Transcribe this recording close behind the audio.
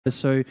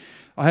So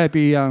I hope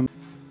he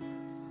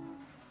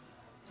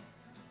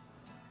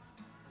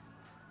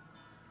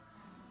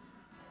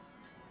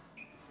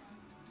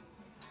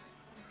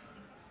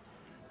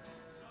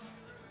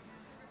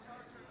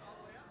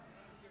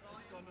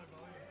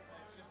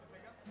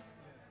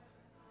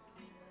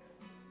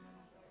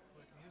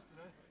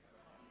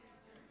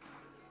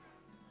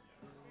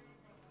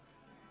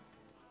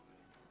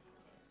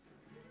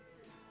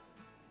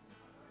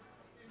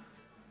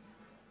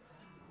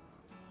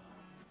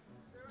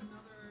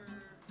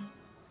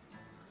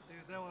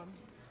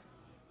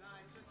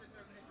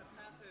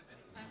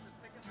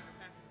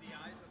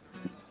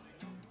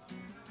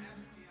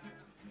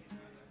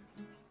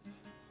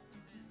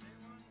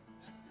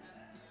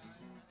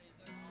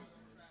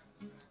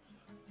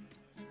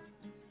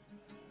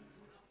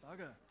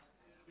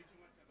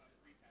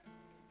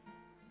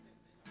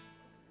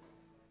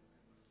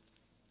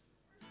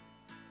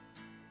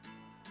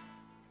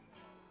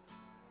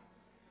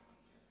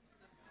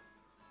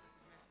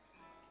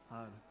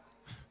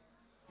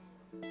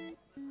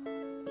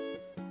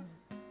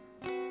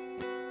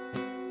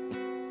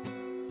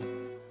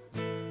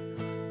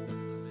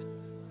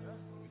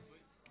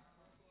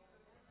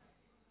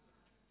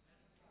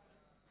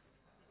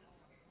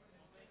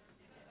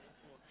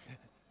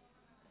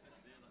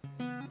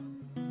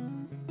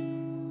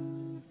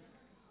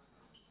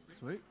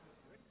Sweet.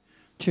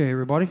 cheer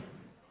everybody.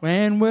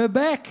 And we're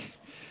back.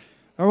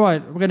 All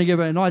right, we're going to give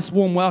a nice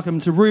warm welcome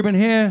to Ruben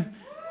here.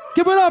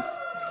 Give it up.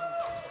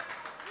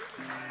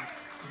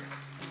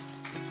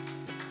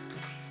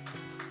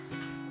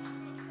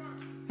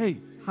 Hey,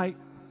 hi,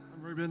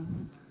 I'm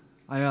Ruben.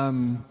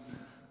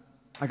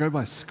 I go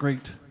by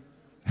Screet.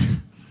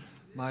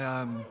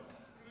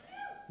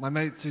 My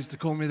mates used to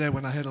call me that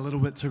when I had a little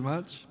bit too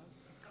much,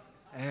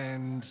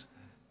 and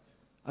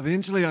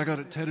eventually I got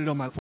it tattooed on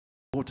my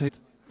forehead.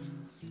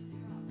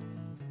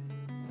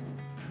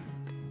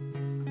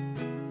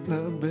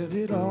 But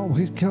it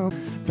always comes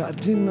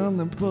biting on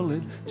the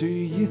bullet. Do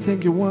you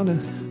think you wanna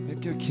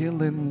make a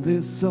kill in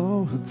this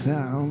old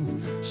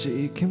town?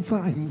 She can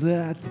find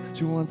that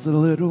she wants a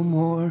little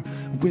more.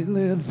 We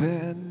live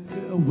in.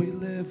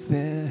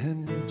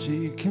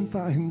 She can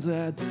find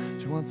that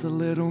she wants a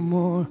little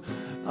more.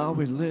 Are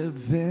we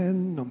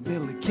living or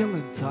merely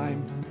killing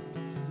time?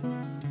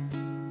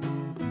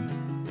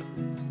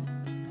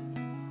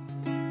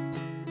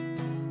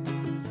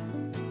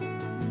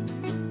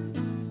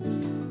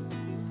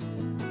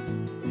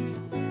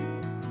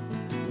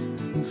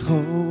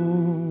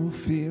 Oh,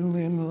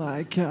 feeling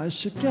like I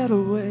should get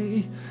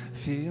away,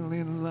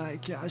 feeling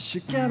like I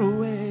should get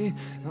away.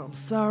 I'm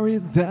sorry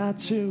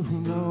that you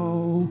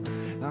know,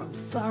 I'm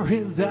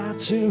sorry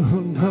that you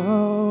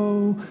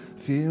know.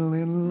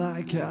 Feeling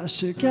like I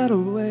should get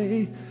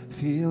away,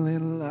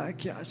 feeling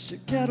like I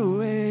should get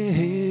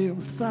away.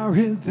 I'm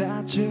sorry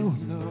that you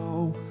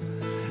know,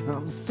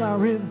 I'm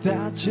sorry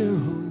that you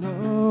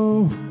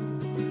know.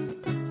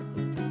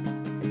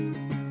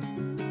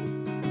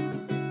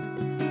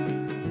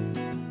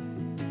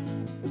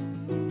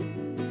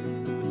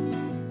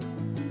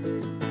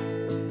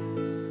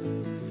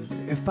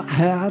 If I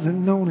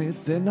hadn't known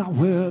it, then I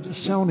would have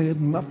shown it.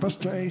 My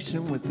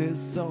frustration with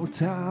this old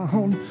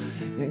town.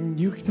 And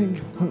you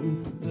think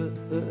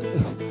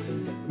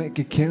make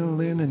a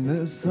killing in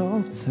this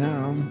old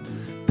town.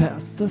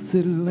 Past the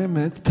city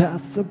limits,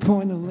 past the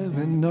point of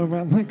living,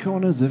 around the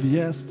corners of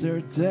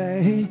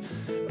yesterday.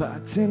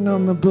 Biting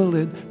on the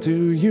bullet,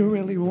 do you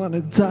really want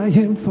to die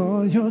in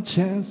for your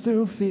chance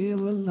to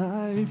feel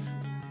alive?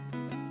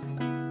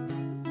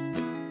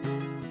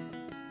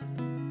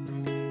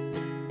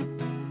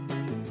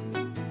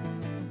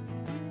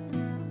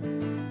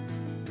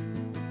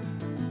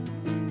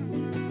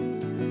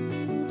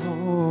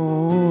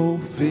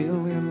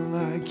 Feeling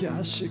like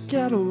I should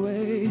get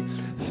away,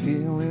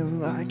 feeling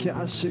like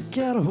I should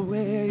get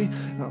away.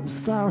 I'm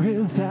sorry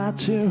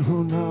that you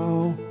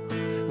know,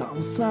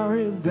 I'm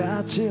sorry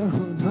that you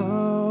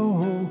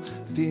know.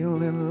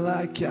 Feeling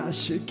like I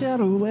should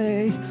get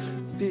away,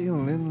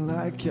 feeling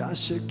like I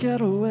should get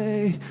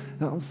away.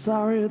 I'm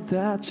sorry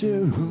that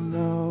you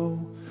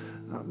know,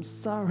 I'm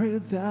sorry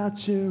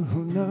that you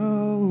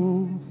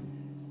know.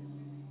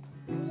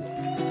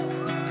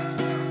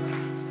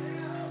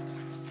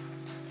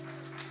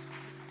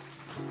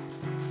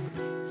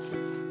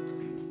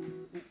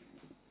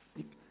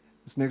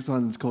 This next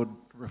one's called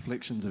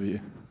Reflections of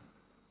You.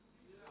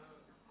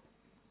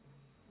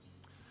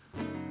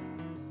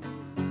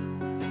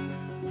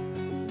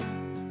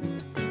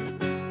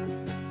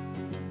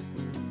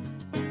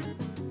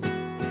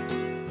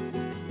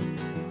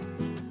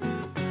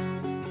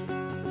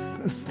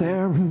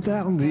 Staring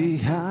down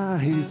the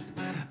eyes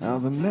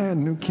of a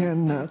man who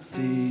cannot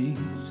see.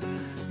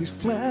 He's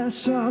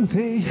flesh on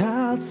the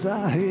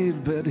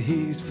outside, but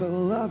he's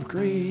full of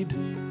greed.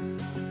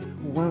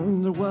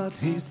 Wonder what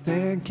he's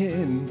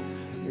thinking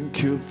and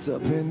cooped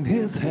up in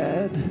his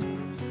head.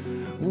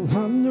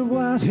 Wonder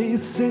what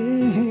he's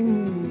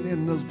seeing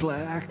in those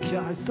black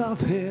eyes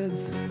of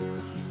his.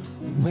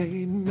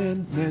 Wait a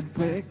minute,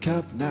 wake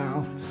up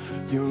now.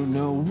 You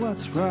know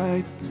what's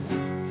right.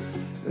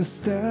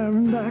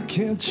 Staring back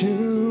at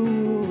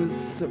you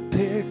is a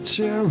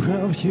picture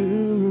of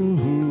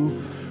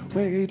you.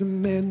 Wait a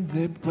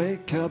minute,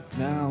 wake up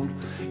now.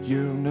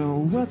 You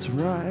know what's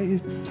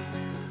right.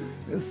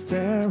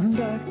 Staring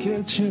back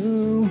at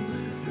you,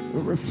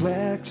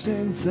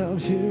 reflections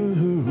of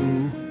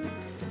you.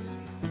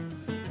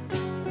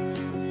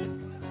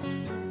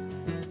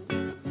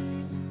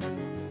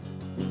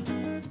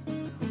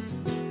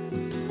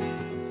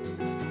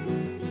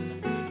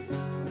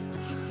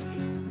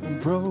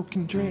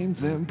 Broken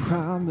dreams and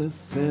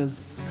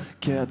promises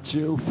kept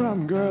you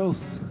from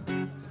growth,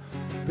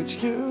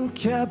 but you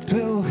kept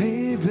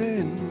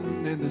believing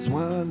in this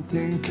one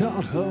thing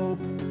called hope.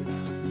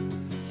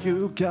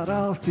 You got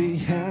all the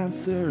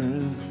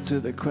answers to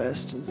the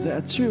questions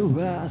that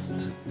you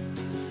asked.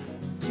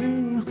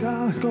 You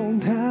gotta go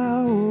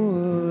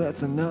now,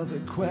 that's another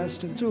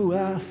question to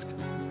ask.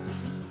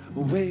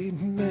 Wait a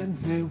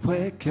minute,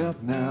 wake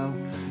up now,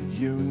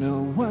 you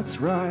know what's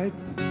right.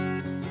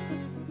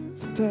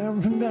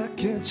 Staring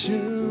back at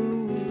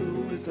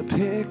you is a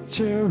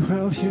picture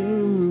of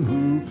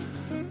you.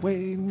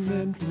 Wait a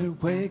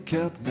minute, wake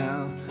up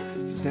now,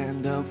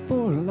 stand up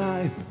for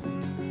life.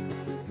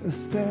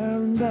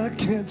 Staring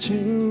back at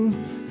you,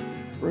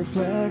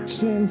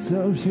 reflections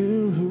of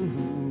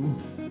you.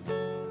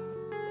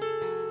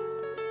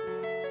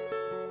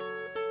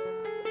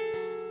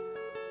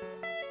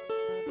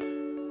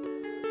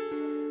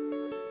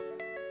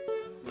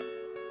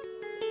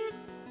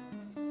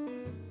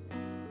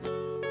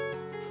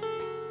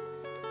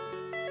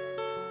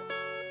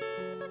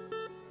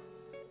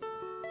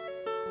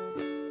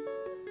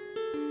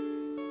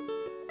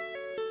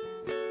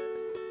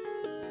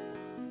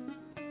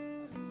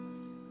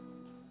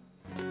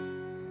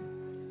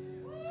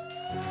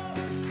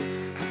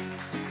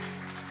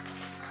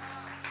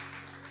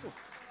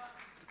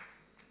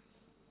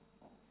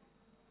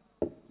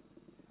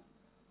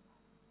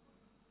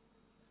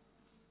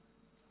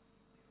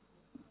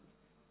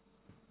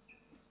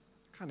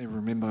 I can't even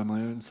remember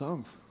my own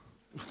songs.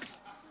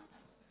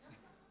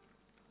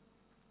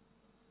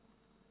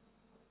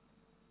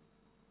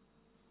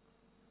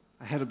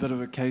 I had a bit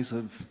of a case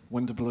of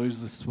winter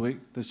blues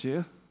this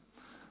year,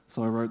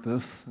 so I wrote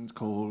this, and it's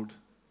called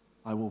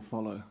I Will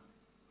Follow.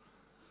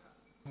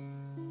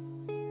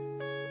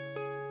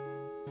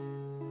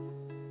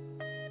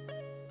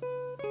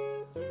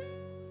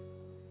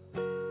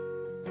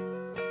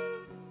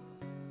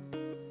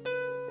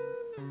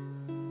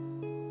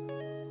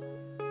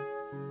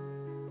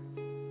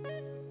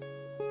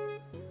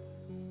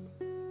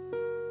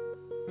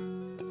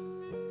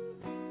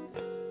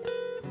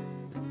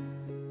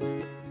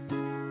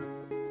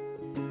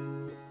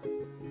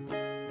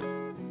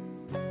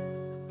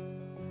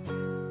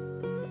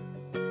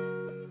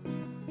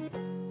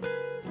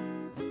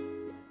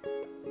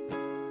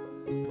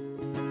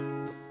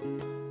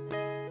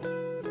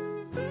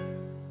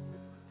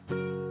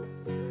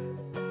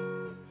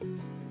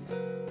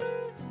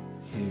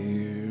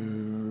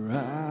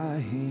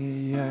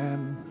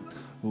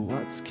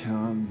 What's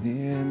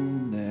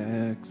coming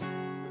next?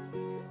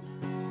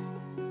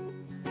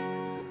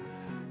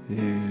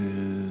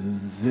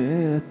 Is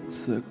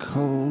it a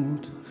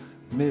cold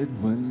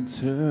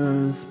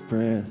midwinter's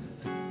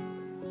breath?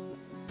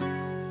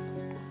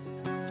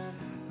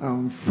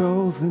 I'm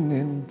frozen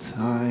in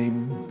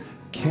time,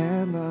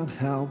 cannot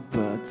help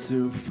but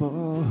to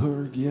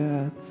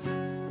forget.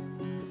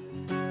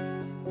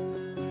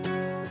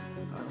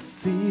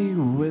 See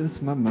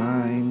with my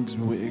mind,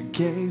 we're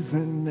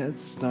gazing at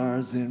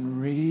stars in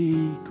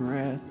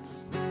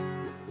regrets.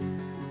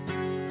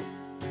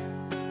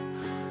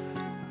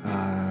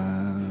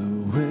 I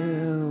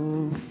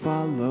will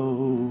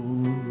follow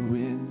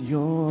in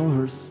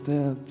your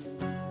steps,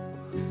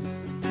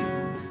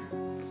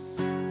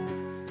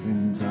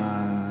 and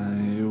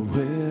I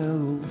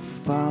will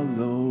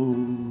follow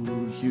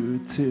you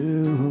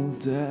till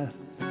death.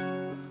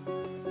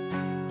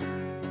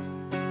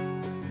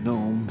 No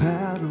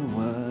matter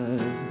what,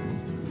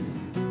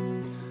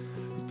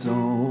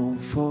 don't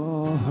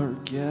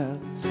forget,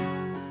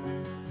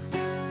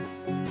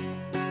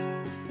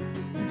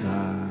 and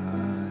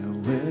I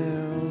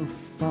will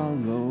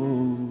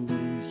follow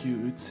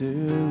you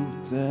till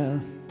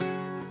death.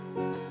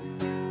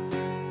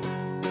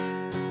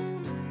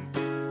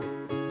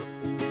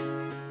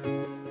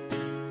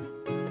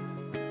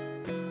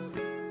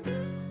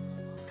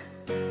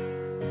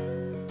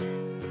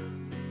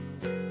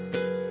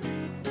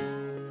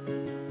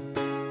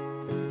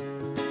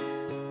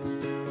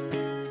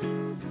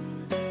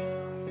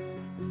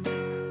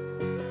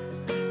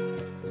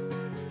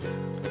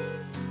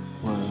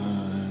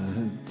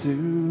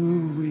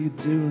 Do we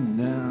do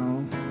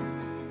now?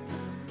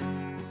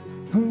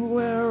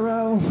 Where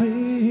are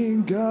we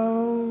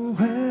going?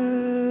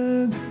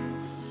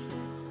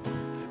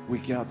 We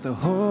got the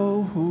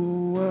whole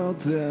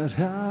world at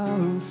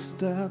our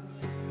step.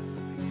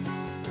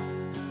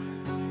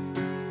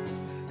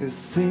 It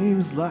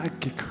seems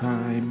like a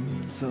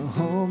crime to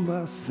hold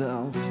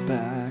myself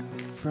back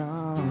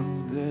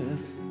from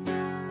this.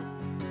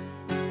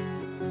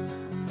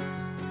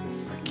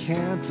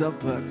 can't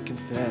help but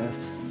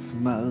confess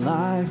my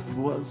life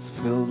was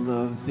filled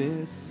of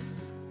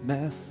this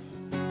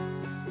mess.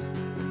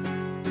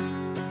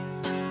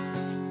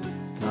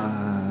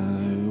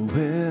 I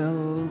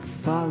will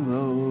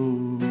follow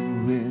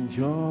in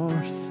your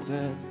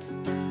steps,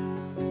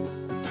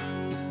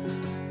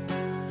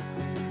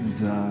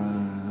 and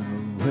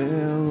I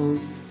will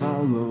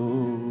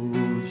follow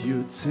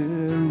you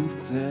till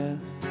death.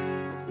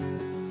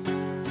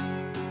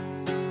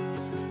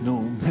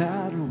 No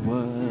matter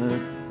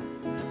what,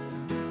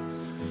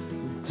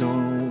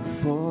 don't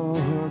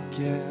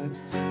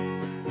forget,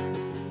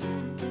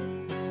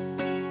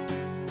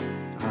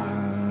 I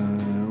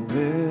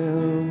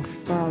will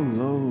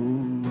follow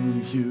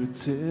you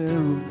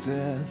till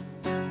death.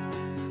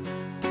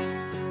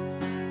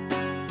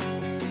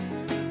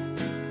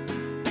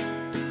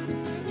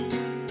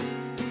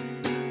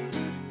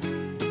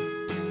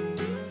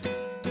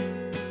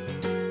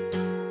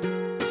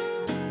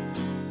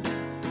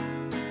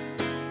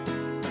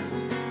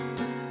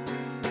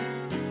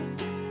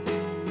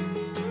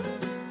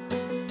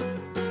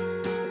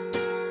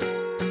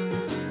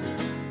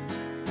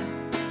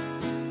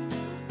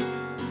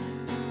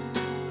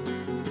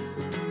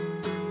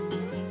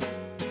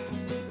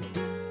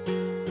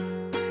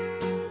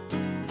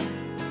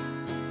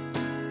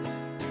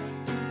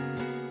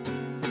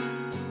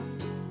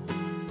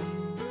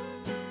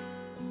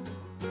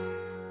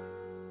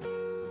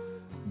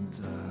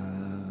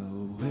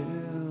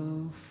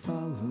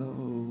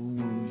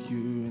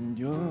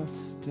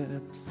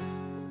 Steps,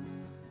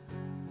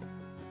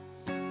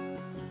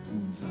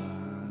 and I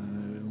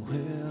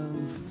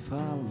will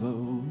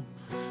follow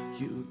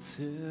you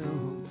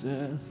till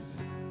death.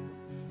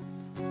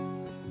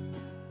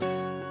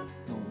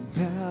 No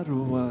matter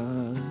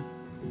what,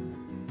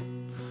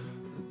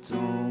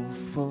 don't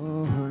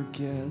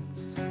forget,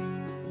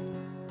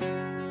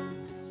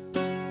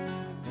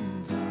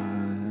 and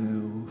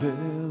I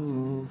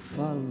will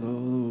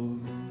follow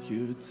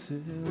you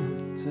till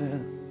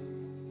death.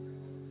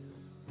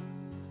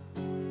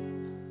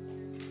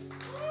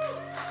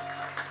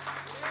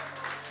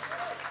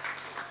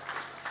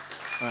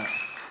 Right.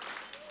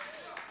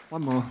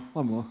 One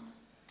more.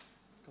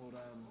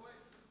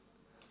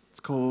 It's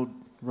called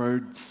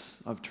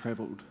Roads I've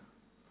Travelled.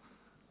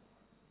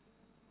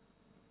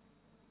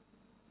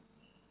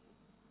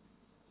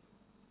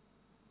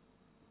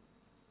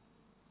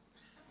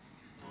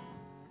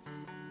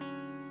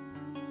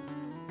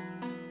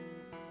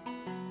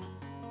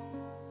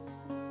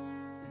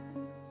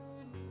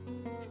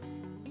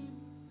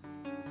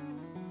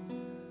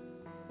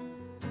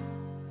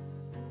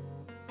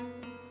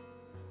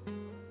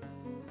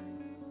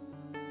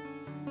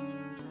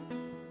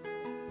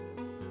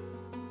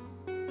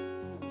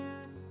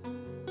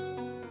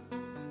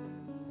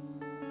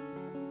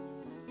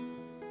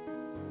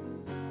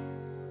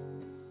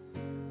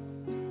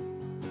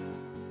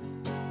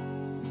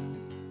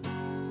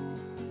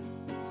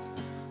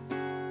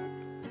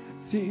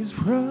 These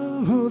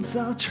roads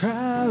I've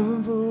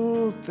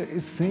traveled, they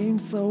seem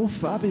so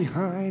far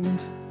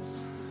behind.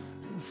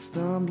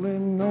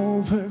 Stumbling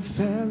over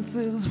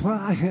fences,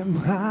 why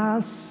am I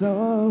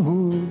so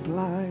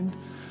blind?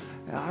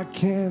 I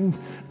can't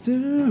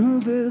do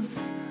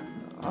this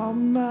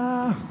on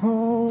my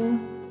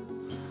own.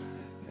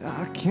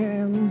 I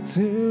can't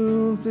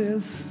do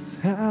this,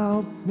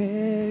 help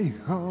me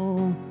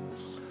home.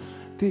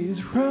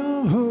 These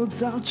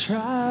roads I've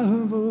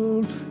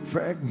traveled,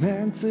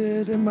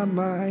 fragmented in my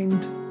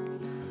mind,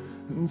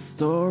 and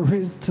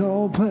stories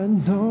told but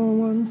no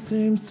one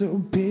seems to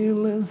be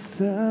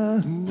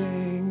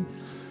listening.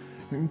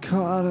 And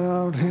caught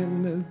out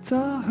in the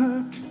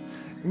dark,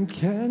 and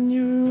can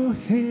you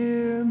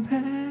hear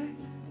me?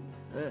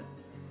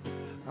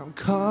 I'm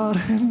caught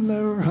in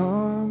the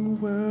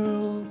wrong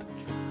world.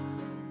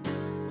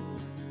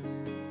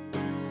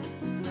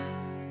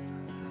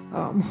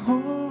 I'm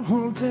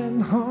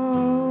holding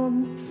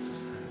on,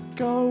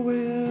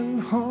 going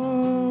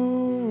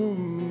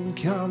home,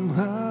 come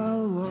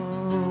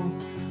along.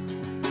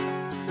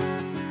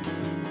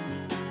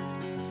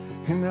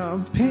 And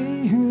I've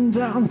been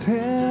down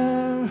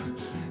there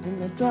in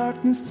the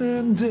darkness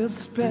and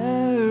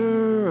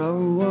despair. I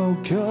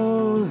won't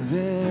go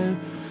there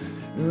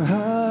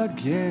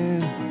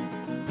again.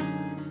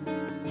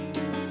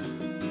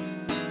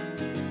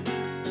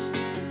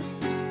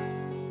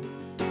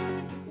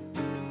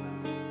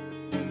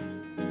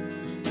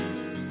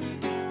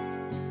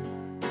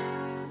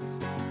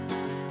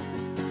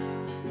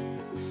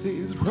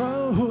 These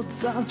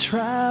roads I've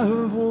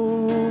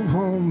traveled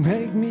won't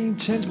make me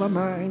change my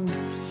mind.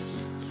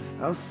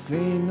 I've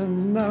seen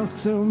enough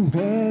to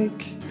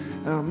make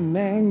a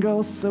man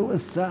go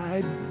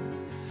suicide.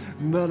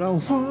 But I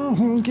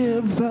won't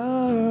give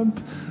up,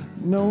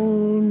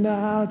 no,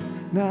 not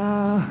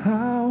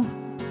now.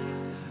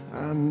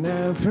 I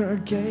never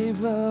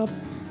gave up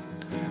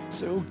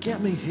to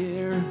get me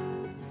here.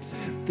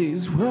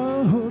 These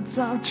roads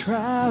I've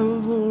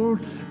traveled,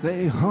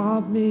 they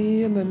haunt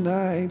me in the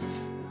night.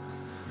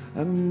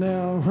 a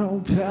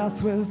narrow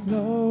path with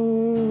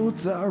no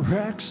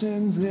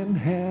directions in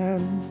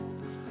hand.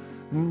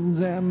 And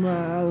am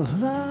I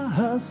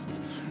lost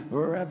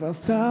or have I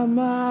found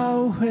my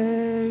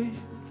way?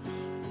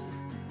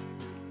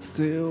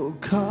 Still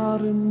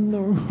caught in the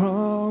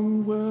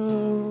wrong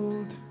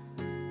world.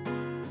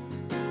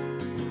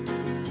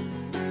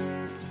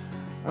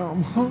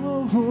 I'm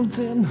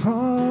holding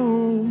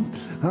home,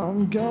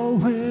 I'm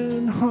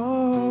going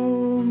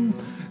home.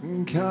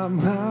 Come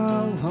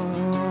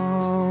along.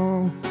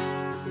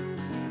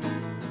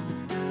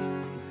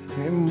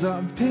 And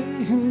I've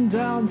been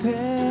down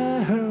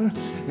there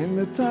in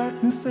the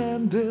darkness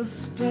and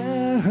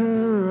despair.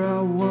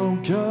 I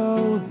won't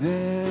go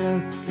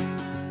there.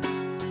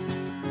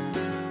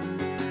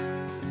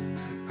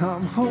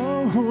 I'm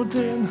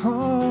holding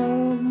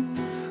on,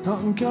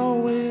 I'm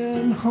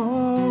going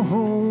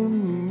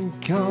home.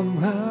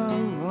 Come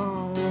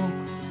along.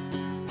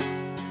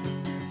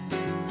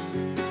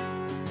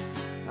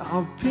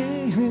 I've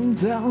been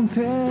down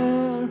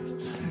there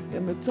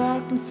in the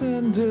darkness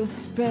and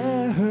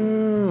despair.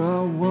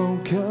 I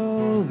won't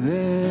go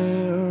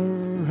there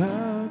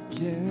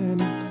again.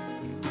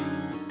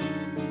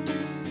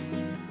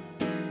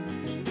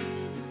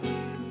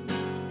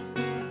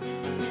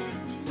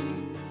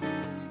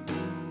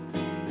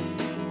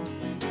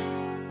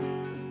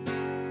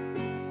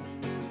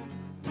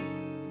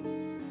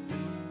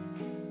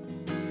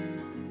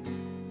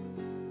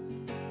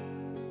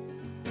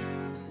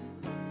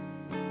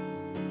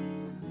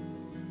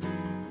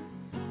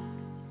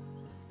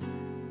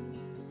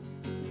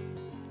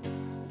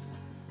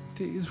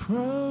 These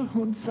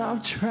roads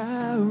I've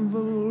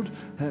traveled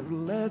have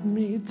led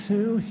me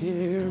to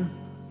here.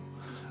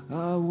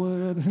 I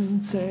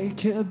wouldn't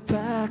take it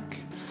back,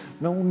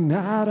 no,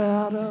 not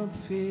out of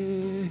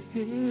fear.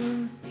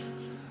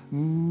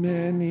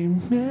 Many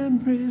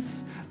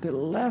memories that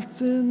left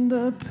in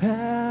the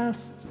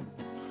past.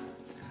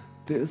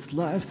 This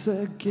life's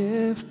a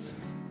gift,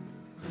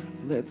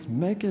 let's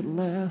make it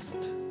last.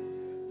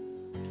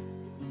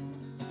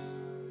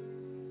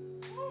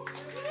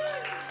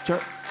 Sure.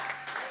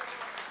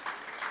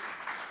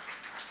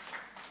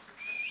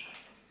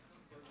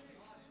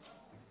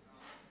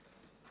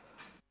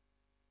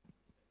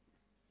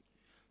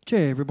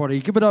 Cheer, everybody.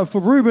 Give it up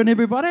for Ruben,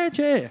 everybody.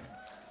 Cheer.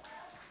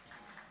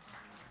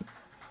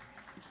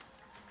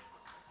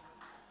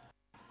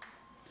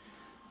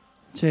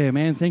 Cheer,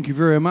 man. Thank you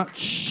very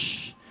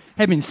much.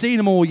 Haven't seen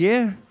them all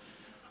year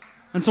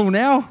until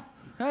now.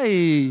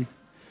 Hey.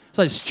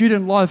 So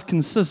student life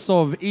consists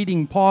of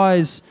eating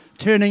pies,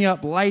 turning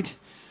up late,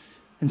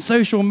 and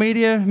social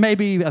media,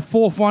 maybe a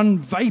fourth one,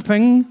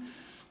 vaping.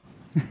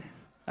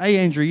 Hey,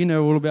 Andrew, you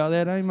know all about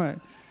that, eh, mate?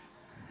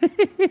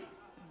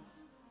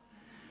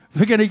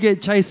 We're going to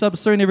get chased up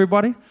soon,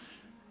 everybody.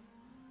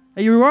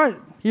 Are you all right?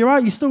 You all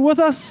right? You still with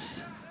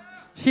us?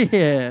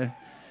 Yeah.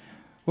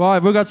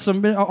 Well, we've got some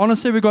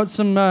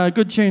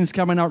good tunes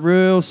coming up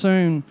real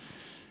soon.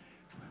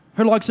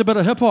 Who likes a bit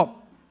of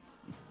hip-hop?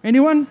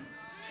 Anyone?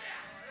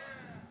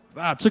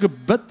 It took a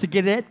bit to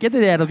get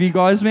it out of you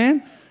guys,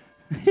 man.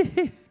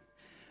 Bit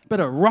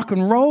of rock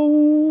and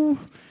roll,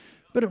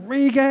 bit of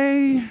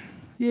reggae.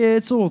 Yeah,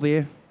 it's all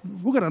there.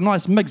 We've got a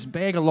nice mixed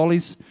bag of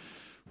lollies.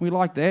 We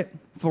like that.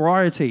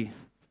 Variety.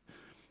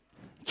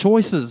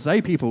 Choices,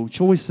 eh, people?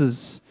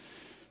 Choices.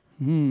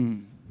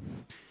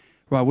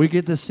 Right, we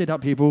get this set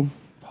up, people.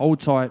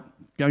 Hold tight.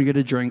 Go and get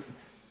a drink.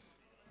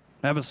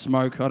 Have a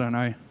smoke. I don't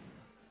know.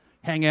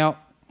 Hang out.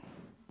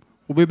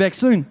 We'll be back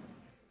soon.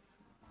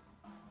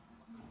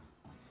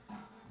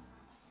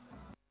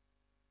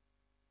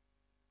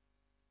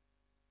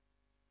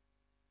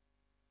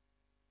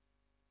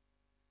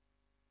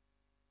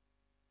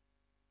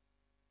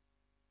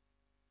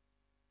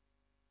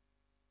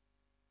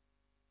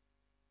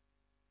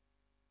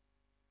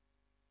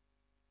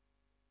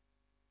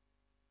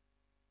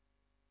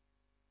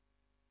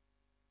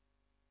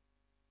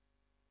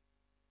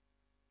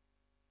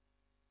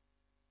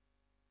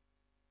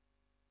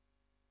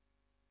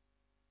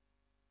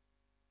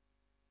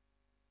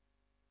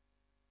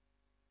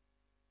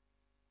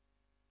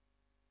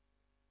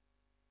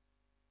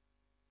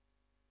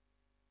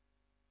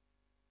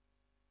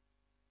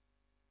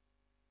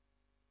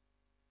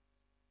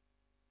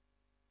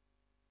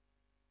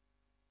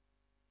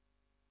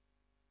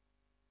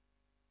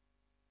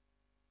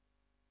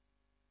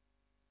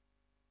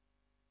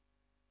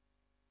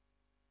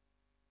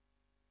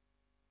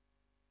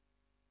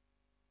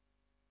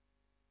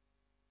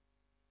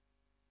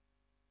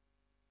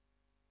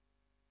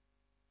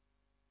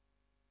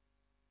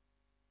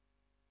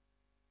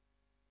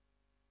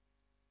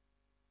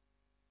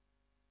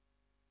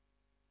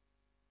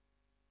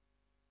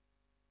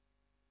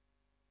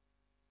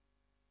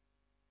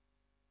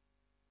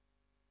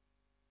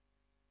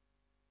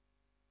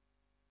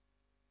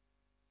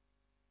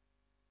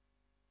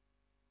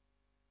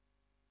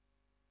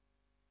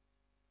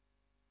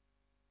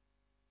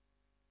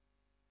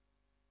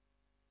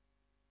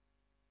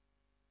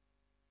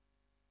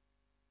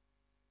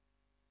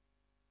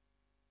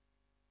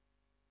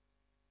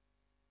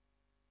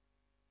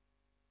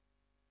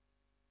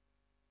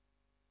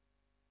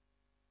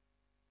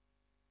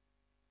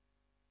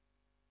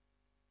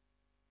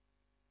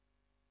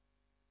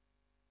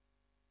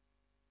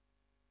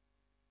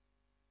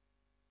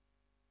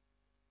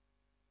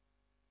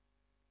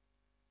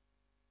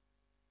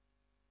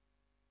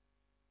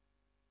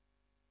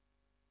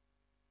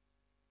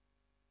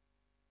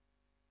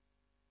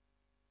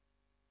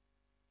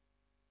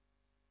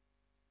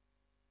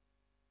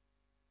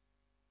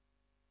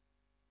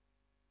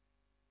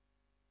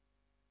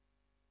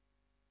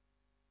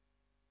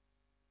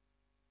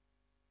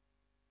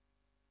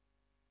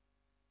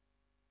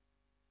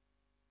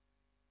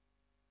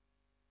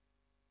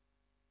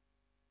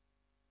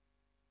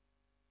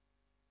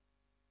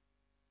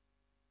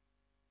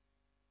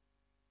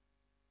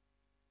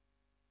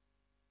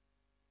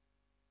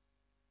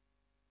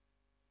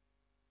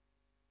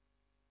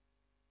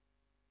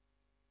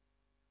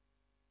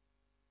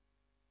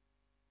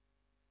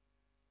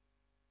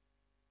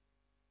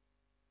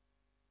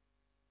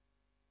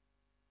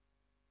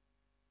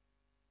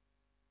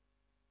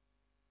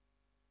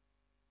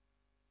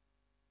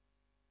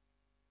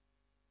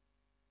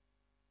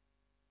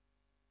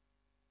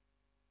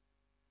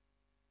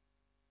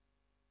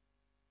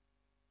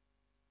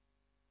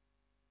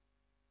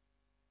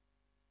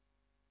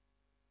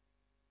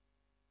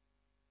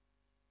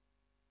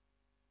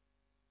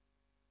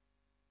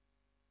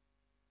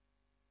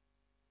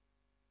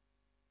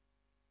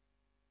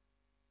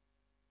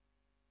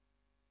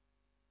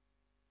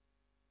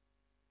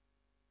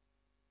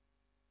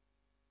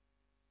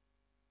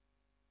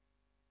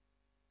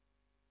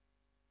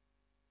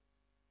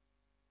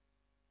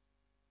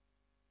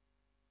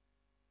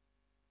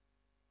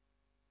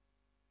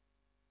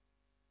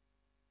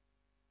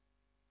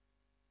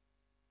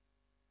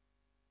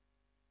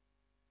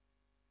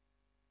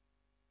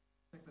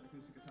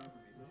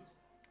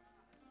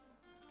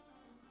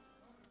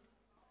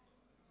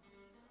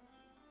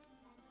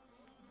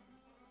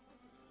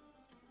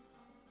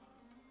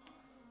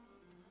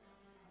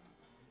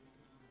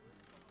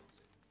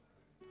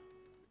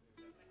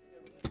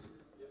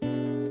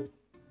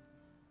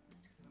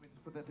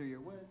 put that through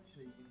your wedge so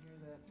you can hear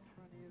that in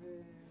front of you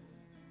there.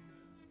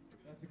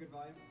 That's a good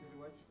volume through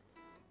the wedge.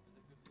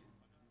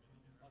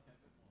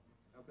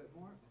 A bit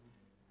more.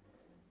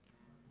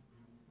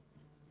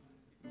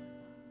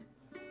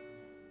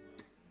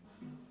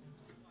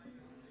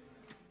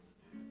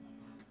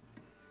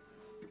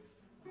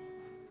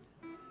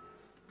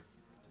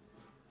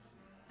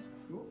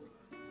 Cool.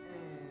 And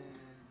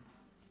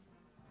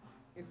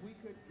if we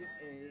could get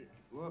a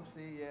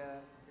whoopsie, yeah,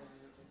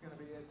 it's gonna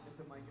be it. It's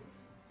a mic.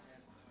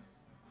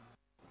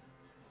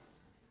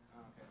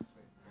 Okay,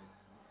 sweet,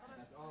 great.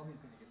 That's all he's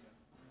gonna get there.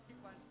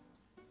 Keep playing.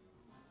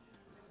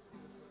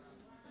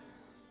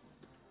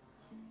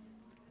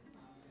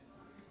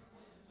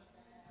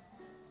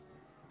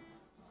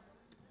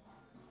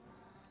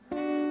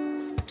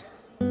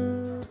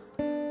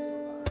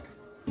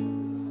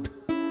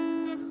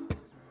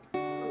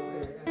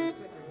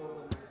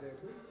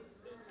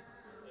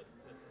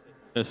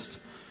 Test.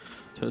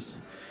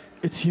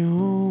 It's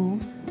you,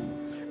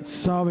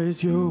 it's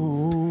always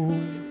you.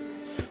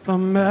 If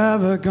I'm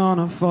ever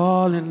gonna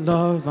fall in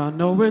love, I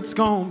know it's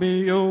gonna be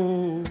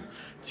you.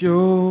 It's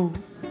you,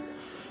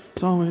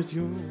 it's always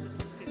you.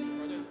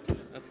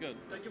 That's good.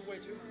 Don't give away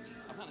too much.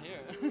 I can't hear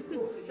it.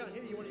 You can't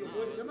hear it. You want your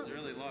voice to come up? It's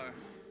really low.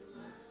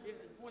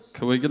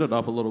 Can we get it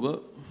up a little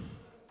bit?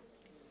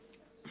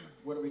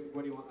 What do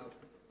you want up?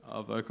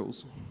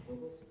 Vocals.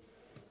 Vocals?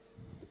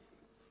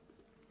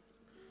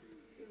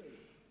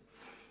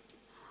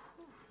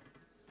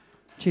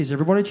 Cheers,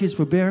 everybody. Cheers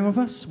for bearing with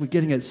us. We're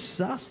getting it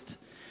sussed.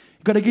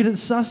 You've got to get it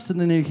sussed,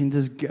 and then you can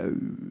just go.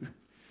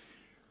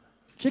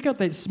 Check out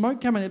that smoke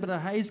coming, a bit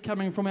of haze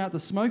coming from out the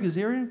smokers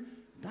area.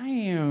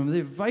 Damn,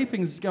 the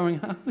vaping's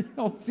going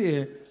up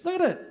there. Look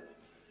at it.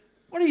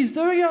 What are you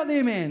doing out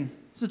there, man?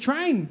 It's a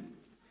train.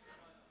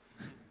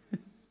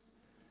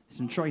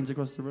 Some trains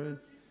across the road.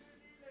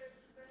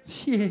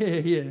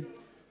 Yeah.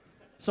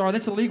 Sorry,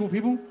 that's illegal,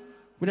 people.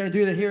 We don't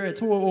do that here at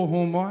Toi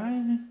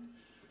Ohomai.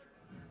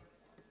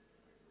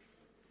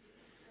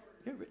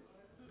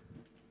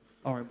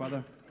 All right,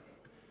 brother.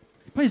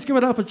 Please give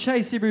it up for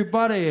Chase,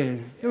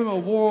 everybody. Give him a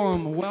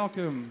warm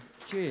welcome.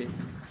 Cheers.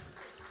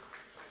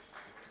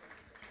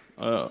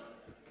 So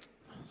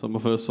my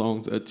first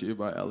song's Ed to You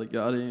by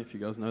Alligati. If you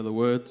guys know the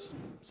words,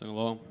 sing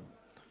along.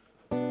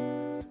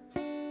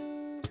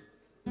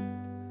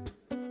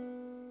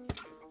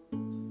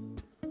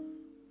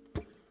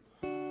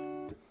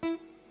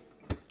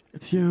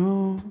 It's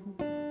you,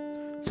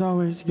 it's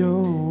always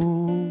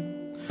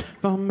you.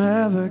 If I'm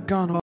ever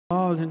gonna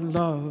fall in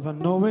love, I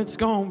know it's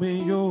gonna be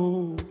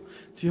you.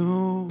 It's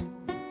you,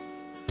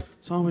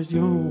 it's always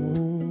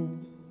you.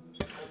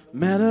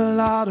 Met a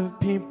lot of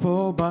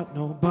people, but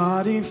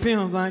nobody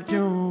feels like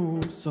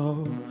you.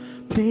 So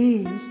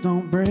please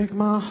don't break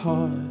my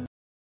heart.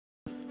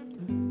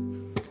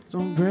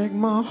 Don't break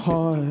my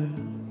heart.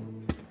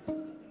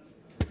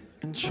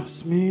 And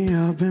trust me,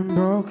 I've been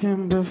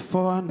broken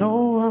before. I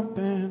know I've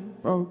been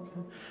broken.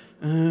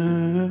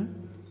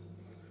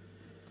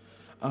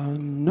 I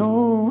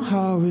know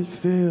how it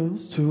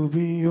feels to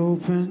be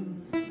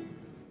open,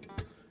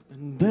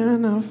 and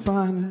then I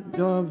find that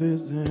love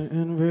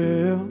isn't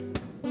real.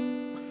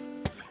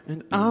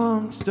 And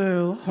I'm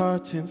still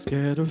hurting,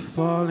 scared of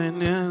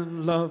falling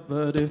in love.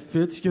 But if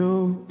it's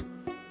you,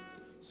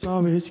 it's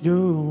always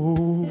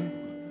you.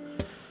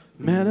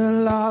 Met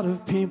a lot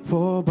of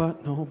people,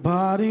 but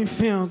nobody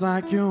feels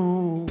like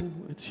you.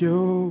 It's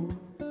you,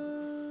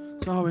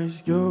 it's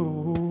always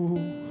you.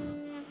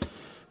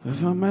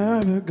 If I'm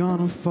ever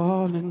gonna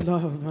fall in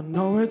love, I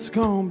know it's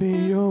gonna be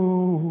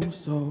you.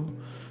 So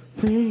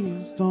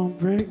please don't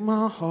break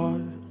my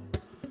heart.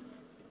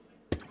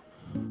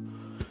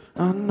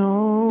 I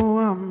know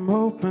I'm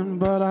open,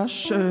 but I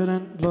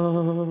shouldn't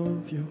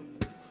love you.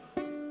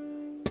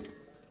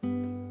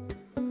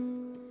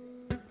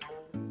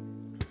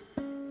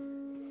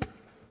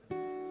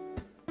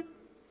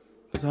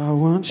 'Cause I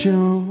want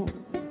you,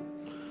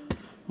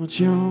 want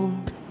you.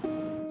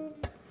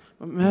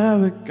 I'm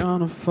never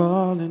gonna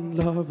fall in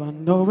love. I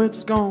know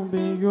it's gonna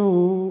be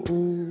you.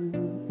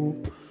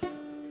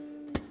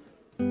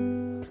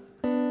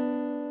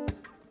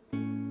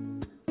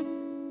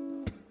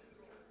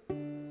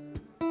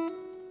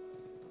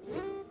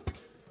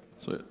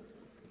 Sweet.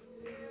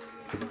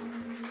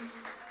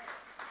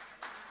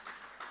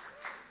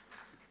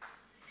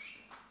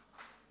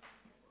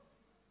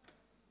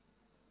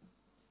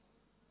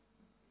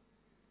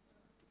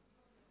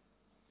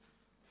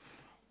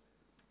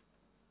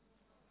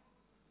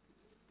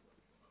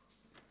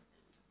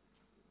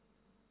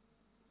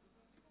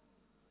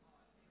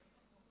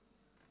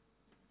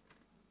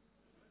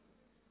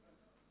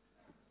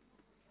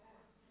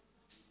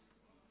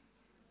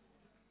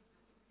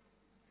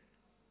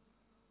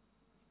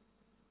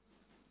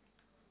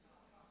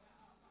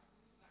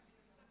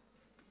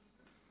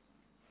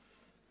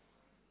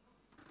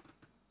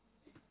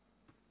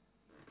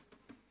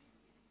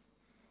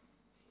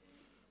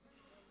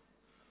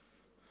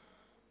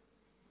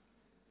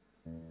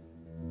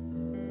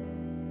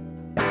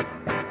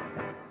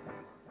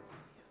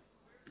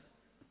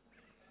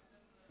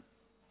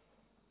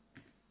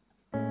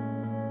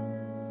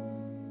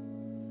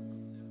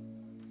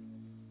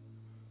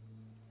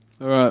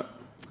 Alright,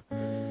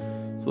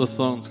 so this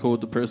song's called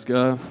Depressed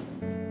Guy,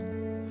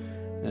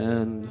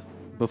 and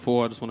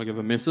before I just want to give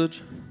a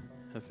message.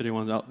 If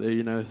anyone's out there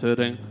you know is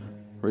hurting,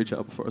 reach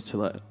out before it's too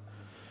late.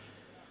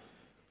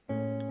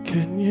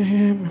 Can you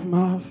hear me,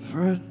 my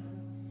friend?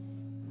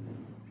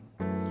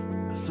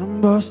 As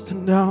I'm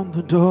busting down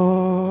the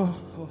door,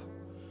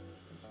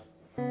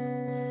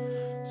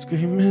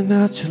 screaming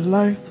at your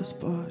lifeless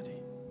body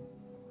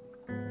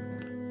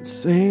and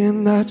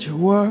saying that you're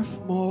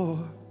worth more.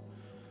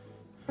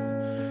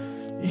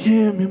 You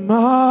hear me,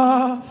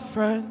 my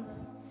friend?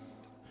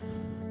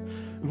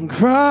 I'm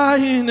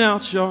crying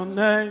out your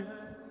name,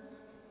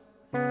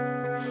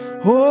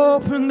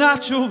 hoping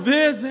that you'll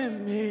visit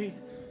me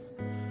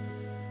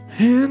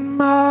in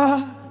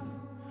my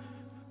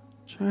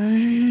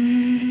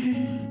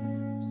dreams.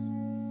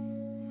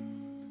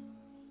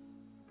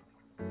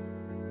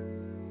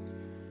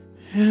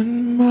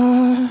 In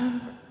my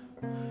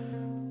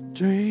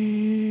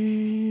dreams.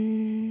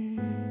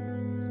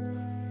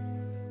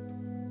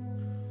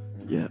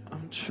 Yeah,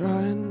 I'm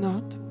trying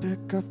not to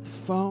pick up the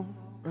phone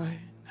right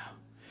now,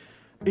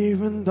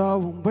 even though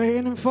I'm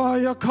waiting for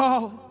your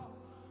call.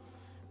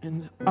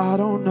 And I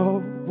don't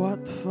know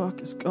what the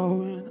fuck is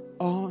going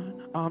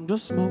on. I'm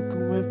just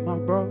smoking with my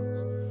bros.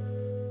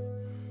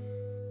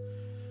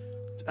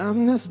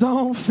 Damn, this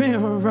don't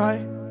feel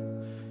right.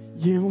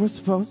 You were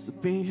supposed to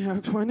be here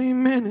 20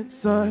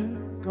 minutes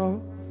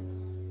ago.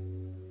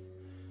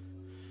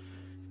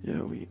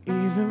 Yeah, we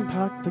even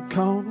packed the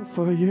corner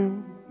for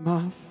you,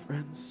 my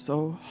friend.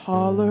 So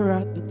holler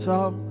at the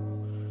top.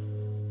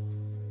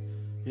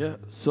 Yeah,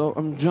 so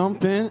I'm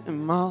jumping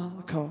in my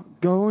car,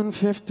 going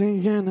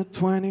 50 in a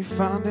 20,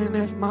 finding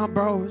if my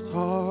bro is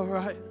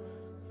alright.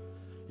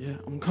 Yeah,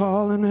 I'm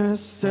calling his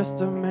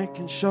sister,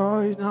 making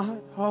sure he's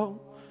not home.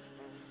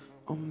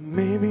 Or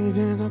maybe he's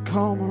in a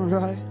coma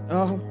right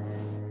now.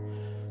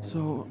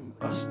 So I'm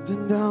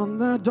busting down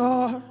the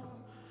door,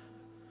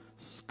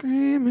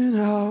 screaming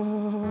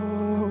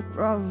out,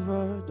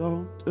 brother,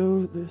 don't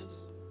do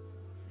this.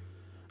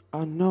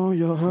 I know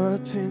you're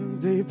hurting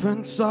deep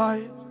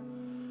inside.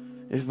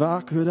 If I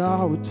could,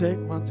 I would take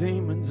my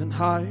demons and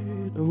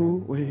hide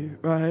away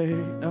right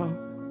now.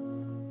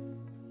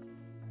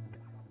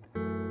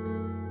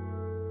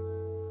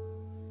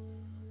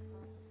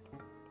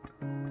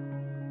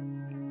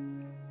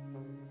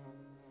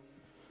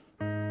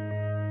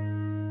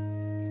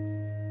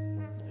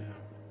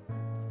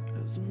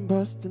 As I'm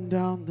busting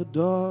down the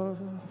door,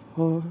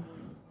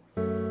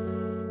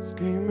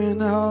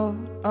 screaming out,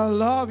 I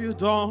love you,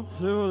 don't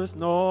do this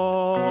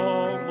no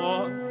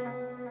more.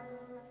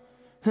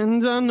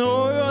 And I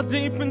know you're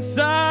deep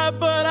inside,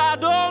 but I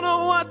don't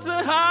know what to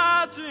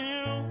hide to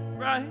you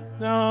right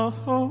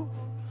now.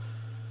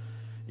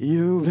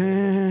 You've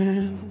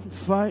been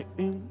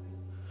fighting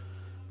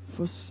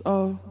for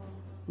so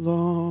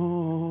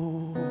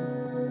long.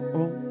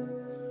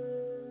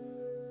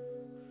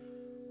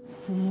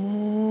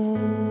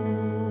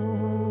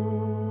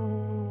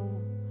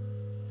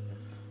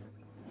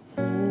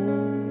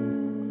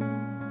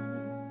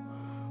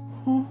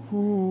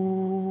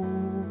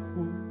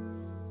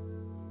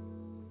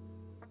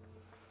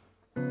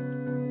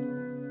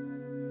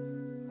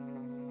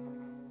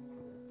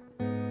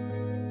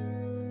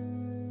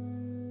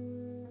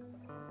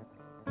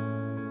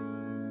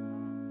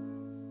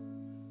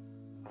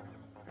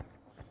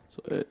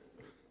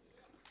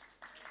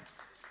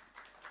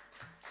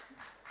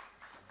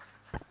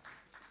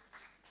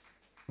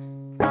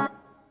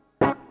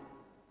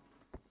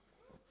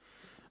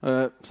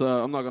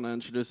 So I'm not going to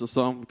introduce the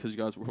song because you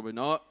guys will probably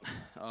know it,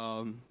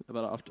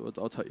 but afterwards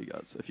I'll tell you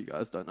guys if you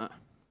guys don't know.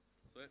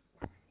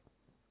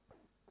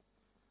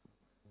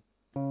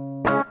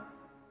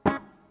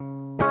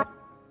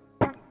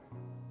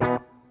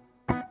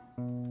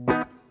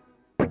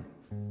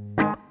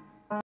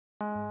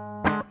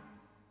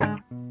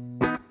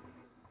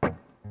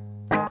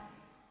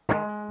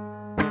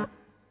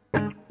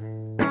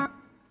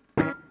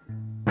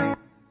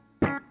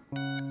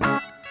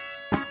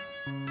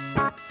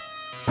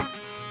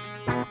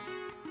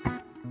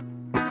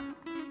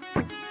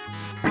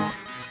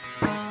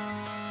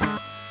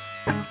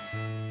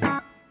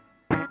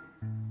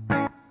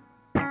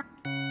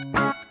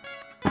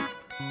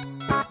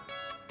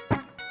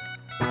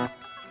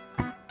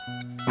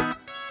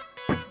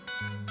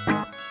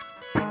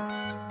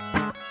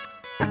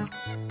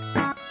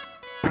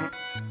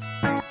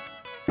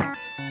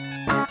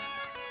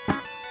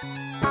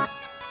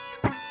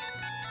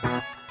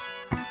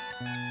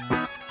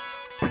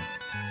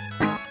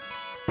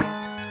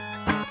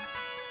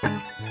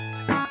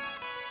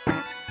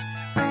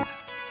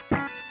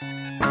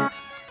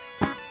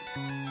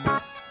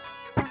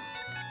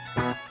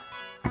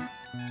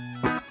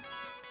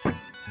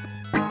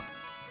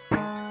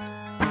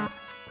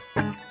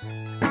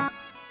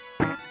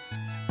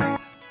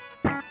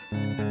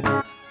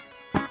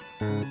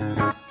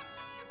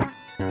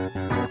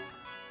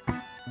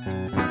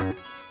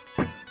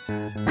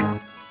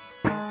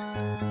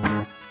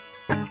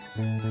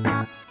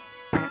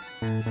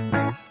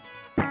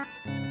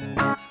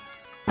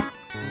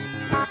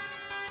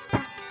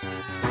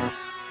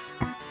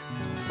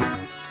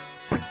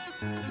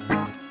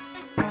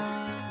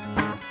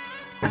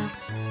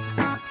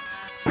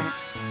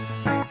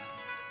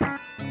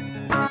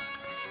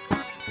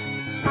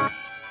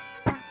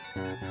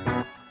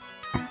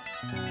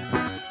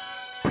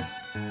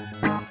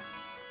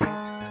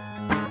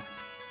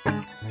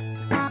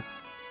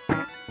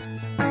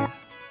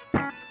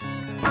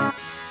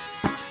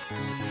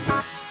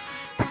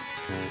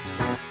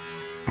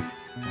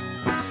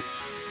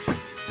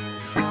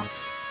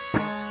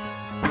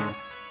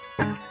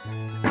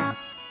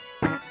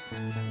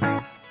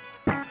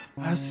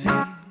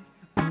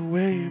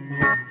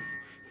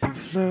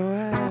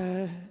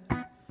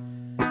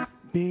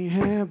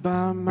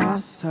 by my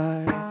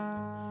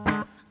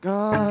side,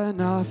 got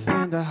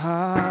nothing to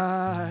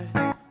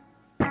hide.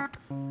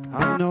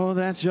 I know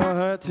that you're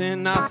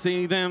hurting, I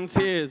see them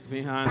tears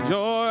behind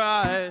your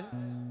eyes,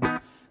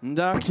 and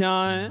I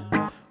can't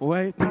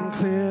wait them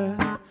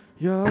clear.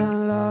 Your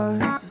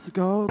love is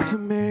gold to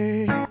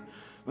me,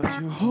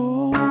 but you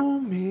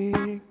hold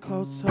me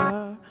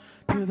closer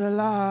to the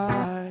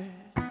light.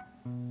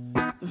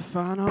 The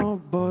final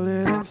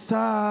bullet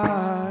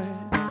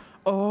inside,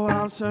 oh,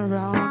 I'm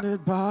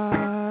surrounded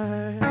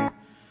by,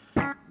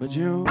 but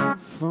you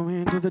threw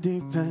me into the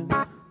deep end,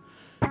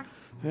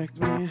 picked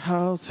me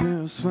how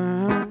to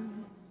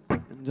swim,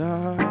 and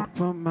I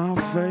put my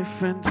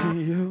faith into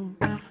you.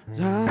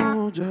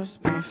 That'll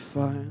just be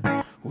fine.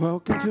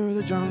 Welcome to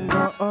the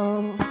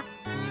jungle.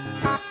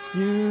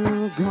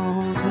 You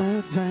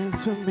gonna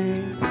dance with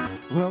me.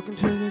 Welcome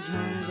to the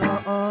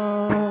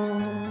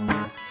jungle.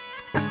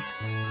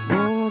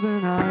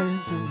 Golden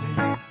eyes with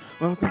me.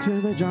 Welcome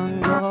to the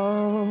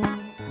jungle.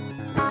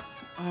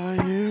 Are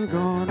you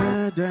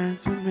gonna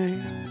dance with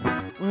me?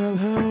 Well,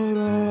 hold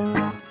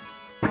on.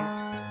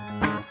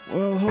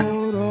 Well,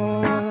 hold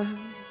on.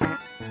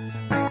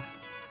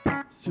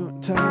 Suit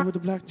and tie with the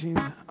black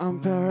jeans. I'm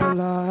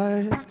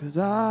paralyzed, 'cause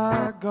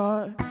I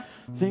got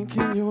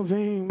thinking you'll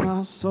be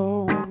my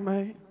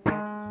soulmate,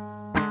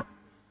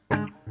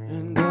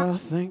 and I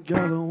think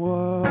you're the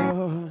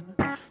one.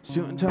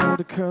 Suit and tie with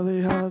the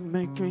curly hair,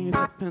 make me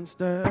zip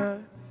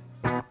instead.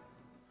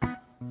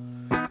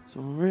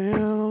 So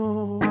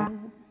real,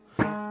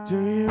 do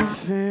you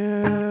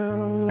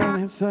feel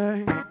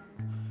anything?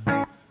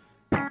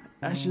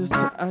 Ashes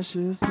to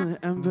ashes, to the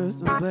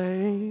embers and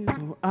blaze.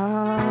 Oh,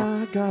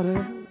 I got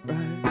it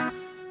right.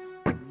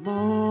 Come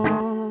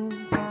on,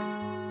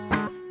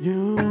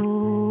 you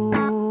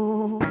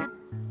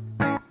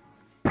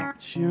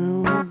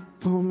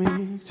pull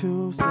me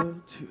closer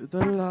to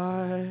the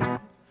light.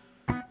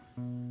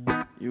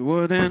 You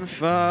wouldn't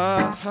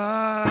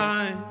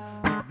find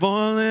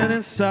boiling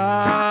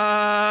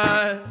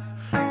inside.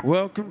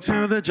 Welcome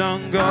to the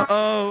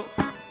jungle.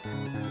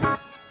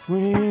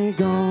 We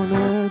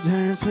gonna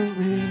dance with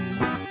me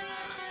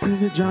to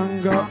the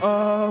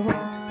jungle.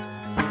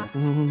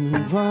 On the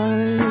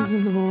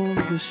rising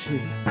of the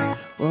sheep.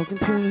 Welcome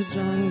to the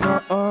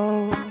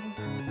jungle.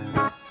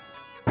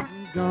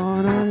 You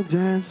gonna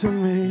dance with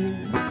me.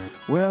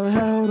 Well,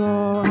 hold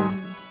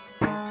on.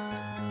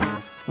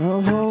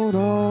 Well, hold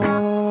on.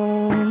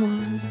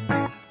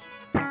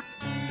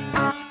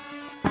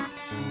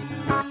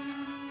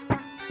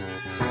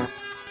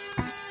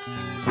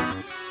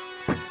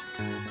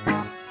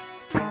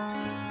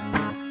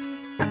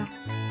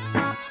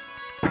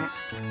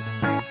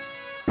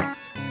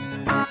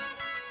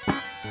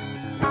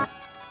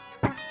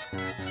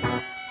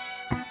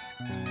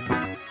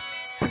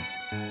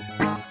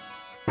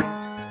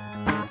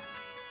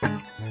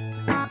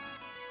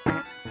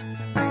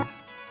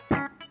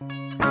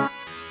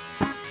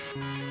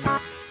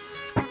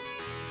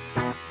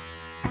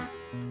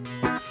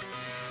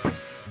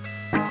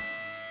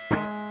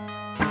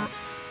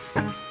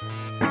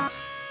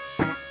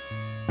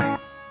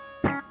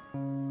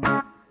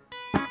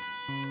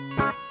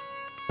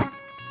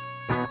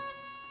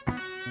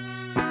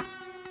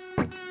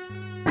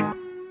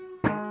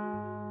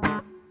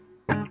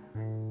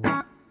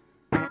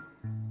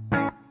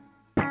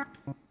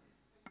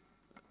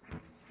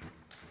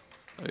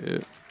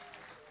 Yeah.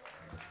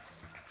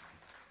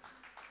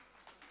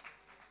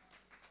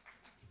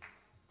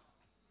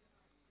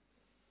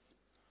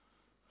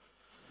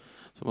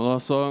 So my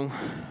last song,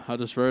 I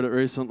just wrote it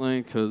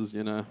recently because,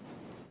 you know,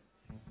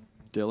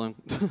 dealing.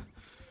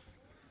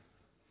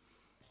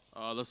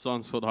 This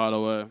song's called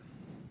Hideaway.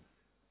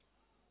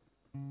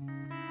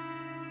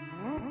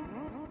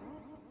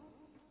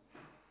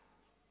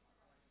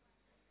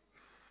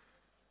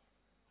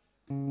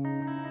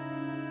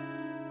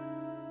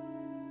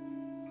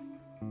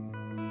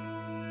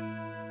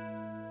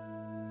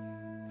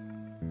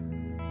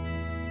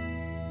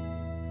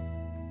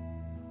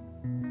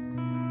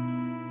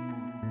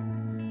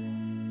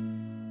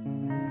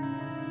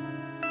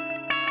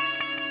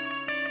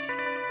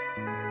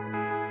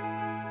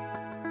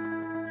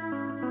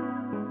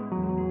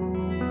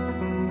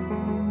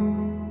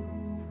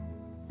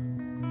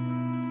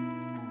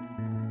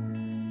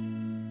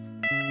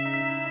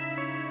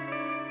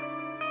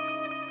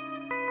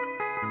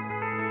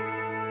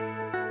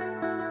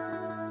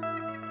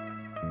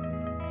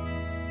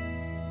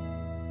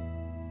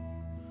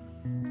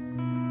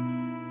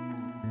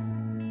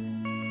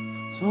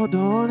 So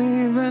don't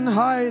even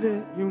hide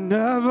it. You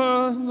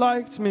never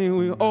liked me.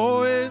 We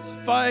always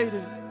fight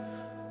it.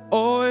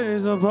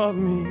 Always above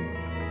me.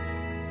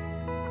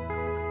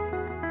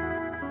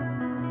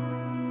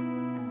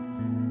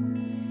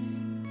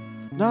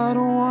 And I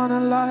don't wanna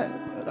lie,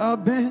 but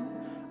I've been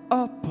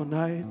up all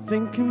night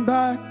thinking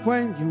back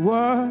when you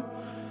were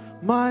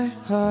my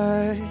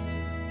height.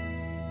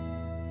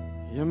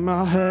 Yeah,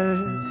 my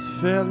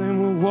head's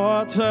filling with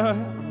water.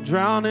 I'm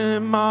drowning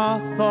in my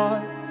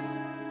thoughts.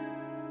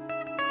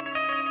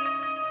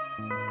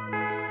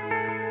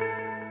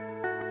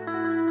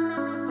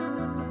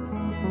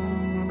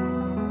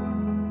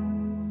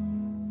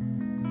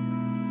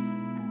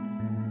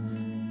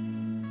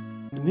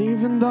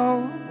 even though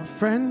my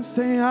friends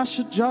say I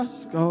should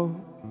just go.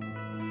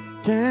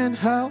 Can't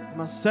help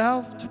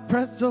myself to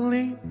press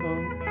delete though.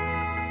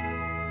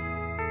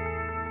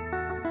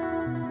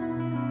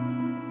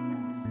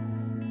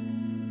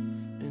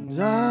 And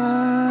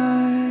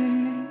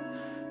I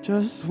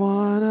just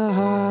wanna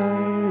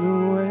hide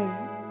away,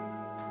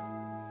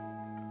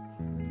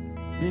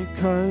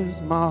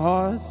 because my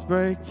heart's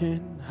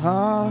breaking.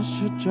 I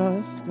should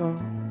just go.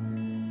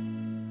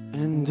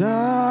 And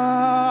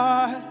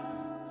I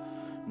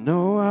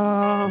know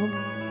I'm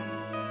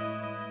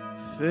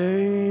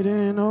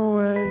fading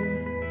away.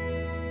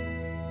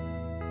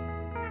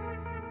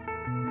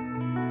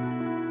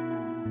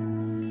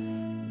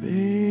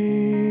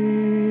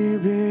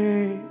 Baby,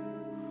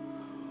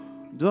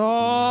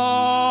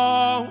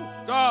 don't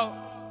go.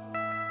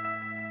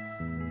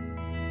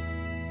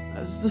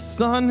 As the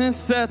sun is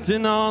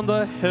setting on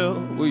the hill,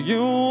 will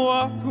you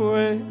walk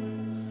away?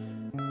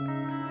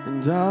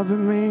 And I've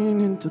been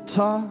meaning to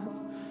talk,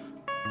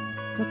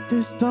 but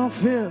this don't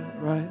feel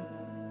right.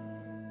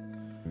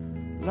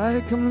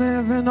 Like I'm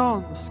living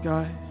on the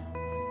sky.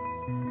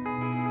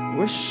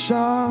 Wish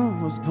I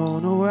was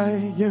gone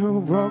away.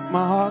 You broke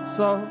my heart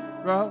so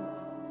rough.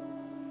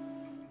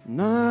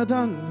 Not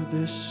done with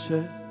this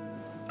shit.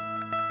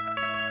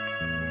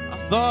 I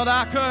thought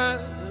I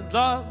could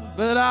love,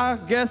 but I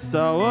guess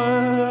I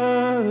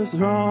was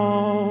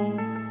wrong.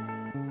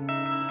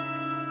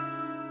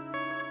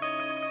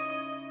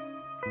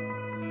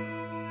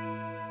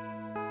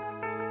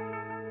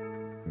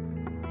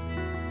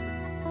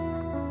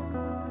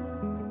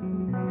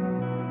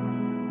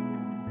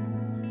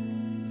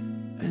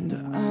 And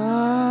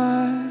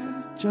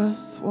I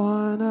just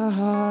wanna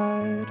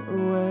hide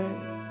away.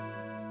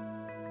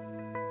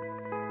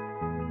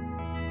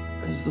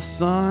 As the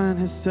sun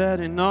is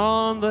setting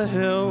on the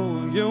hill,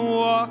 will you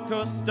walk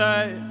or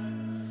stay?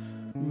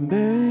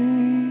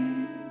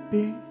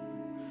 Baby,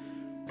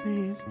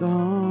 please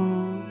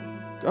don't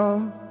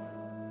go.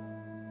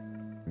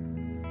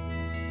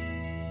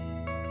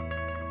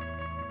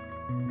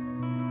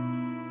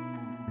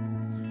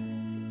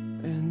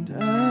 And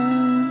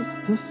as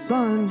the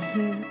sun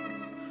hits,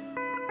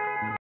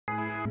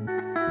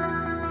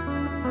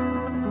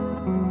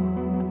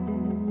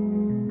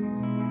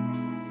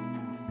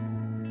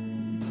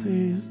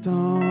 please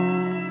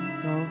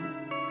don't go.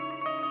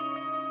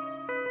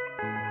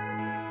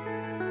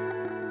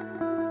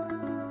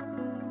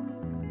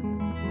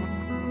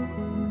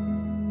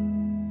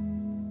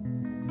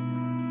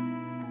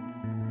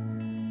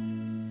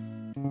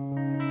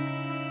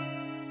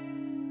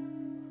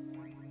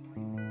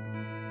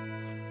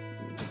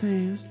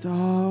 Please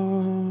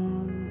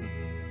don't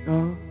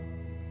go.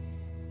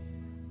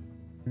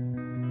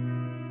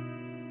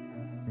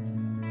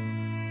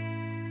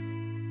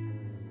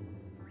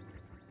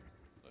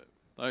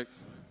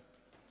 Thanks.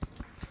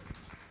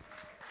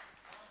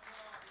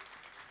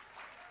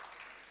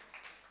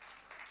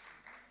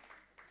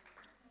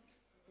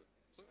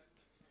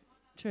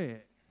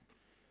 Cheer.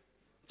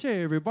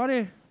 Cheer,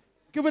 everybody.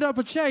 Give it up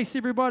for Chase,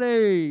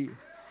 everybody.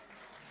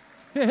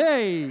 Hey,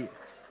 hey.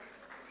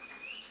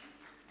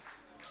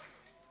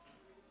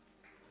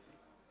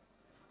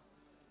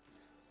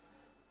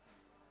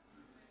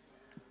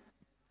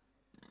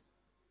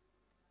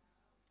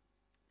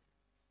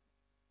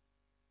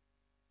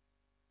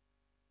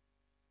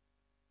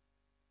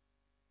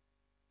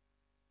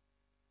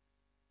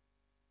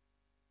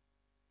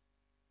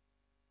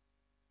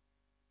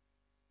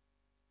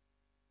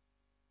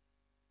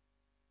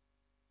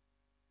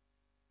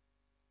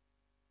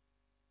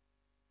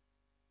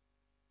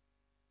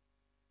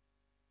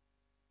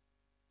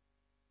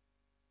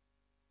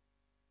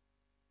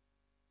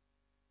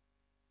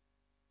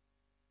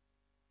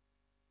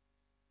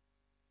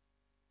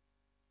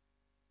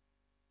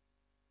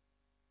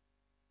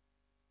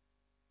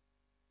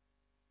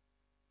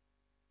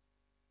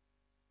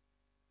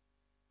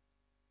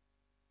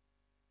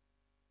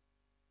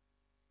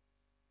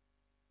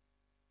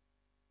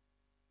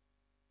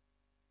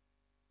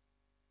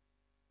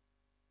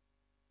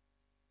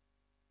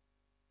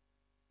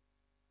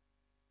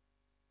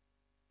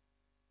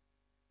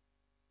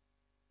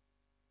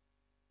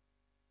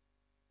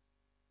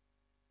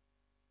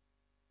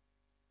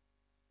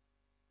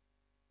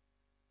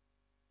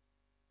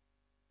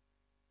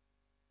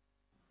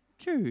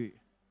 Chew.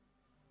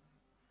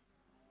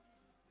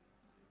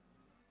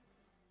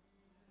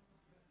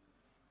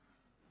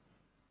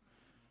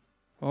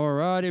 All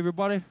right,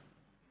 everybody.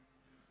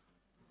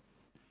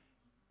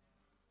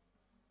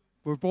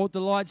 We've brought the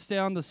lights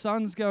down. The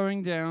sun's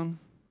going down.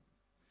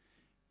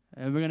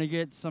 And we're going to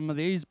get some of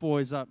these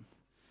boys up.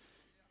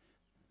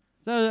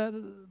 I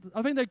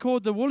think they're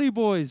called the Woolly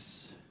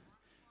Boys.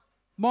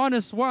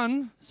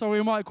 -1, so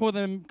we might call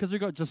them, because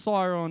we've got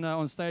Josiah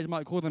on stage,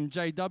 might call them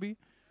JW.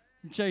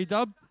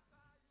 J-Dub.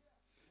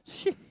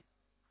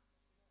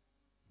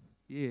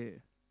 Yeah.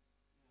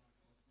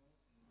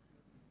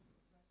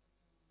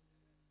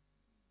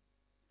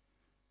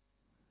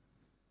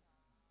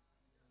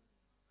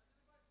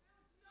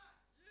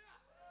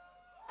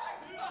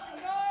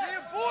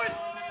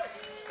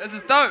 This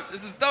is dope.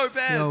 This is dope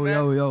ass, Yo, man.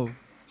 yo, yo.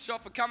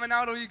 Shot for coming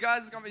out, all you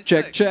guys. It's gonna be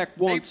Check, sick. check.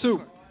 1, Heaps 2. of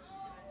fun.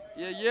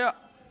 Yeah, yeah.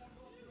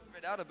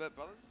 Spread out a bit,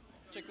 brothers.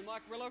 Check the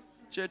mic, Rillo.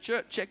 Check,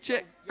 check, check,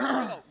 check.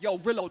 Yo,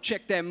 Rillo,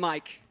 check that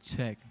mic.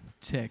 Check,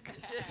 check.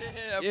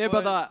 Yeah,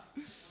 boy. brother.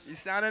 You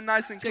sounding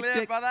nice and Check, clear,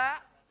 check. brother.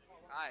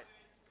 Alright.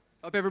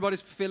 Hope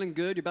everybody's feeling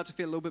good. You're about to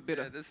feel a little bit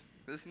Yeah, better.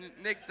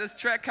 this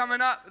track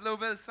coming up, a little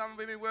bit of something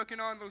we've been working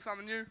on, a little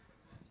something new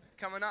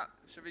coming up.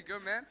 Should be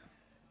good, man.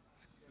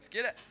 Let's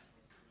get it.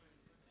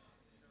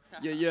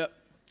 Yeah, yeah.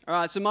 All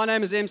right, so my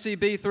name is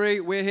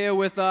MCB3. We're here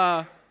with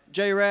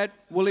J-Rad,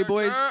 Woolly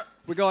Boys.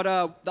 We got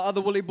the other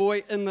Woolly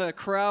Boy in the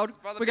crowd.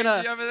 Brother We're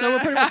gonna, Benji over so we're there.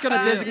 pretty much gonna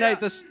Yeah. designate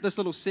this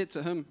little set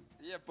to him.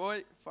 Yeah,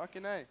 boy.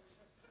 Fucking A.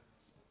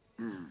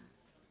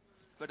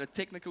 But the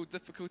technical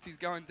difficulties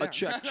going down. A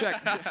check,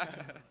 check.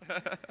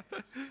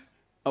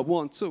 A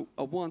 1, 2,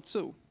 a 1,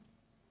 2.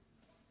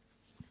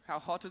 How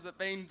hot has it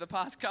been the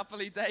past couple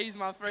of days,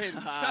 my friends?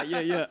 Yeah,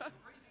 yeah.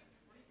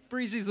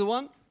 Breezy's the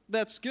one.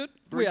 That's good.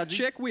 We are Breezy.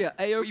 check. We are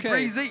A-OK. We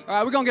breezy. All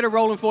right, we're gonna get it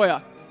rolling for you.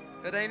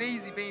 It ain't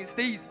easy being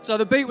steezy. So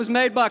the beat was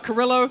made by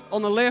Carrillo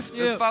on the left.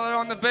 Just follow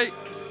on the beat.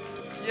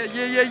 Yeah,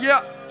 yeah, yeah,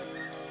 yeah.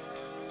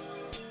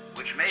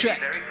 Which may Check.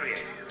 be very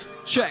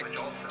creative, Check. which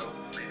also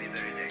may be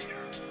very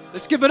dangerous.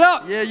 Let's give it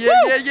up. Yeah, yeah,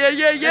 Woo! yeah, yeah,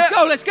 yeah, yeah. Let's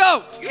go, let's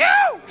go.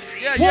 Yeah,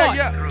 yeah, 1,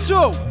 yeah.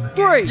 2,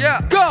 3,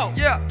 Yeah. go.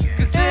 Yeah.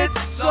 'Cause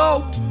It's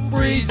so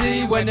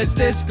breezy when it's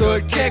this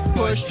good. Kick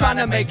push, trying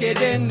to make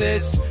it in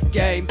this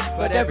game,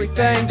 but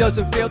everything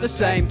doesn't feel the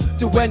same.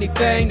 Do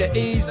anything to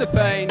ease the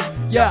pain.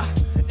 Yeah,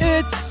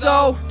 it's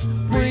so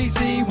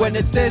breezy when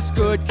it's this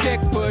good. Kick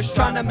push,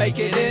 trying to make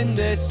it in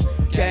this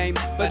game,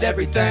 but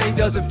everything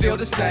doesn't feel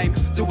the same.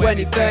 Do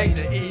anything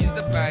to ease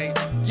the pain.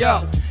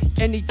 Yo.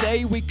 Any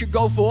day we could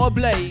go for a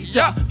blaze.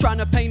 Yeah. Trying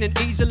to paint an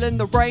easel in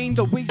the rain.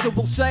 The weasel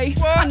will say,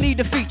 What? I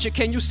need a feature.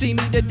 Can you see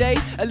me today?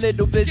 A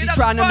little busy Get up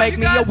trying to front, make you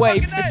me guys, a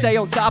wave fucking and A. stay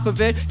on top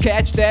of it.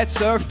 Catch that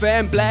surf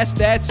and blast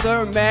that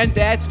man.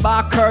 That's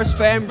my curse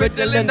fan.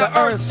 Riddling the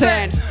earth's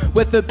hand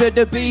with a bit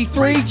of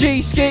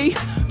B3G ski.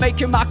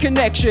 Making my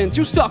connections.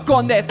 You stuck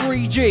on that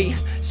 3G.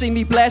 See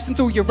me blasting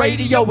through your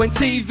radio and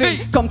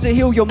TV. Come to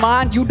heal your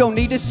mind. You don't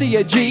need to see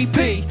a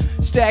GP.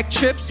 Stack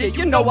chips, yeah,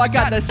 you know I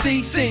got the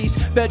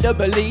CCs. Better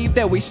believe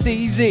that we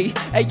steezy.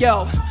 Hey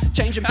yo,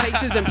 changing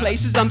paces and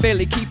places, I'm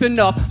barely keeping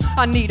up.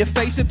 I need to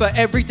face it, but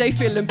every day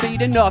feeling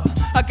beaten up.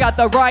 I got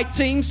the right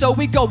team, so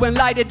we go and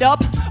light it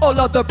up. All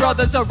of the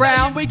brothers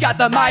around, we got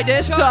the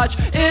Midas touch.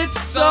 It's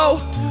so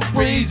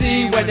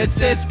breezy when it's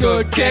this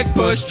good. Kick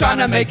push, trying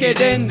to make it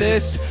in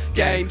this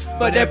game,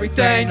 but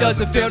everything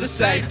doesn't feel the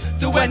same.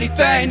 Do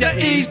anything to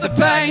ease the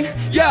pain.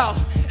 Yo,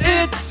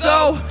 it's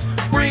so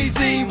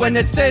breezy when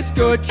it's this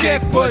good.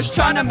 Kick push,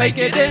 trying to make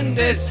it in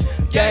this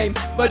game,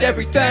 but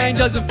everything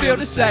doesn't feel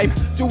the same.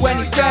 Do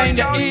anything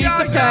to ease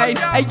the pain.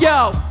 Hey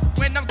yo,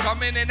 When I'm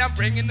coming in, I'm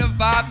bringing the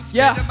vibe. I'm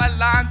Yeah. spinning my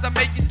lines, I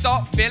make you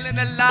start feeling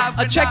alive.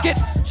 When check it.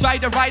 Try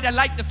to write, I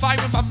like to find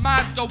when my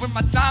mind's going,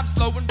 my time's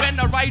slow. And when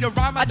I write a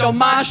rhyme, I don't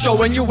mind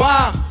showing you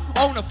why.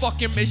 On a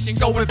fucking mission,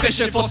 Going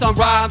fishing for some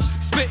rhymes.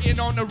 Spitting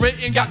on the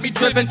written, got me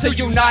Driven to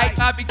unite.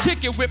 I be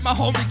kicking with my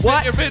homies, What?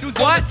 spitting riddles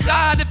on What? the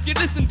side. If you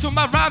listen to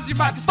my rhymes, you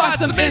might just Find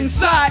some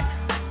insight.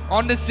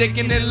 On the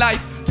sickening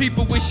life,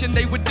 people wishing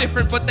they were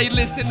different, but they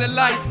listen to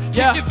life.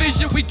 Yeah. Your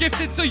vision, we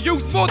gifted to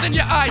use more than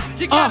your eyes.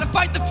 You gotta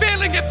fight the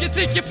feeling if you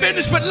think you're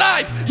finished with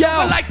life. Yo.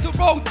 I like to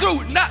roll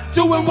through, not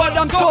Doing what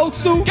I'm told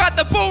to. Got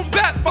the boom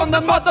bap From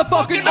the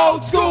motherfucking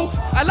old school.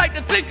 I like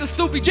to think of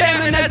stupid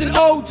Jamming as an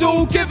old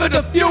dude. Give it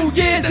a few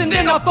years and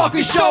then I'll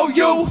fucking show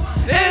you.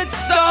 It's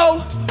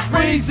so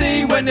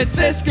breezy when it's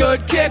this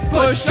good. Kick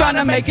push, trying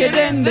to make it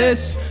in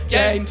this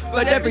game,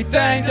 but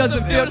everything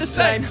doesn't feel the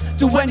same.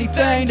 Do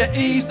anything to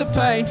ease the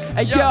pain.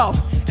 Hey yo,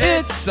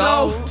 it's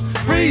so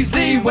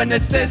breezy when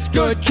it's this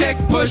good. Kick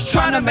push,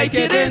 trying to make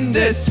it in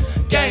this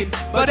game,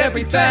 but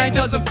everything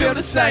doesn't feel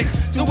the same.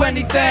 Do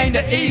anything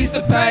to ease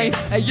the pain.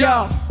 Hey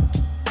yo,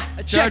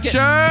 check it.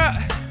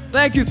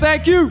 Thank you,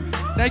 thank you.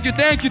 Thank you,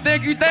 thank you,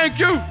 thank you, thank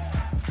you.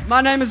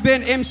 My name has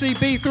been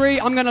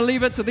MCB3. I'm gonna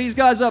leave it to these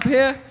guys up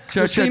here.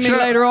 You'll see me sure.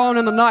 later on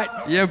in the night.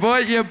 Yeah, boy,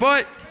 yeah,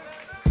 boy.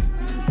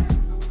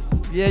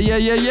 Yeah, yeah,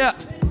 yeah, yeah.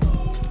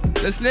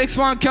 This next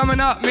one coming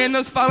up, me and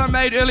this fella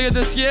made earlier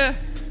this year.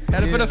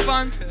 Had a bit of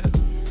fun.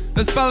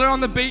 This fella on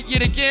the beat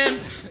yet again.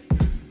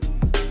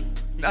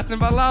 Nothing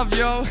but love,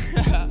 yo.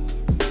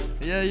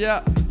 Yeah,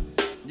 yeah.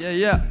 Yeah,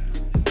 yeah.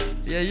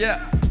 Yeah,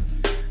 yeah.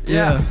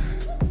 Yeah.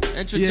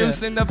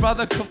 Introducing the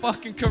brother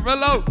fucking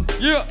Carrillo.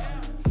 Yeah.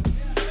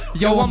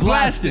 Yo, I'm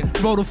blasting.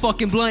 Roll the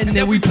fucking blunt and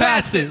then we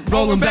passed it.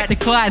 Rolling back to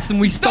class and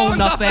we stoned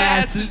off our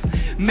asses.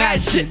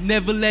 Mad shit,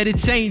 never let it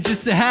change,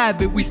 it's a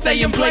habit. We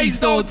stay in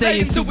blazed all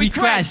day until we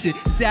crash it.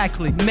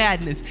 Exactly,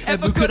 madness.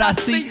 Ever could I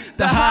see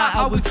the high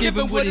I was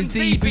given would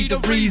indeed be the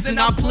reason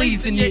I'm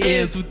pleasing your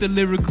ears with the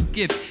lyrical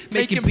gift.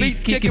 Making beats,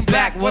 kicking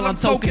back while I'm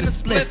toking a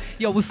split.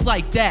 Yo, it's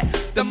like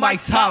that. The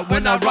mic's hot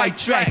when I write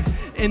tracks.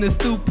 In the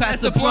stoop, pass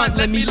the blunt,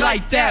 let me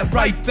light that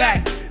right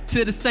back.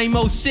 To the same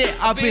old shit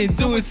I've been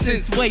doing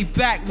since way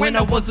back when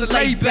I wasn't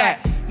laid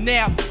back.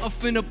 Now I'm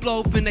finna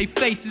blow up in they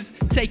faces,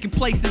 taking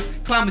places,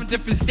 climbing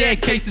different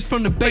staircases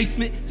from the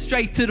basement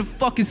straight to the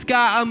fucking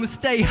sky. I'ma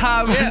stay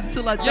high right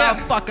until I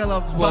die. Fuck, I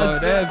love buzz.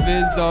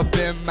 Whatever's up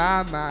in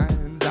my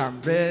mind, I'm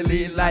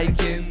really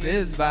liking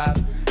this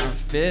vibe. I'm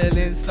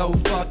feeling so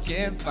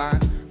fucking fine,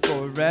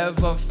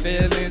 forever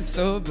feeling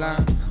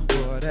sublime.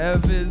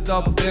 Whatever's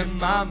up in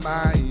my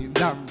mind,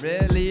 I'm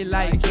really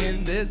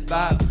liking this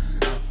vibe.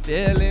 I'm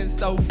feeling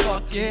so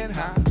fucking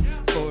high,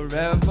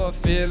 forever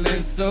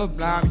feeling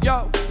sublime.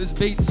 Yo, this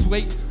beat's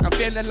sweet. I'm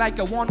feeling like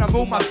I wanna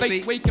move my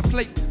feet. We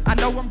complete. I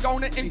know I'm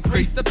gonna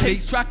increase the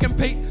pace. Try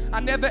compete. I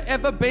never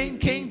ever been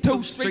keen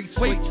to street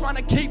sweet. Trying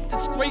to keep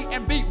discreet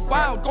and be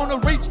wild. Gonna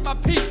reach my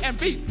peak and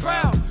be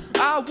proud.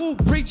 I will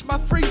preach my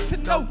freeze to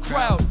no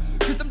crowd.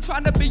 Cause I'm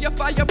trying to be a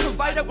fire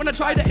provider. When I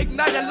try to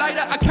ignite a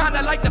lighter, I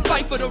kinda like to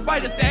fight for the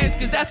right of dance,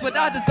 cause that's what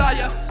I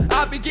desire.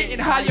 I'll be getting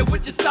higher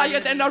with your sire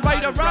than I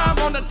write a rhyme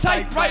on a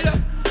typewriter.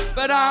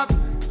 But I'm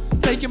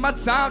taking my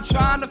time,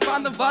 trying to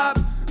find the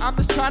vibe. I'm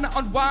just trying to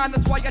unwind,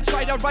 that's why I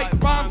try to write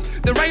rhymes.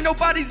 There ain't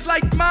nobody's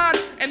like mine,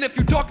 and if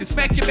you talking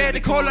smack, you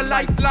better call a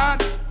lifeline.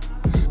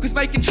 Cause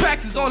making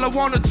tracks is all I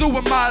wanna do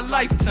in my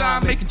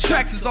lifetime. Making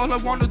tracks is all I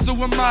wanna do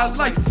in my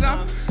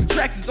lifetime.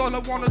 Tracks is all I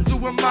wanna do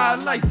in my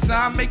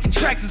lifetime. Making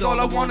tracks is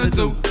all I wanna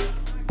do.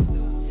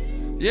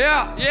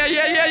 Yeah, yeah,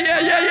 yeah, yeah, yeah,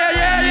 yeah, yeah,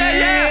 yeah,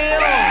 yeah,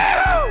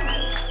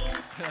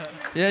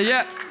 yeah. Yeah,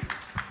 yeah.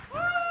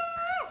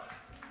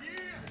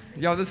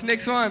 Yo, this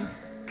next one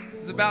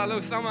is about a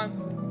little someone.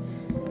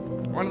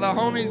 One of the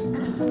homies.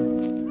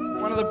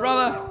 One of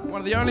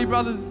the only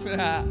brothers.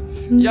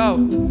 Yo,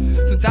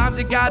 sometimes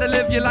you gotta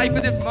live your life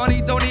as if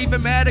money don't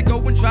even matter. Go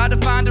and try to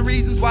find the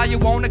reasons why you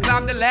wanna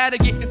climb the ladder.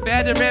 Getting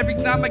fatter every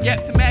time I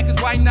get to Mac,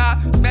 cause why not?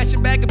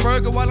 Smashing back a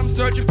burger while I'm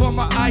searching for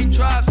my eye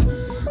drops.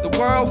 The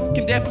world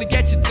can definitely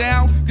get you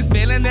down, cause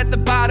feeling at the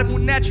bottom will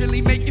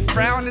naturally make you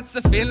frown. It's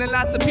a feeling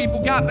lots of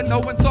people got but no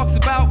one talks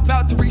about.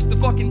 About to reach the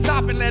fucking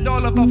top and let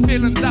all of our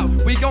feelings out.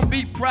 We gon'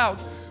 be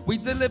proud. We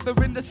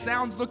delivering the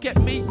sounds, look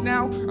at me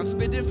now. I'm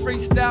spitting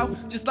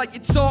freestyle, just like you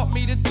taught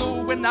me to do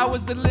when I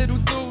was a little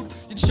dude.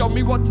 You'd show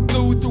me what to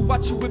do through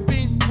what you had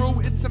been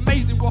through. It's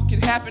amazing what can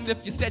happen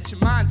if you set your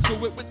mind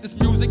to it. With this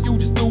music, you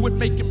just do it,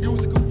 making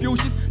musical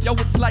fusion. Yo,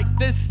 it's like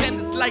this and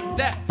it's like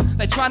that.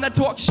 They tryna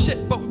talk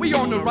shit, but we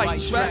on the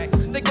right track.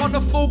 They gonna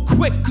fall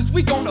quick, cause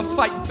we gonna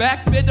fight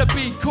back. Better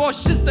be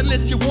cautious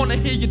unless you wanna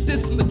hear you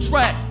diss in the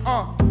track.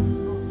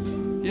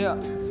 Yeah,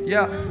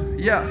 yeah,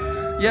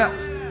 yeah, yeah.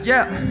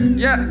 Yeah,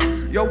 yeah,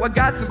 yo, I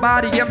got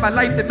somebody in my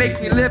life that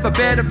makes me live a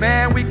better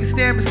man. We can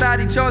stand beside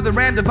each other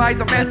and devise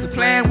our master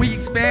plan. We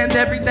expand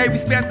every day, we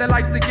spend their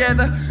lives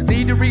together.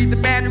 Need to read the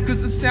manual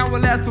cause the sound will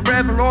last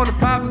forever. All the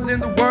problems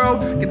in the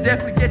world can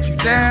definitely get you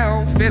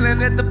down.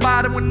 Feeling at the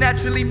bottom will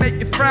naturally make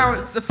you frown.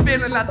 It's a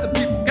feeling lots of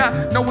people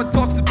got, no one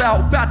talks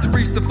about. About to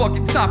reach the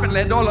fucking top and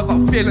let all of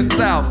our feelings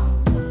out.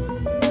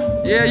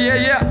 Yeah, yeah,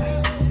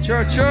 yeah,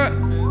 church, church.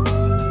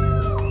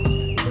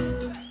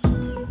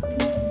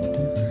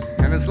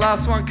 And this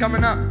last one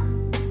coming up,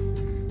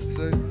 it's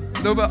a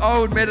little bit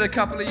old, made it a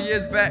couple of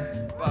years back,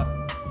 but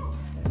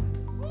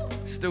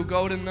still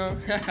golden though.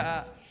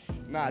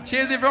 Nah,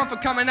 cheers everyone for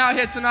coming out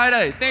here tonight,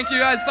 eh? Thank you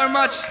guys so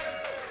much.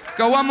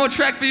 Got one more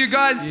track for you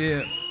guys.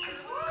 Yeah.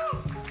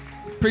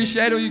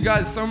 Appreciate all you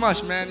guys so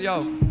much, man.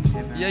 Yo.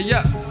 Yeah,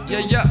 yeah, yeah,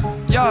 yeah,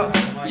 yo,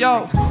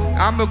 yo.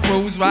 I'ma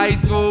cruise right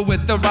through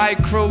with the right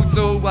crew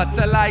too. What's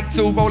it like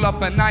to roll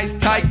up a nice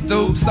tight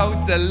dude?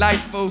 So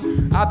delightful.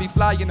 I'll be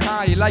flying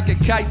high like a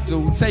kite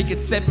dude. Take it,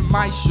 sip in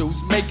my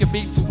shoes, make a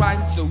beat to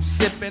rhyme to.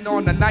 Sipping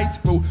on a nice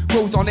brew,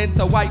 cruise on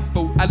into white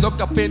boot. I look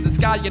up in the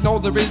sky and all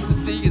there is to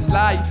see is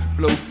light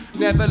blue.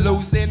 Never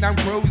losing, I'm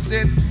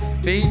cruising.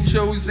 Being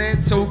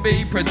chosen to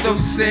be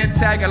producing.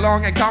 Tag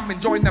along and come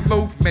and join the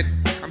movement.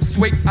 I'm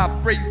sweet, I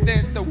breathe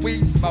in the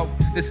weed smoke.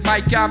 This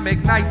mic I'm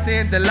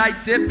igniting, the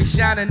lights it be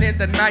shining in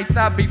the nights.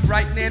 I be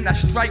brightening, I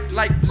strike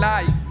like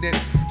lightning.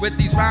 With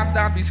these rhymes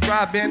I'm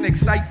describing,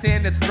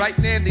 exciting, it's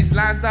frightening. These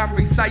lines I'm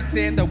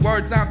reciting, the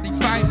words I'm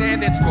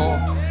defining, it's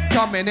raw.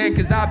 Coming in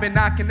cause I've been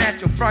knocking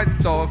at your front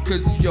door.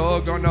 Cause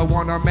you're gonna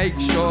wanna make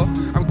sure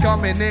I'm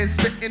coming in,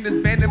 spitting this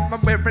venom I'm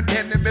wearing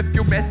denim. If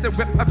you messing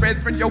with my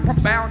brethren, yo, I'm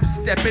bound to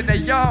step in there,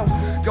 yo.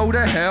 Go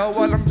to hell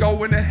while I'm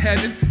going to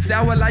heaven.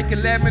 Sour like a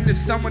lemon, if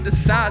someone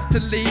decides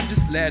to leave,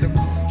 just let him.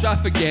 Try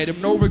forget him,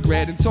 no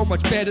regretting, so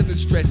much better than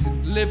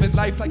stressing. Living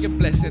life like a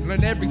blessing,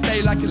 learn every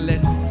day like a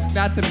lesson.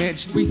 Not to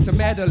mention we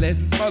some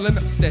adolescents, falling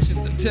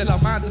obsessions. Until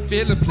our minds are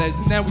feeling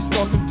pleasant, then we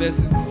start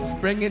confessing.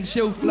 Bringing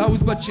chill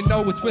flows, but you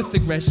know it's with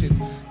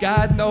aggression.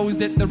 God knows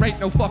that there ain't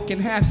no fucking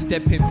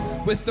half-stepping.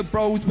 With the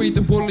bros, we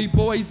the woolly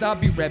boys, I'll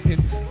be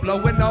repping.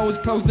 Blowing nose,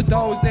 close the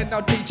doors, then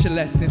I'll teach a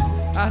lesson.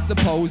 I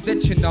suppose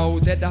that you know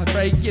that I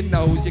break your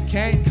nose. You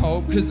can't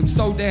cope, cause I'm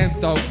so damn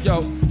dope,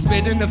 yo.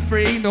 Spitting the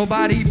free,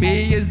 nobody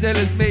be as ill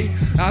as me.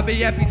 I'll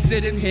be happy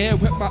sitting here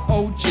with my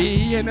OG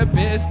and a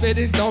beer,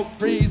 spitting dope,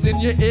 freeze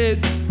in your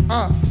ears.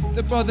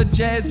 The brother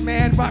jazz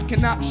man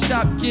rocking up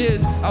sharp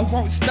gears. I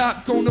won't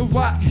stop, gonna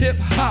rock hip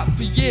hop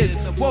for years.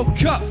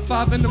 Woke up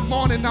 5 in the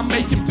morning, I'm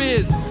making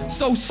beers.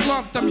 So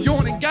slumped, I'm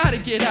yawning, gotta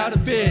get out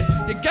of bed.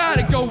 You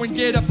gotta go and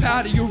get up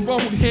out of your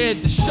own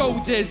head to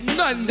show there's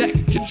nothing that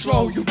can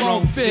control your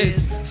own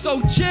fizz.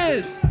 So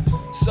cheers,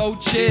 so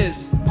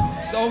cheers,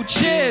 so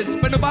cheers.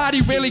 But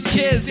nobody really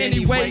cares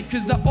anyway,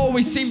 cause I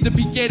always seem to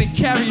be getting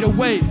carried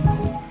away.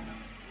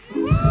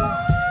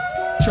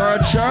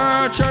 Church.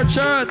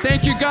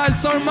 Thank you guys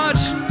so much.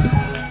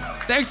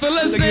 Thanks for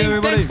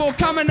listening. Thanks for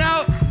coming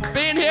out,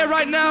 being here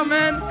right now,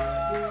 man.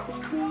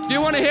 If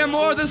you want to hear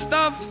more of this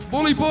stuff,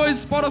 Woolly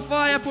Boys,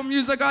 Spotify, Apple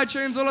Music,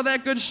 iTunes, all of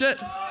that good shit.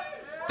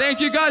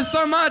 Thank you guys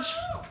so much.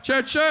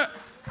 Church. Give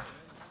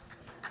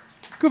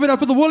it up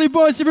for the Woolly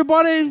Boys,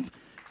 everybody.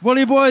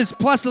 Woolly Boys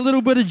plus a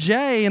little bit of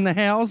J in the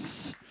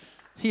house.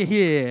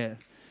 Yeah.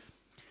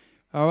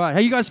 All right, how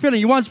you guys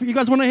feeling? You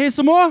guys want to hear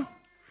some more?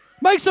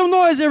 Make some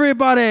noise,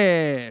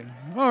 everybody.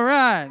 All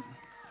right,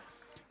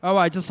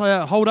 just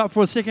hold up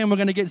for a second. We're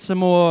going to get some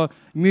more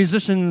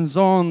musicians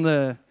on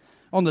the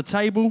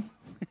table.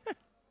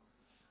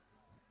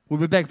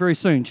 We'll be back very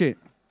soon. Cheers.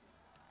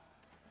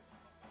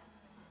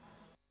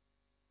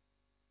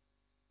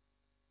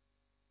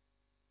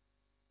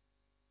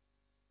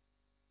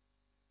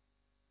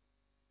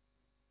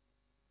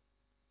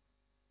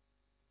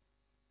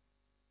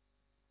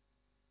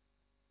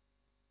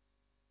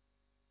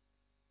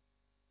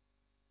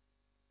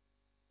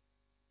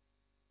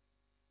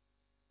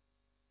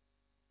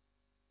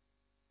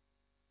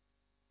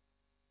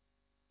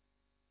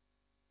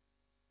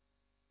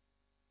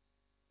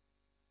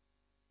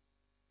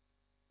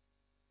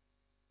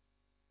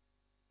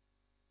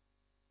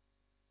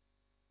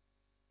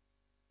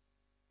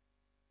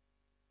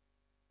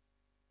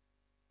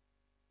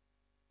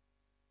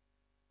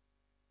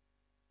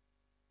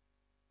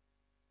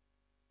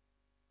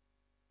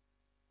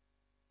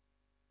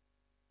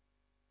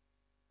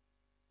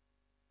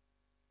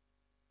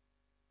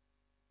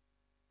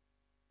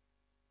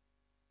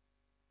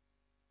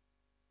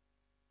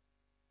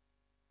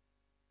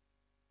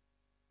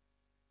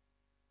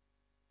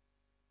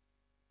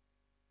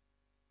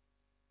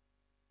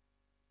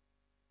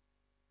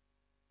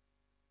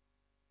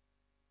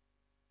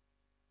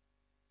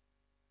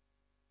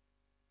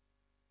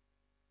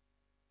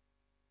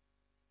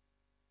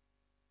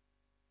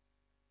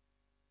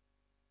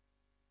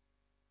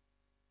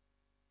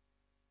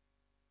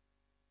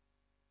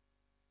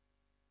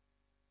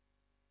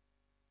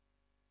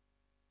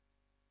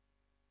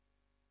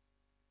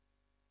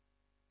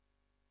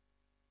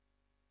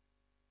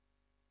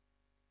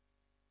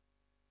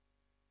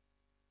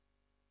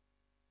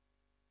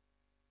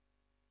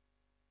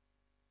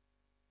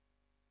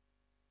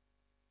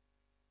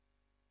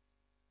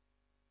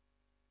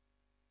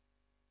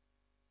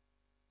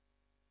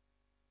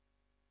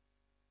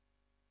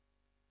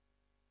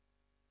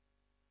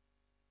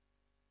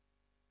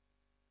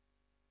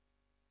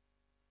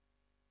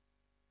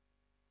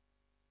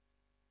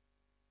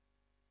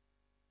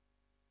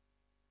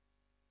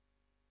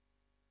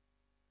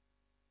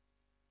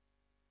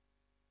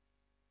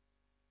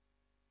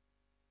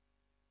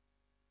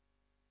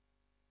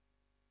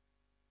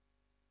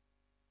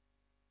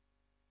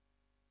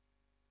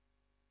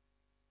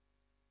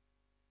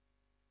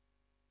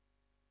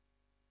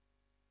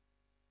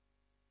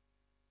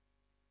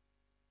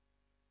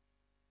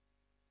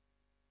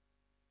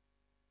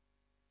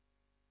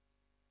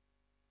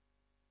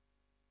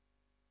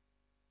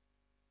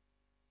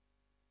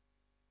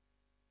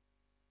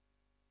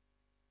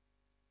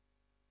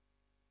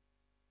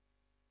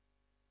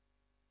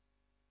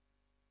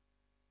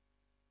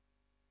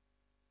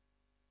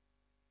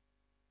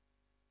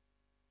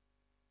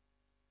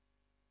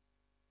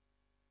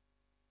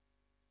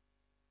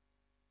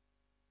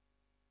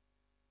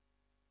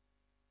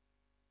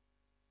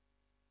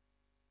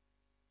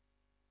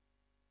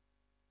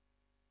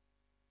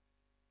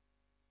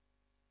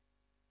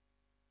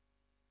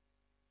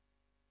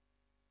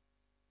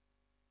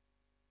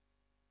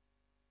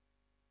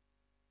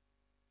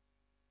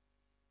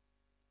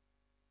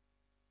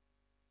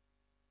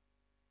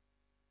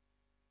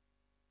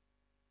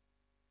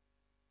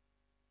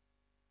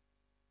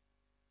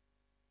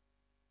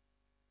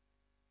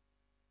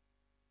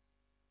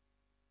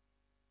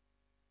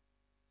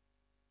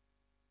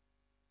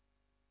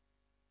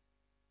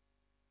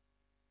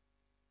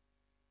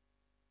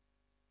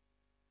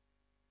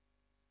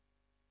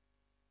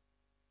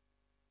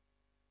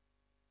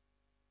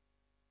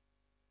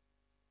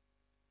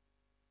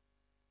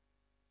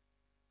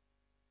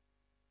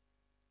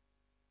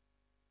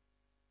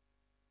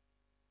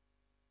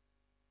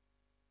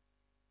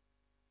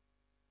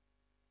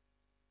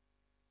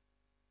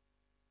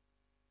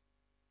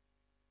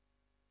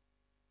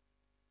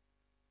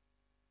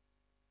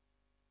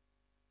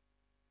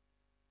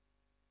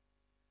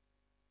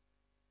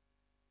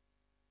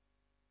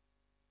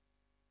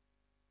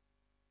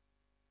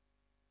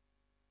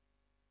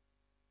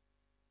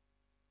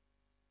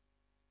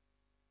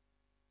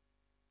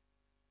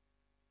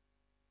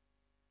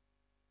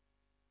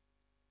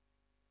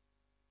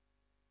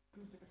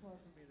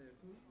 across from me there,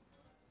 please.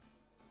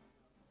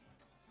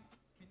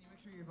 Can you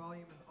make sure your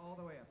volume is all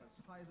the way up, as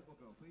high as it will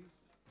go, please?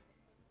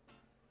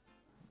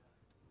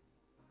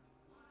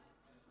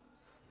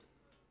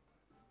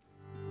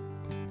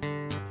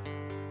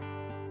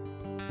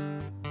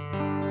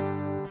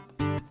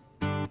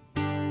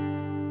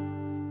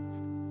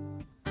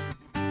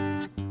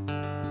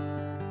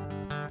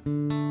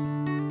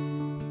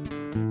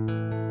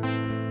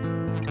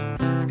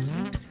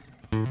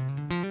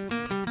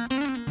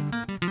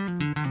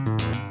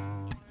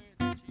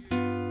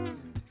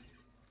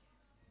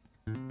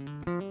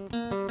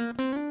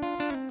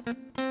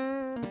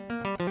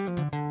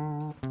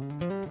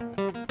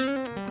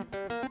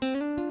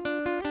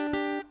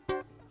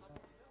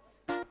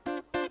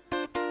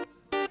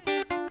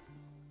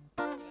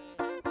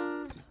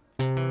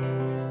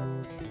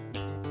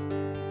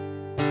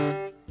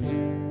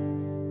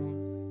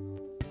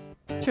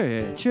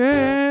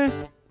 Cheer.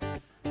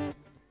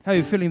 How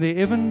you feeling there,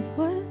 Evan?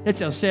 What?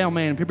 That's our sound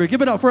man, people.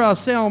 Give it up for our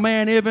sound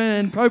man,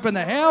 Evan. Pope in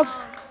the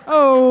house.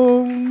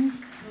 Oh,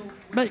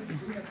 mate.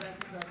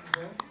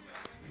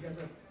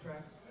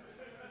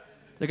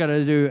 They got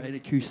to do an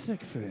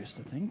acoustic first,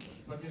 I think.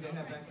 But do they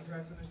have backing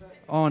tracks on their set?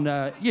 On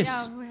yes.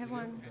 Yeah, we have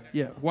one.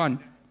 Yeah,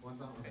 one.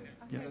 One's on. Okay.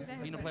 Yeah.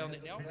 Are you gonna play on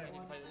that now? Are you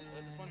gonna play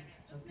this one?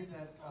 Let's get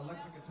that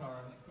electric guitar.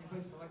 Can you play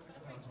some electric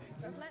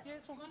guitar? Yeah,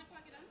 it's all.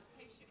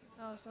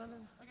 Oh, it's not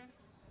in.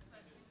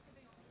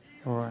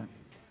 All right.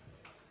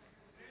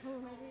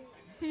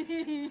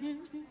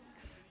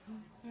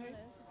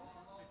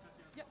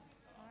 Yep.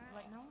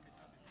 Right now.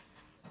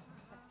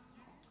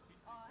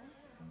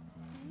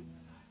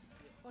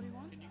 What do you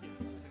want?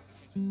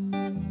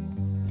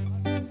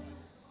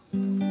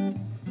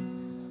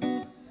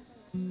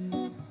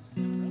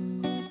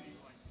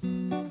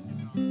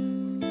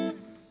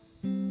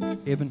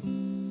 Evan.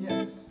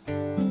 Yes.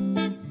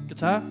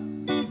 Guitar.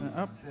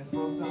 Up. They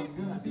both sound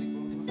good. I think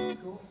both of them are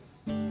cool.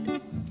 You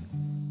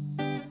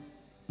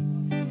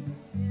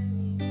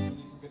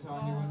need some guitar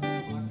in your one, some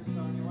electric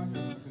guitar in your one, or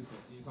some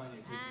acoustic? You find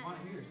your acoustic. You want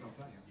to hear yourself,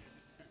 don't you?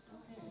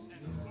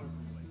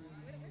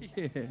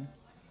 Yeah.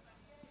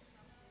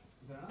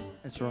 Is that enough?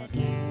 That's right.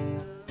 And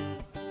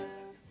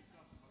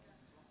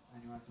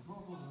you want some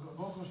vocals. The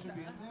vocals should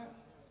be in there.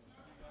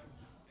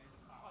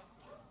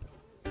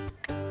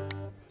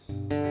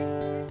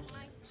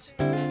 Mic check.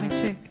 Mic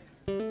check.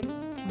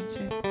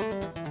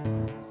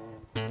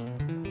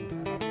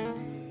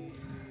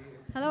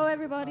 Hello,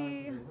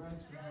 everybody.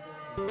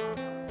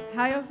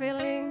 How you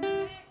feeling?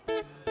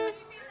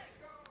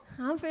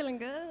 I'm feeling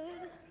good.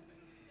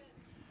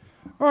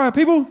 All right,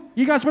 people.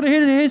 You guys ready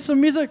to hear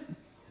some music?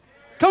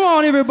 Come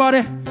on,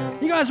 everybody.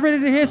 You guys ready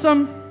to hear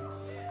some?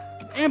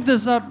 Amp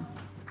this up.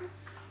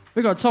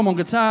 We've got Tom on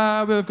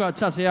guitar. We've got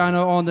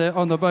Tatiana on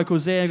the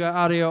vocals there. We've got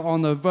Aria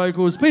on the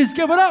vocals. Please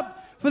give it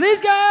up for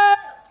these guys.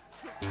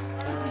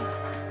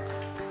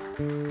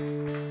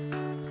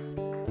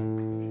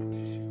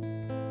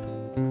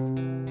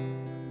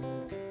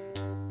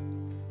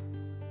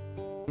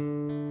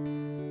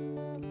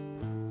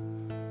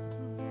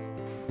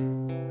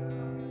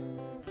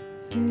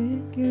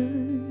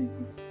 Figures.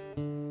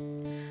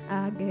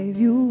 I gave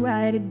you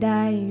right to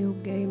die, you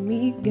gave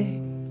me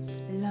games.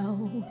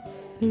 Low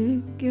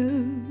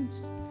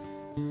figures.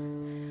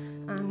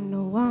 I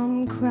know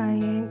I'm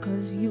crying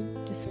 'cause you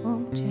just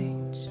won't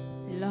change.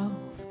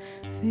 Love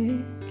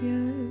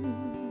figures.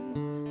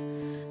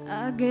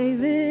 I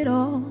gave it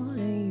all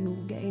and you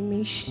gave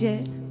me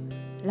shit.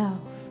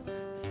 Love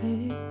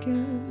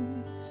figures.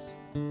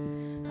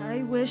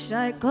 I wish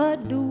I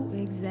could do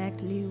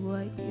exactly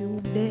what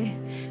you did.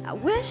 I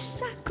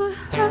wish I could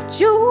hurt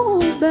you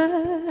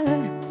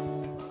back.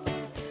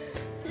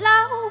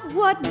 Love,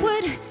 what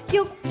would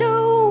you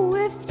do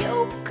if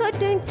you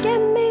couldn't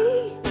get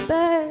me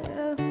back?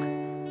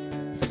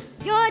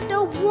 You're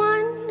the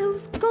one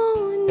who's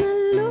gonna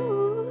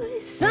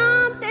lose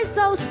something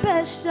so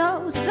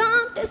special,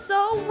 something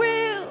so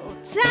real.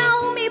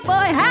 Tell me,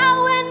 boy,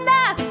 how and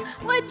now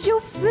would you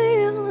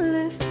feel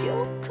if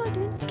you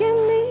couldn't get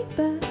me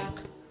back?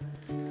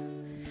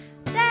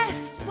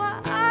 That's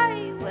what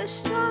I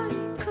wish I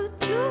could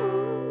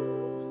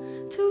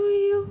do to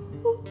you,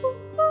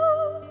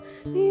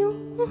 you, to you,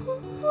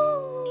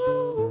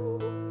 you.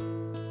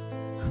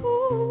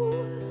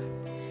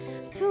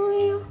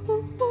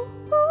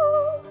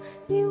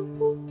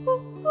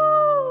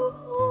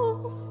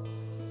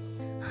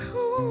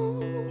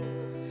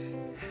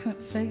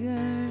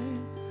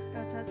 Figures.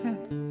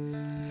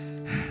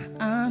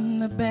 I'm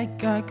the bad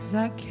guy 'cause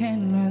I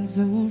can't learn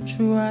to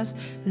trust.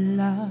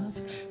 Love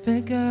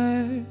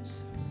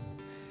figures.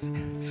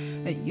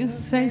 You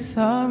say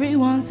sorry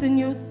once and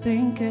you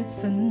think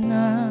it's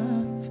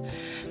enough.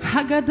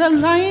 I got a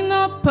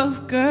lineup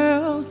of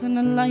girls and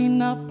a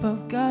lineup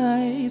of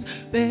guys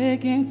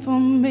begging for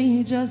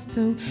me just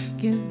to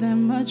give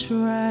them a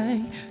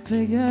try.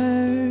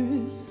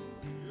 Figures.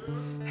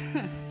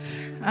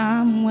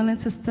 I'm willing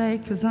to stay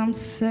 'cause I'm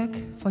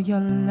sick for your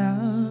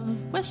love.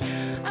 Wish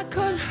I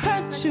could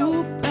hurt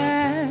you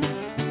back.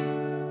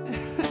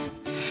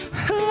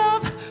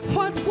 Love,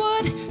 what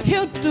would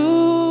you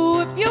do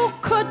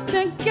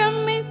couldn't get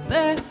me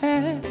back.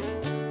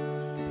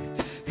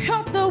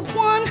 You're the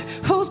one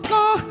who's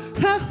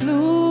gonna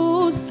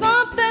lose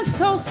something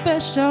so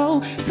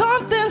special,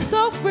 something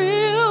so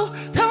real.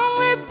 Tell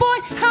me, boy,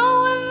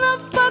 how in the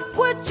fuck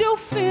would you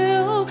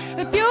feel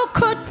if you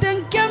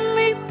couldn't get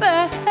me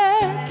back?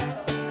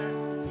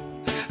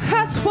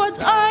 That's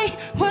what I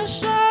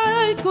wish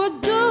I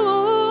could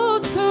do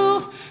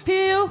to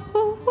you.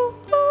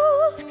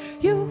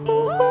 You.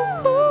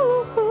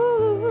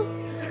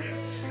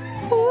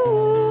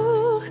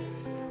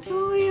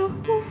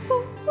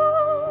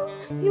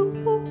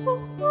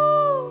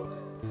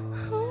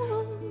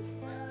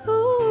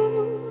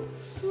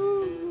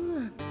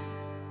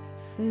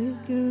 To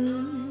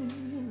you.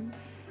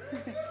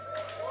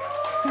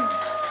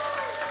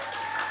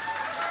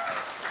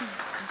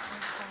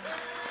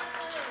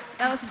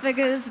 That was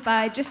Figures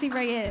by Jesse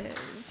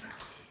Reyes.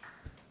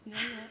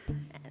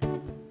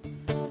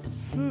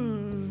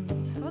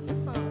 What's the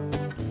song?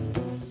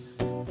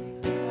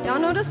 Y'all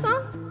know this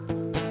song?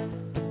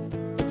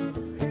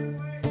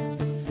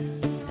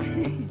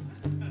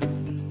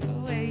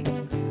 Wait.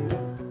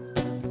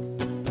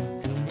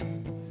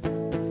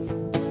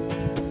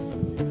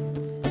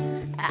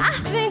 I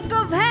think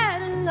I've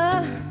had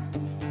enough.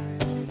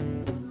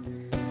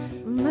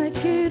 Might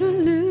get a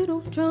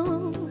little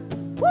drunk.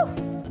 Woo!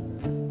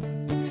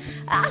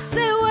 I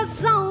say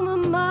what's on my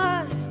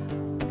mind.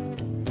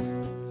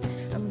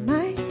 I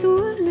might do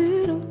a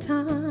little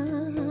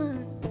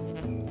time.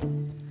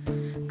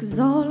 'Cause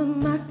all of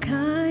my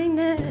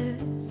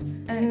kindness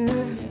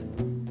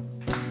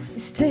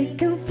is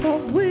taken for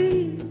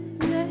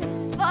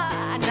weakness.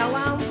 But now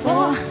I'm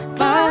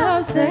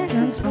 5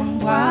 seconds from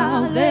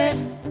wilding,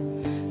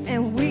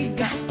 and we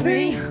got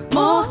 3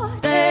 more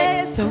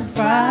days till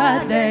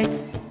Friday.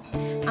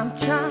 I'm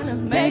trying to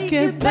Make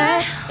it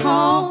back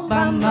home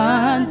by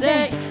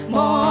Monday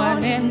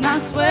morning. I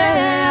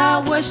swear I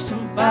wish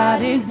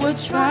somebody would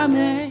try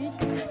me.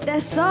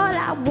 That's all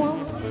I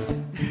want.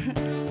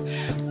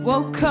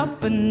 Woke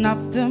up an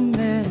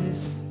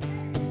optimist.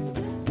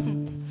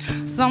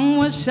 Sun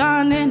was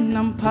shining,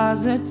 I'm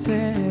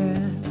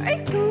positive.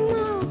 Hey, come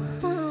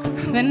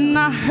on. Then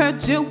I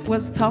heard you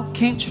was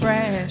talking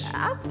trash.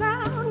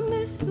 About a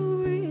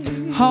mystery.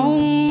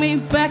 Hold me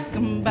back,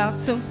 I'm about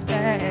to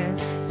spaz.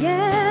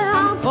 Yeah,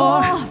 I'm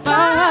 4,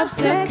 5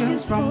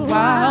 seconds from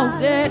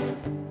wilding,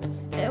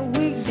 and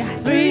we got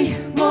 3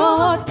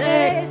 more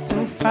days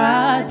till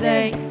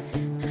Friday.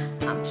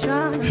 I'm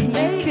trying to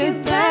Make it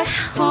back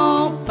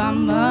home by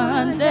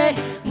Monday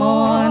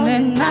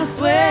morning. I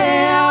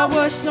swear I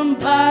wish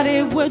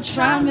somebody would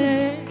try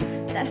me.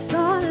 That's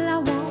all I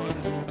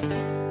want.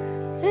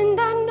 And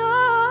I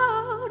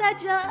know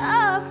that you're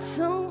up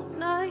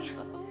tonight.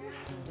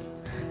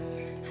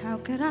 How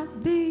could I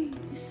be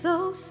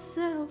so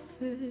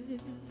selfish?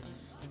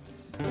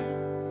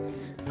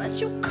 But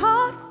you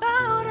called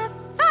about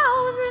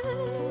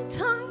 1,000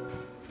 times,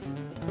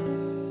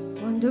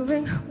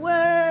 wondering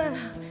where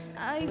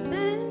I've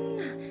been.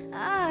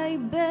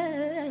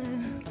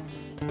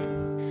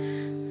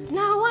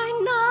 Now I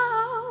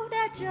know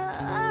that you're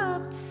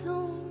up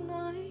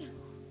tonight.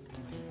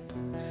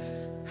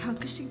 How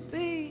could she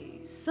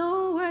be so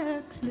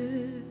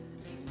reckless?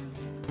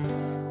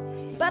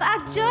 But I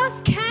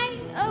just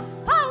can't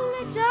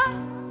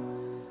apologize.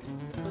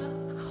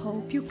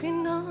 Hope you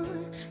can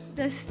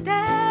understand.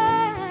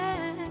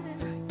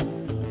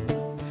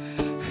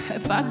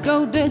 If I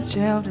go to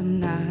jail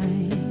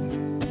tonight,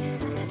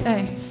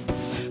 hey,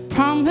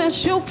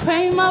 promise you'll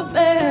pay my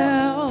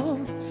bill.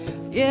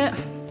 Yeah,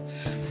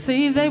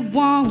 see they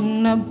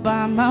wanna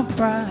buy my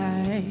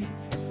pride.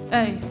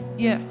 Hey,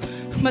 yeah,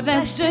 but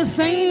that just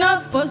ain't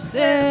up for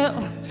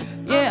sale.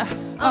 Yeah,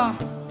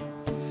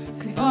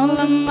 cause all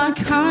of my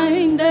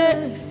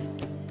kindness,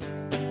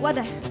 what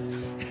the?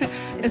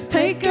 It's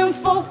taken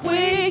for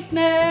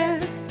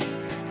weakness.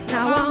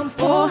 Now I'm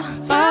 4,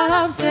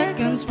 5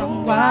 seconds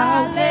from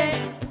wilding,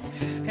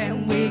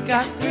 and we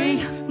got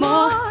 3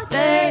 more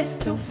days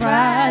till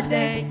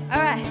Friday.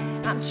 Alright,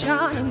 I'm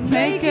trying to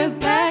Make it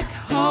back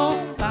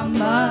home by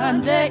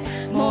Monday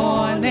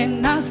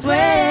morning. I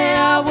swear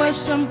I wish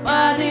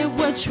somebody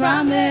would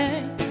try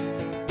me.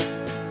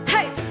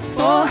 Hey,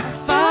 4,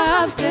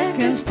 5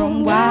 seconds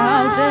from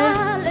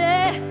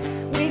wilding,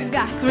 we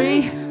got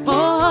 3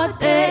 more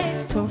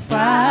days till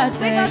Friday.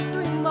 We got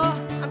 3 more.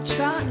 I'm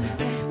trying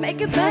to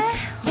make it back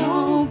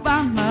home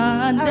by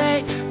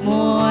Monday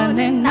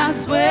morning. I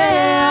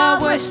swear I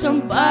wish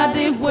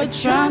somebody would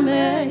try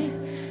me.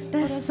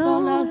 That's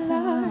all I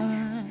want.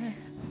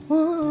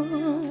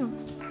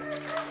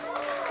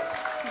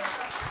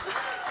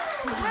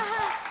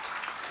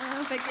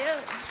 Thank you.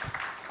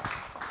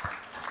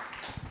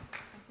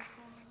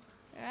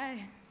 All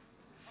right.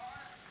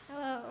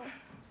 Hello.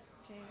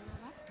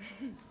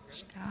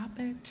 Stop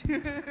it.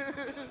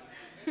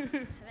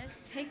 Let's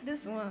take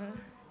this one.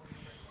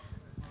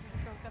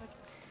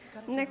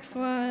 Next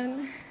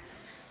one.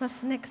 What's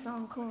the next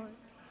song called?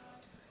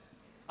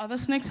 Oh,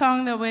 this next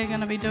song that we're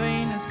gonna be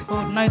doing is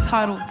called No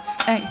Title.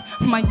 Hey,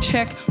 mic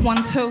check,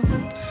 1, 2.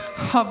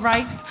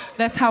 Alright,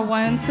 That's how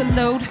I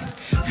interlude.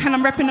 And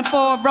I'm repping it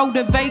for a road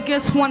to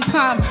Vegas one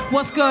time.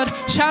 What's good?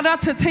 Shout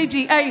out to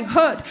TGA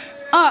Hood.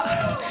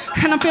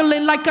 And I'm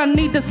feeling like I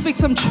need to speak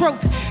some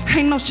truth.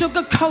 Ain't no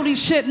sugar-coating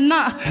shit,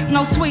 nah,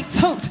 no sweet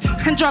tooth.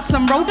 And drop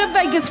some road to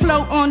Vegas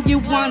flow on you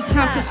one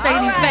time, cause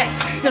stating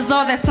facts is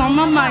all that's on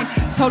my mind.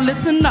 So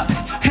listen up,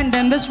 and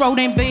then this road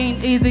ain't being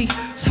easy.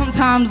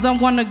 Sometimes I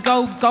wanna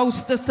go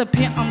ghost,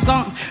 disappear, I'm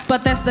gone.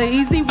 But that's the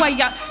easy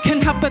way out,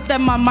 can't help it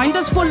that my mind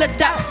is full of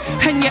doubt.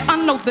 And yeah, I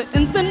know the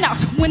ins and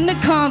outs when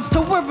it comes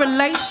to a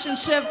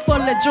relationship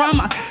full of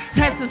drama.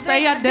 Sad to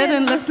say I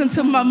didn't listen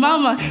to my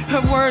mama.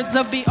 Her words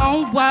are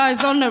beyond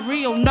wise, on the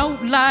real, no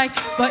lie.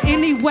 But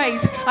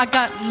anyways, I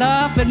got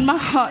love in my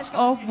heart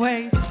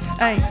always.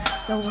 Ay.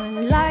 So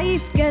when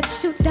life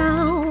gets you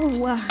down,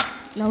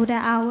 know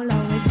that I will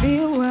always be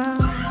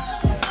around.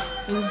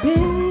 We've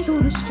been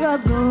through the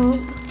struggle,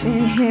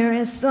 been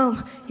hearing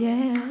some,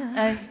 yeah.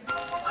 Ay.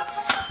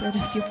 But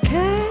if you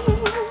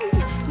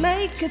can't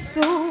make it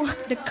through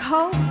the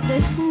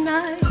coldest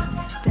night,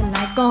 then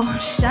light gon'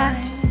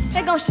 shine.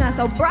 They gon' shine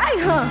so bright,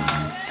 huh?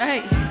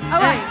 Hey,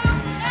 alright.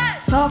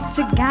 Talk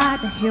to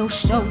God and He'll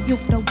show you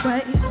the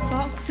way.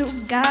 Talk to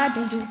God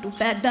and you'll do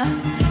better.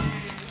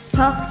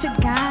 Talk to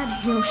God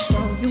and He'll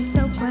show you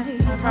the way.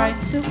 Talk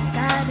to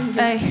God and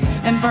you'll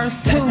and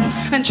verse 2.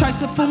 And try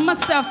to fool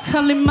myself,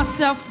 telling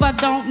myself I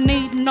don't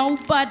need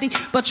nobody.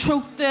 But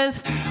truth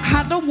is,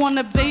 I don't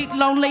wanna be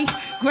lonely.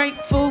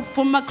 Grateful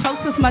for my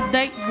closest, my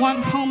day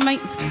one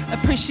homies.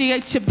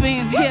 Appreciate you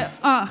being here,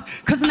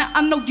 cause now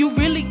I know you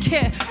really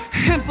care.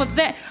 And for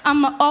that,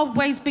 I'ma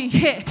always be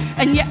here.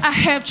 And yet I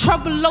have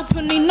trouble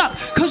opening up,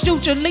 cause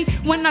usually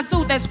when I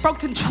do, that's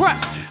broken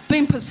trust.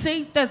 Being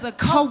perceived as a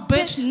cold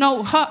bitch,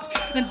 no heart.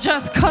 And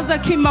just cause I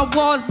keep my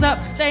walls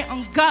up, stay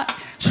on God.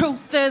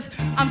 Truth is,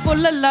 I'm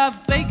full of love,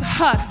 big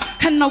heart.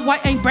 And no, I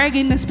ain't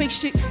bragging and speak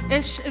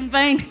shit-ish in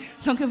vain.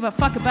 Don't give a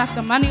fuck about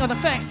the money or the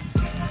fame.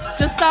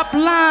 Just stop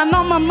lying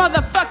on my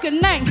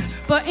motherfucking name.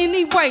 But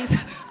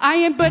anyways, I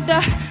ain't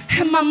bitter.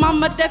 And my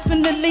mama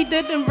definitely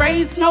didn't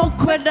raise no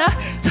quitter.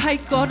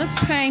 Take all this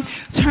pain,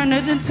 turn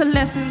it into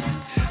lessons.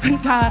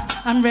 And God,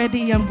 I'm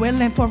ready and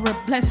willing for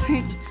a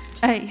blessing.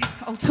 Hey,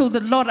 oh, to the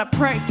Lord I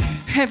pray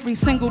every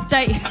single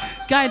day,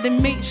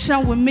 guiding me,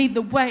 showing me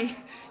the way.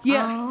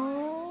 Yeah.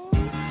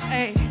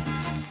 Hey.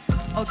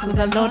 Oh, to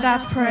the Lord I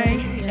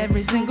pray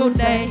every single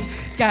day,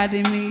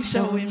 guiding me,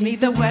 showing me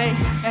the way.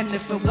 And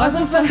if it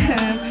wasn't for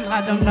Him,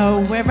 I don't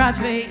know where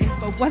I'd be.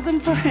 If it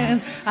wasn't for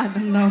Him, I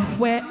don't know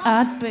where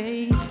I'd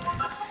be.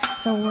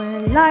 So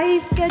when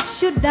life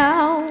gets you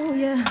down,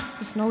 yeah,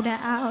 just know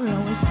that I'll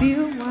always be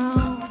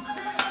around.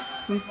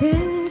 We've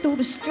been through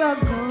the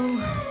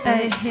struggle,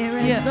 and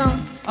hearing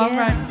some, yeah.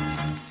 Alright.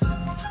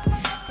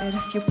 But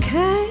if you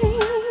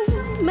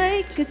can't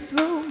make it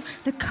through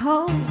the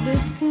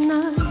coldest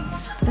night,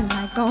 the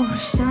light gon'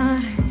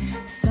 shine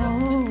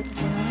so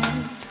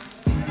bright.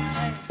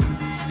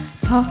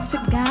 Talk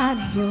to God,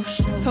 He'll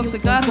show you the way. Talk to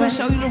God, He'll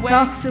show you the way.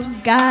 Talk to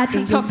God,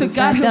 and talk to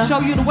God, He'll show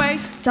you the way.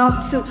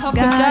 Talk to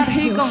God,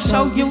 He gon'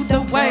 show you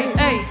the way.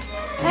 Hey,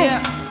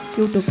 yeah.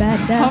 You'll do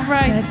better.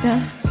 Alright.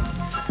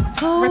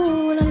 Oh,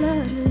 I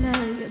love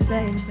you,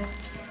 baby.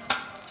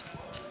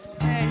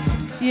 Hey,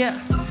 yeah.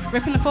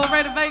 Ripping the full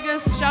rate of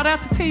Vegas. Shout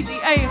out to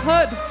TGA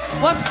Hood.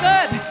 What's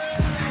good?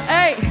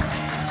 Hey,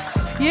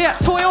 yeah.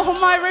 Toi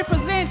Ohomai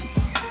represent.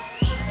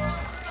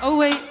 Oh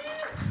wait.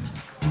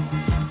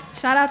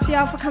 Shout out to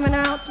y'all for coming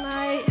out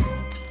tonight.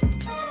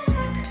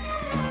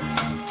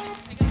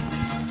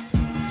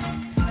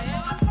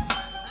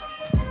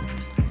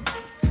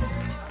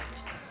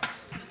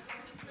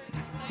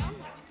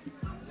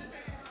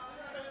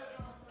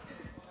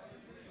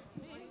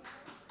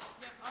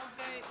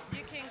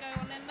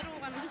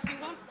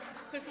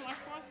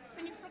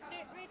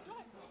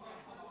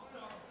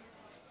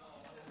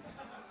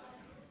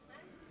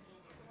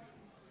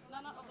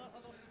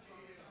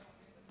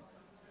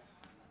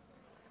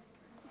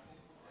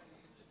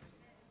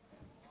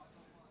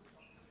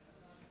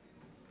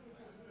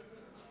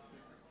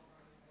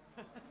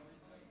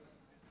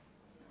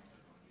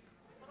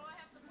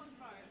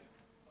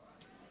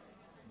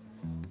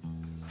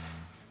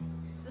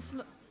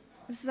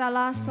 This is our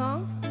last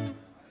song.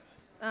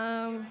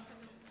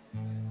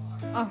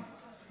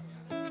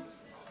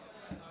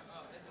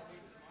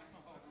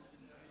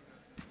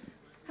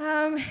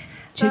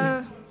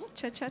 So,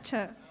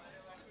 cha-cha-cha.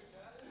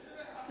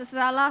 This is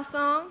our last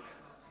song.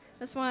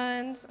 This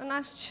one's a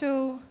nice,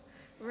 chill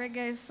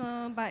reggae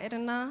song by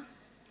Irina.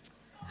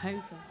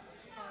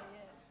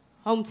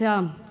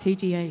 Hometown,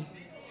 TGA.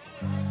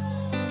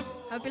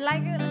 Hope you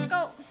like it. Let's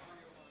go.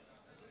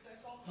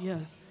 Yeah.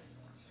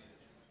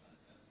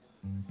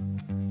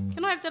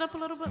 Can I have that up a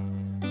little bit?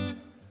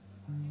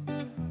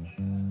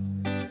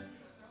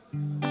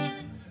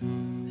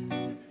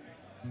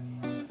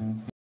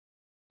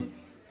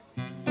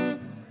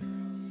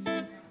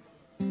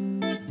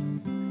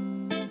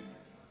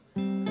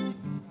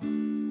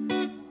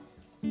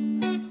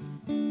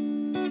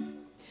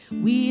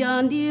 We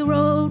on the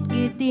road,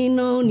 getting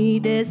on the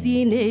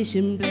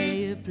destination,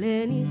 play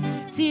plenty.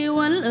 See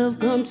one love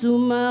come to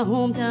my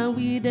hometown,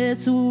 we there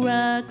to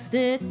rock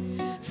steady.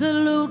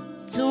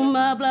 Salute to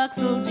my black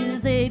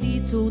soldiers,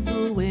 82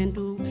 through and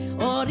through.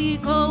 All the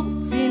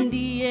coats in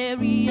the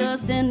area,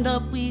 stand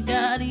up, we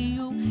got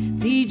you.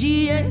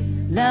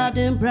 TGA, loud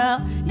and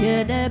proud,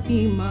 yeah, that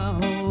be my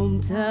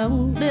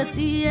hometown. Let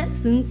the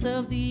essence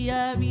of the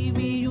IRE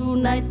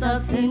reunite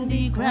us in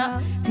the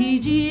crowd.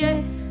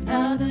 TGA,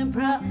 loud and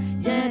proud,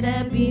 yeah,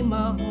 that be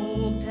my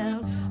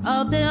hometown.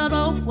 Out there,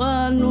 the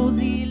one New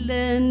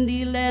Zealand,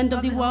 the land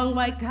of the one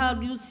white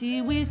cloud. You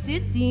see, we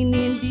sitting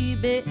in the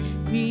bed,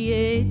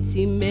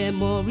 creating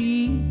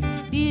memory.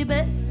 The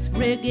best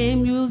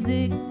reggae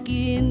music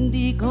in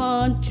the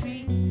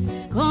country.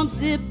 Come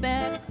sit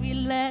back,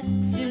 relax,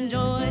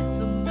 enjoy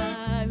some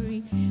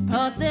Mary.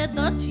 Pass that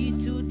touchy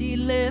to the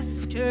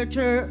left, church,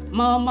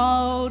 mama,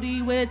 all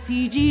the way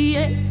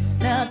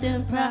TGA, loud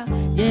and proud,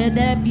 yeah,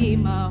 that be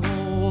my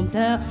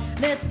hometown.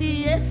 Let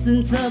the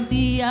essence of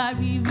the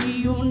IRE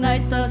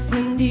reunite us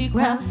in the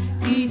crowd.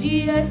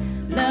 TGA,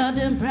 loud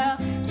and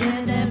proud,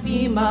 yeah, that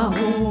be my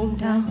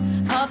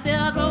hometown. Out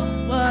there, the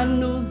one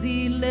New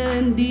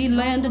Zealand, the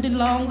land of the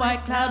long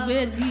white cloud,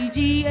 where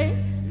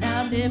TGA,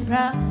 loud and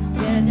proud,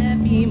 yeah,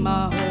 that be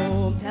my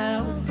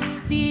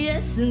hometown. The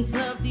essence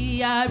of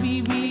the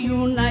IRE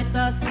reunite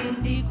us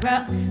in the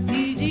crowd.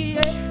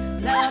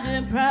 TGA, loud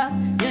and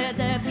proud, yeah,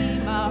 that be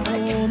my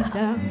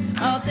hometown.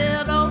 Out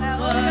there,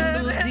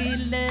 over New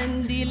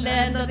Zealand, the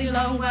land of the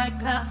long white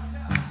cloud.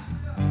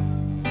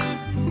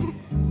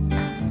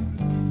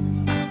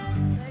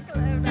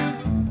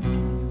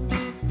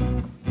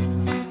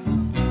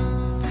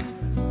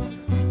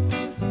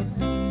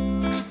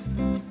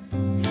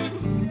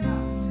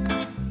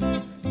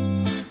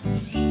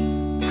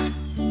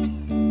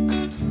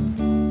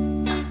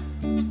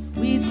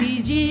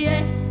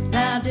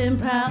 Loud and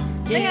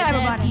proud, Sing it,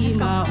 everybody. Let's Let's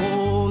my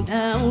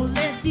hometown.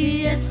 Let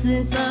the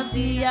essence of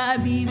the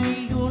IRE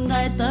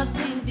reunite us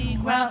in the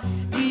crowd.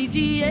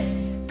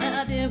 TGA,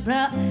 loud and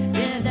proud,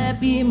 yeah,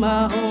 that be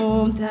my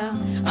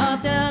hometown.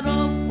 Out there,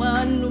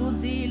 one New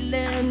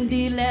Zealand,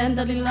 the land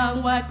of the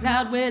long white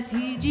cloud, where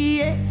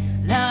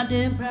TGA, loud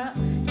and proud,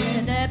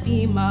 yeah, that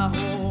be my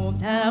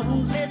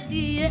hometown. Let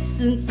the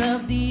essence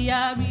of the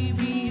IRE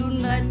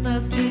reunite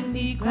us in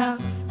the crowd.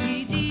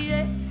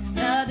 TGA,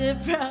 loud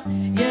and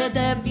proud, yeah,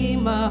 that be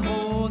my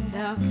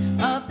hometown.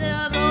 Out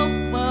there,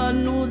 over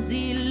New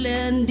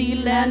Zealand, the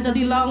land of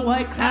the long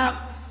white cloud.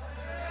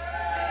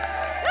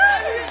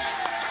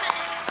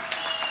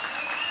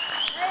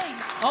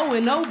 Oh,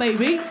 and no,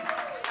 baby.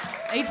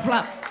 8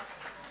 o'clock.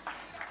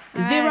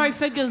 All Zero right.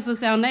 figures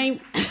is our name.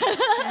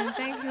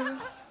 Thank you.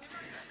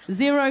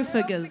 Zero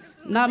figures.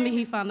 Not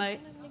me, whanau.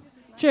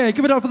 Cheer,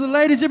 give it up for the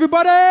ladies,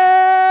 everybody!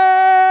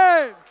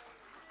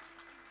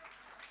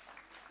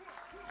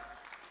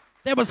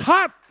 That was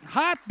hot,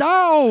 hot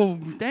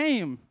dog.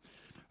 Damn.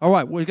 All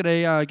right, we're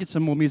gonna get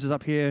some more music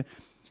up here.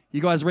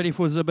 You guys ready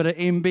for a bit of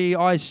MB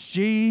Ice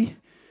G?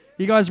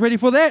 You guys ready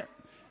for that?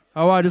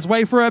 All right, just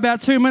wait for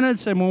about 2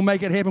 minutes and we'll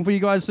make it happen for you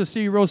guys to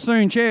see you real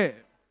soon. Cheer.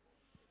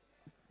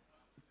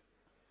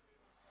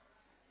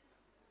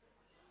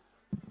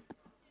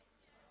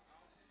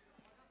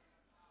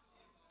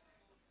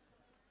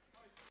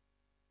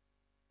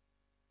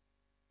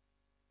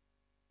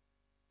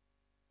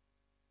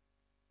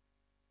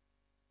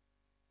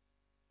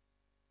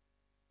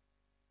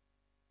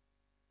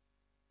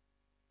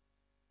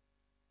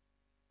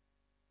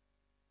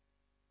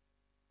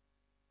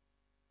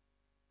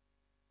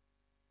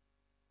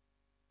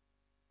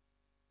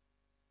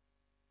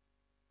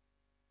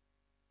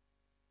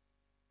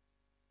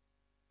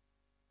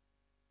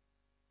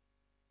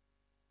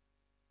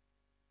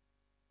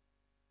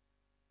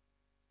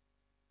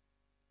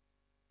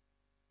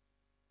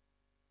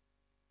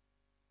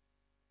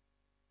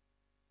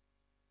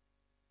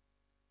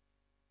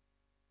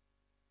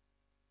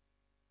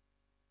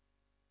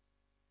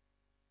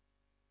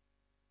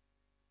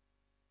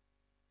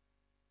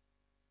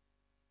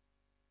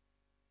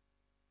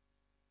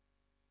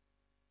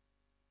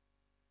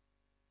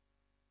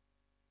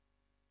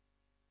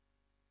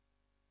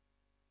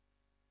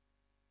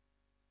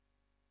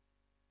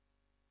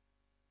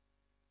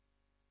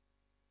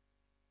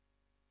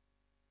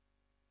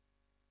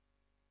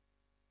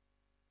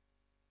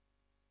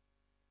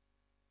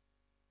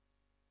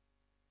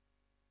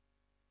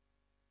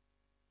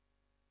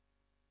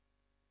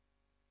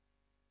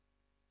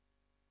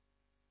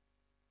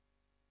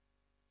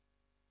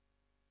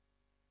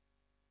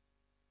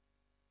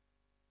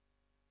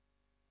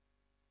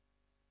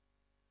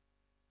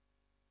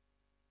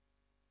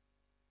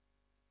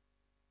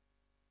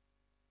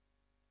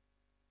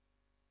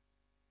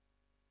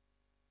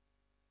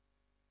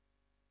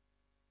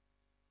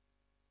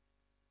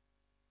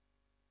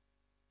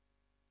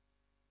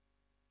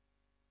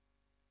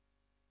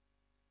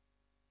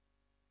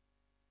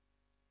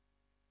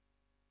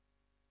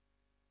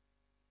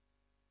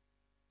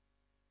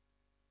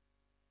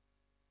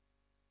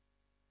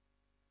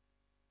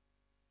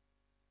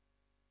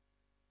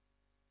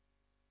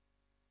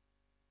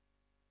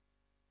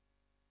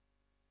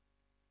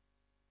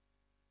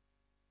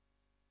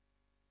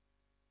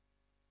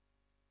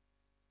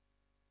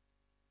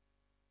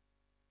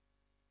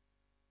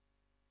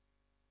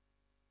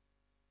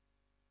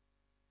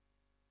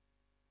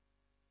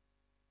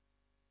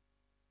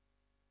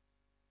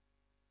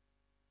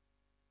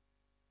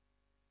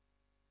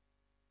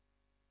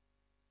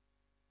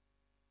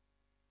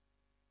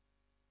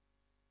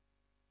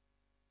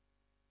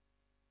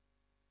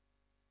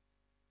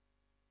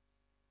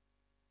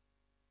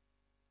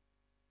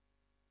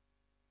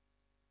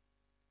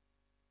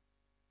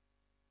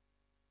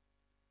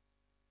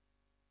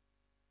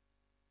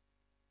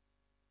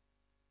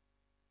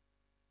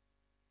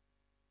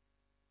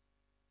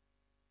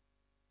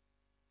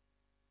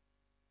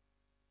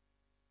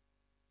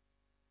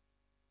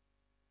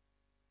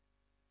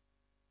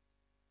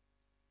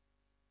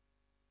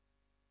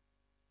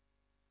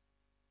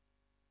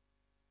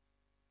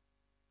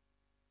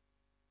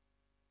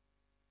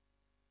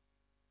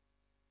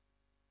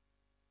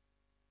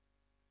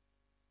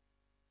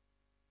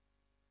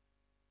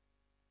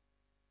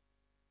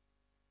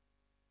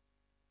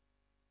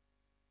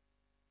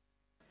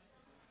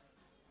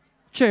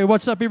 Che,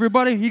 what's up,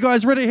 everybody? You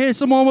guys ready to hear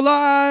some more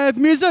live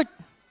music?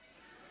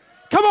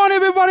 Come on,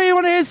 everybody, you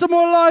want to hear some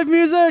more live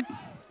music?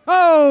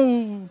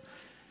 Oh!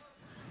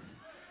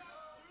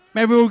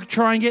 Maybe we'll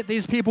try and get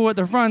these people at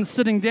the front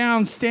sitting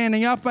down,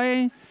 standing up,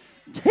 eh?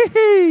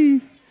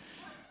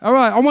 All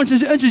right, I want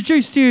to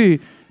introduce to you,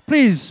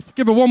 please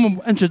give a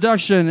warm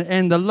introduction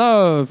and the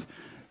love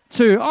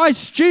to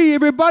Ice G,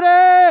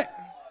 everybody!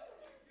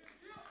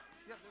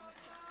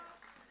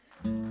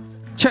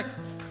 Check.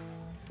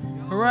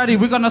 Alrighty,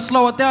 we're gonna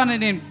slow it down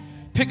and then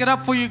pick it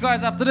up for you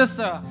guys after this.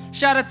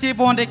 Shout out to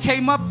everyone that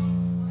came up.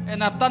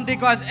 And I've done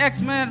guys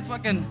X-Men,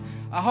 fucking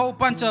a whole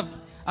bunch of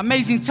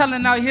amazing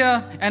talent out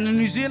here and in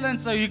New Zealand.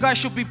 So you guys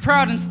should be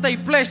proud and stay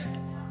blessed.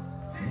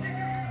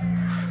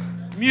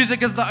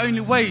 Music is the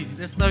only way.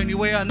 That's the only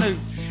way I know.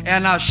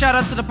 And shout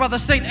out to the brother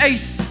Saint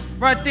Ace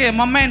right there.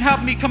 My man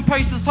helped me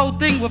compose this whole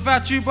thing.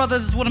 Without you, brother,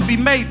 this wouldn't be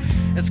made.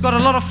 It's got a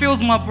lot of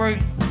feels, my bro.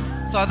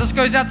 So this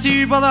goes out to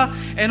you, brother,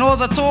 and all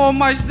the Toi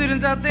Ohomai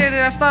students out there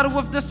that I started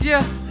with this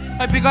year.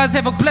 Hope you guys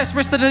have a blessed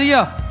rest of the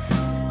year.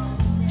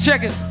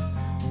 Check it.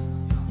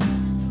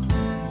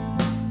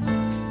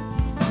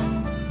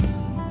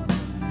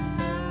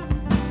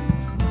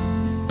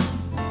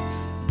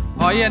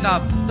 Oh yeah, nah,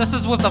 this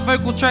is with the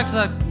vocal tracks.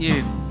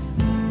 Yeah,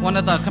 one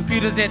of the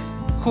computers that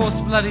course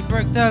bloody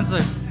broke down,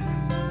 so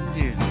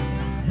yeah.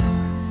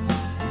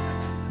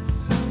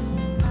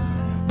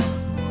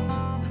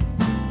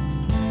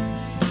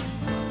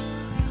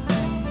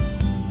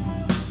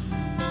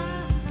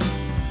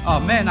 Oh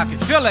man, I can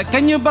feel it.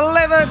 Can you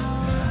believe it?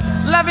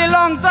 Love you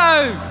long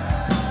time.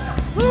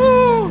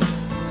 Woo!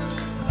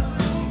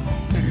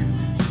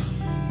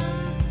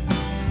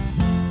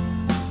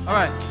 All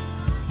right.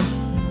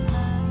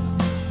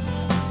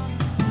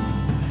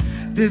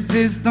 This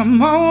is the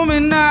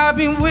moment I've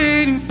been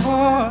waiting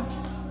for,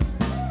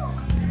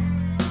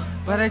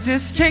 but I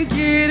just can't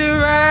get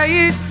it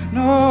right,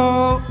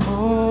 no.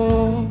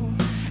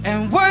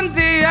 And one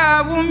day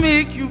I will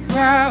make you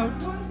proud,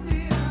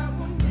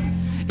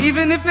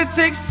 even if it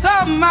takes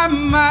all my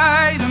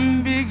might.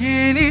 I'm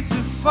beginning to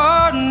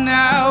fall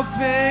now,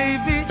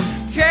 baby.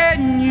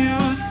 Can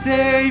you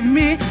save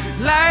me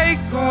like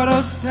all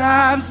those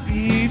times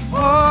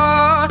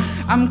before?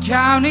 I'm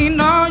counting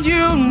on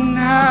you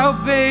now,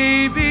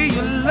 baby.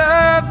 Your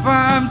love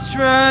I'm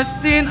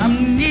trusting,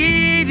 I'm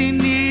needing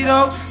it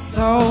oh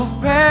so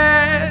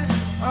bad,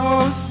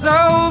 oh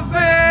so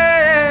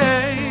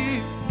bad.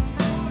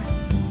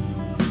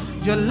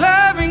 Your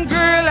loving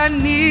girl, I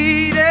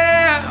need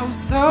it oh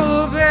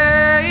so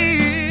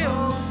bad,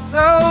 oh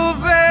so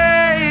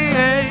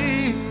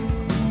bad.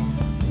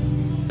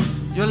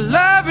 Your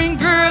loving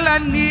girl, I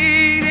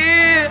need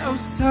it oh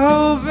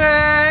so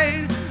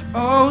bad,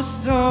 oh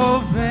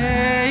so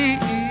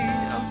bad,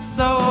 oh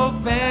so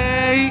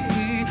bad,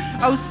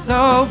 oh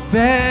so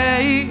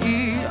bad,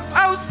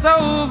 oh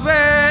so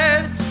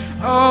bad,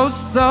 oh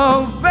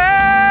so bad,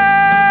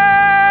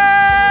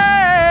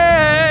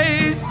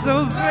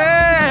 so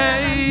bad.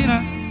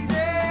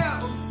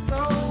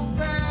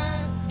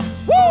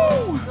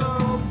 Woo!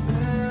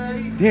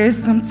 There's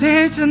some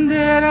tension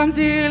that I'm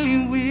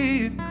dealing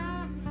with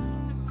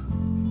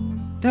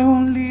that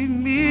won't leave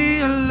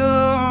me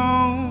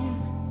alone.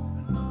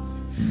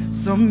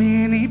 So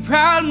many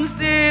problems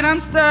that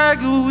I'm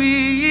struggling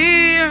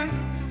with.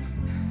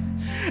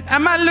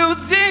 Am I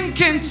losing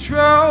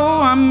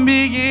control? I'm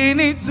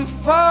beginning to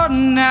fall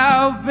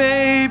now,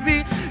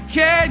 baby.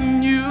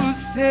 Can you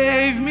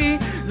save me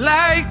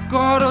like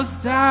all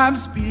those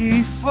times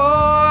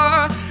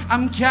before?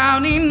 I'm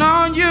counting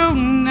on you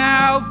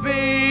now,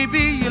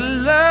 baby. Your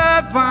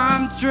love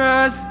I'm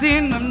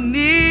trusting, I'm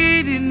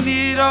needing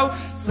it oh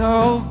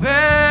so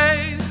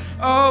bad,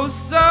 oh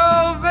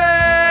so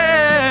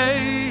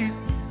bad.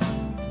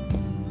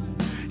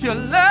 Your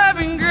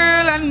loving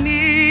girl, I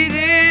need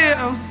it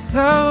oh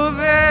so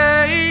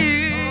bad,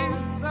 oh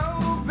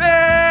so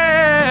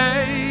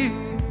bad.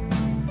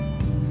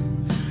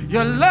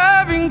 Your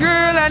loving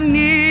girl, I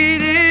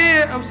need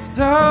it oh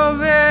so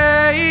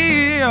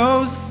bad,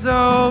 oh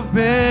so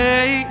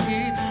bad,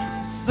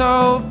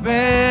 so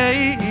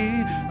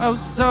bad, oh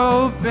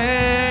so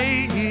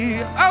bad,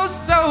 oh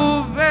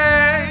so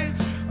bad,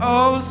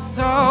 oh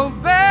so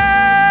bad,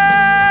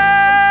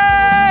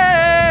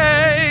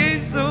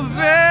 so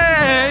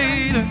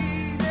bad,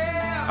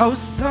 oh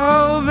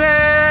so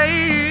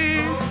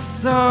bad,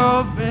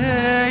 so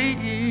bad.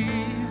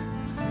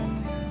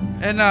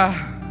 And I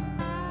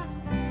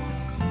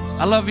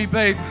love you,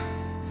 babe.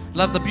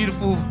 Love the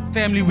beautiful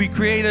family we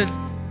created.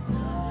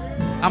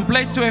 I'm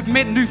blessed to have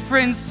met new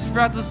friends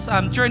throughout this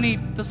journey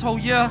this whole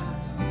year.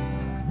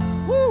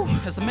 Woo,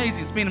 it's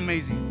amazing, it's been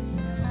amazing.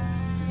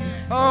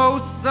 Oh,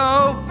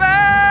 so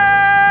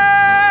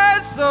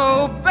bad,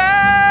 so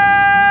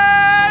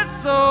bad,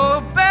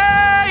 so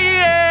bad,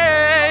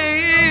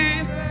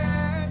 yeah.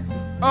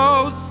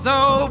 Oh,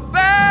 so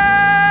bad,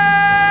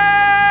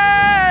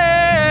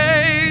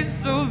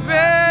 so bad.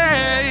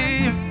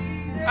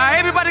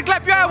 Everybody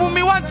clap your hands with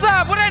me one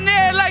time. Put it in the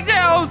air like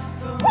that.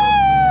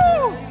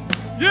 Woo!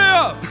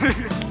 Yeah!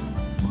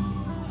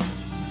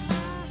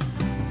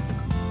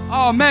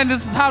 Oh man,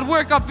 this is hard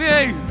work up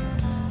here.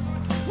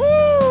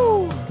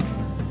 Woo!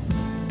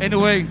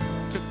 Anyway,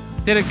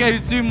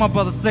 dedicated to my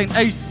brother Saint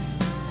Ace,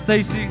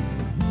 Stacy.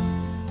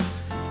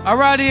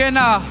 Alrighty, and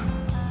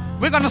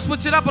we're gonna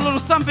switch it up a little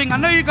something. I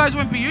know you guys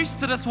won't be used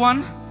to this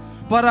one,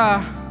 but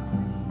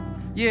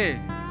yeah,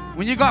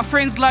 when you got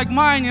friends like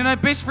mine, you know,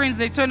 best friends,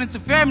 they turn into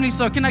family.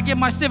 So can I get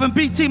my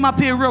 7B team up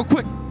here real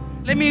quick?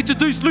 Let me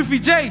introduce Luffy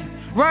J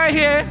right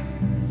here,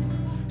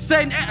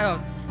 Saint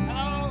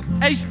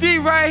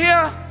HD right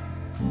here,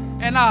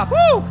 and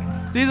woo!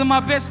 These are my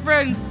best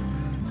friends.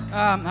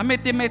 I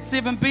met them at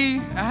 7B,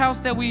 a house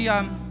that we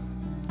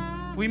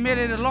met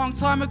at a long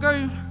time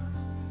ago.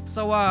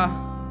 So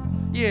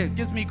yeah, it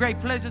gives me great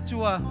pleasure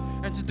to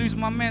introduce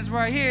my mans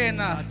right here. And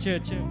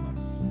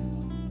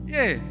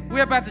yeah,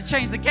 we're about to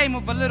change the game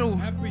of a little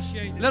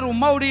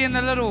Modi and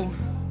a little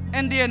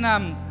Indian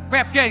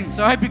rap game.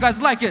 So I hope you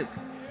guys like it.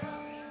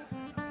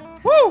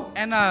 Woo!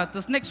 And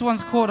this next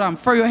one's called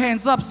Throw Your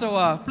Hands Up.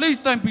 So please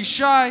don't be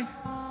shy.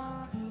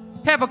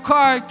 Have a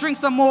card, drink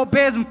some more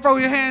beers, and throw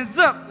your hands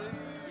up.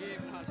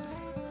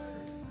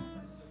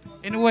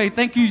 Anyway,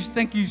 thank you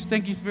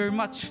very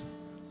much.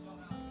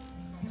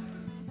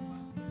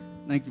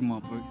 Thank you, my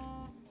boy.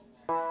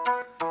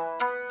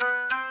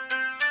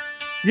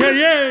 Yeah,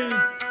 yeah.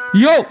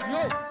 Yo.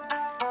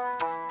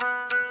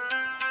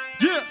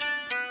 Yeah.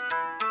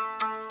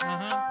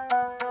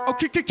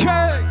 Okay.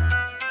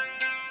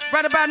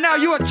 Right about now,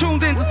 you are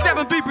tuned in to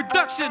 7B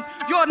Production.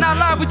 You're now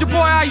live with your boy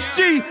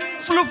Ice-G,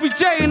 Sloopy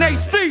J, and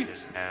AC.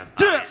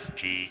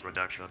 Ice-G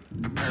Production.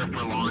 Prepare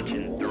for launch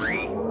in 3,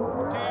 2,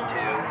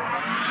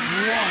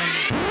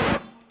 1.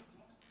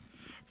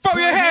 Throw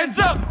your hands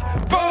up,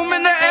 throw them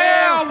in the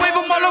air, wave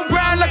them all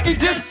around like you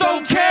just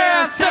don't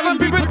care.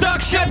 7B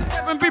Production,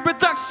 7B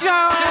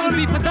Production,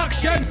 7B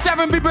Production,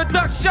 7B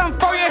Production.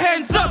 Throw your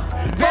hands up,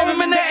 throw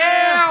them in the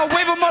air,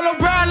 wave them all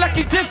around like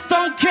you just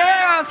don't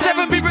care.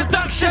 7B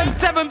Production,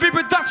 7B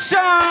Production,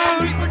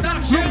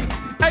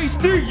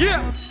 HD,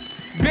 yeah.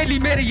 बेली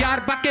मेरे यार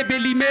पक्के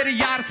बेली मेरे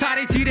यार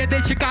सारे सिरे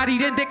दे शिकारी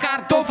रहंदे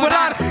कर दो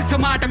फरार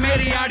स्मार्ट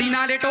मेरे आड़ी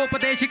नाले टोप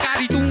दे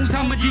शिकारी तू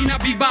समझी ना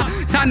बीबा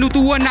सानू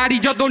तू अनाड़ी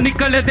जदों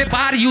निकल दे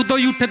बाहर उदों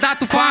उठदा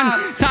तूफान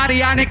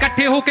सारे आने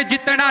इकट्ठे होके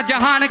जितना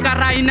जहान कर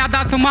रहा इना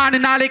दा समान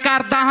नाले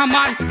करदा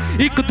हमान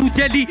एक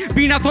दूजे ली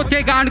बिना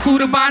सोचे गान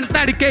कुर्बान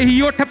तड़के ही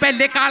उठ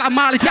पहले काला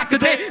माल छक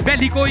दे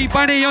बेली कोई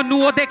बने ओनू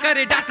ओदे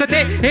घरे डक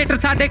दे हेटर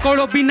साडे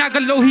कोलों बिना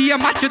गल्लों ही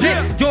मच दे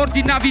जोर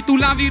जिन्ना भी तू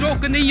लावी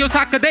रोक नहीं हो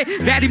सकदे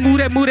वैरी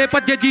मूरे मूरे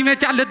भज्जे जिवें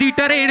चलदी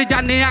ट्रेन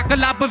जाने आ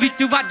क्लब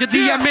विच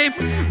वजदी आ मेम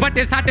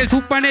वड्डे साडे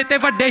सुपने ते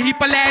वड्डे ही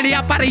प्लान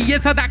आ पर ये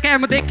सदा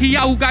कैम देखी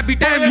आऊगा भी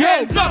time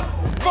Hands up,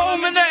 throw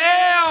them in the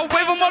air,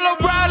 wave them all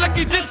around like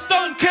you just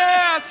don't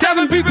care.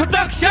 7B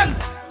Productions,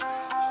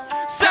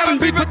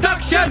 7B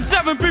Productions,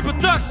 7B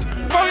Productions.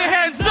 Throw your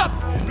hands up,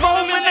 throw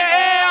them in the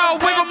air,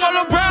 wave them all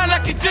around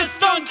like you just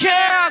don't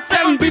care.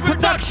 7B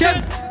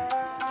Productions,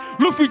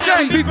 Luffy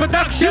J, 7B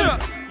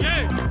Productions.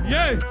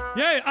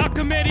 Yeah, अख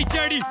मेरी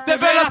चढ़ी ते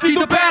वेला सी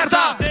दोपहर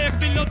दा देख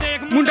बिल्लो देख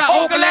मुंडा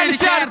ओकलैंड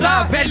शहर दा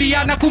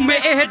वैलिया ना घूमे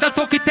एह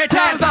दसो किथे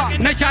ठहरदा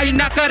नशा ही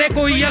ना करे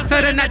कोई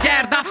असर ना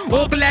जहर दा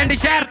ओकलैंड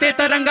शहर ते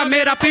तरंगा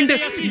मेरा पिंड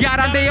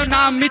यारां दे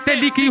नाम मिते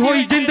लिखी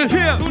होई जिंद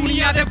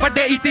दुनिया दे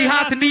बड़े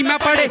इतिहास नहीं मैं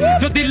पढ़े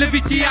जो दिल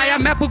विच ही आया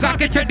मैं पुगा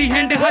के छड़ी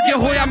हिंड हजे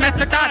होया मैं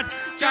स्टार्ट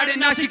चढ़े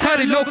ना शिखर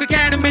लोक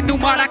कहण मैनू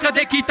माड़ा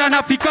कदे कीता ना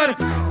फिकर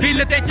दिल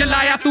ते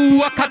चलाया तू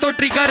अखा तो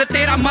ट्रिगर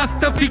तेरा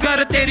मस्त फिगर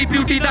तेरी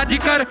ब्यूटी दा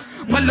जिकर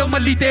मल्लो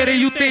मल्ली तेरे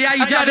उत्ते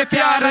आई जारे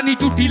प्यार नहीं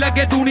झूठी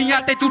लगे दुनिया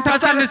ते झूठा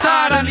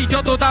संसार नहीं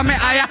जदों दा मैं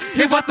आया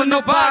ये वतन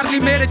बाहर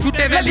नहीं मेरे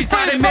छुट्टे वैली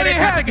सारे मेरे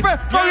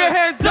Throw your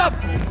hands up,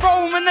 throw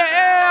them in the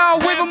air,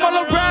 wave them all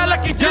around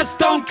like you just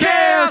don't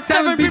care.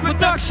 7B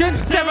Production,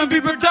 7B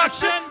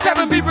Production,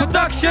 7B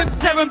Production,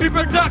 7B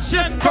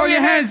Production. Throw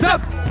your hands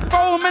up,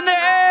 throw them in the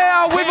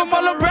air, wave them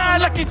all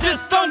around like you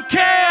just don't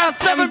care.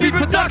 7B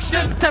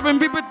Production,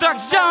 7B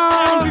Production,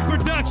 7B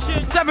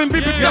Production,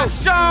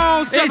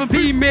 7B.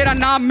 मेरा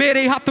नाम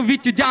मेरे हाथ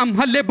विच जाम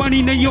हले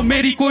बनी नहीं हो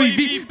मेरी कोई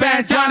भी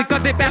पहचान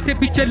कदे पैसे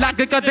पीछे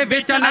लग कदे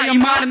बेचा ना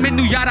ईमान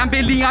मैनू यारां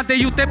बेलियां दे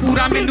उत्ते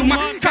पूरा मैनू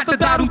घट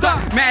दारू दा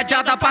मैं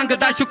ज्यादा भंग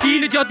दा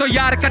शौकीन जदों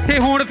यार इकट्ठे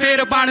होण फेर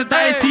बनदा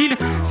ए सीन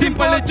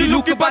सिंपल जी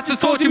लुक बच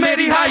सोच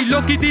मेरी हाई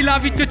लोकी दिला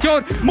विच चोर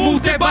मूंह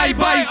ते बाई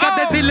बाई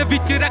कदे दिल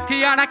विच रखे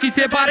आना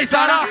किसे बारे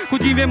सारा कुछ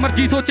जिवें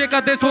मर्जी सोचे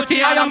कदे सोचे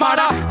आया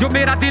माड़ा जो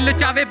मेरा दिल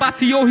चावे बस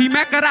ओही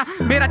मैं करा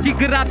मेरा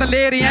जिगरा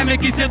दलेर एवें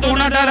किसे तो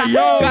ना डरा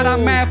करा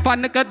मैं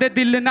फन कदे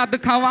दिल ना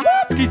दिखावा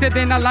किसे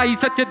दे ना लाई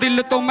सच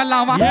दिल तो मैं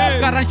लावा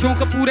करा शौक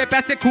पूरे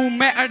पैसे खूब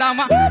मैं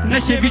अड़ावा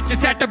नशे विच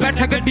सेट बैठ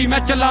गड्डी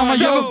मैं चलावा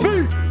यो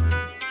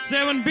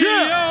 7B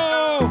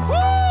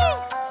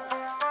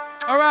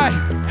all right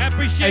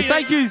appreciate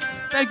thank you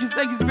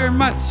very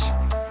much.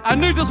 I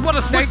knew this would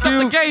have switched up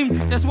the game.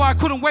 That's why I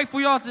couldn't wait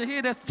for y'all to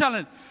hear this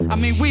talent. I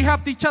mean, we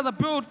helped each other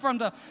build from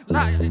the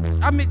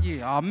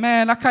oh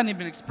man, I can't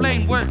even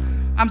explain what.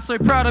 I'm so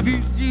proud of you,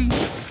 G.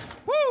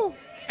 Woo!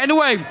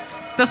 Anyway,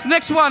 this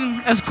next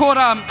one is called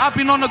I've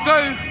Been on the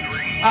Go.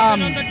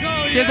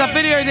 There's a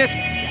video that's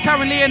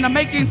currently in the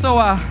making, so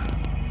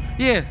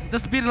yeah,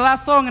 this will be the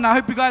last song, and I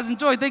hope you guys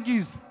enjoy. Thank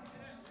yous.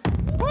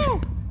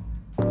 Woo!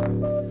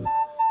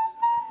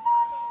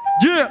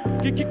 Yeah.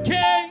 KKK.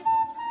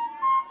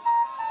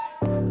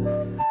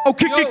 Oh,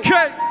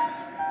 KKK.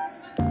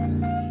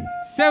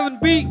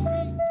 7B.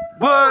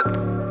 What?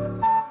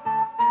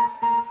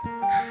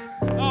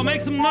 Oh,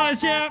 make some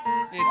noise, yeah.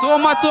 It's all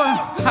my time.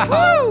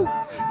 Woo!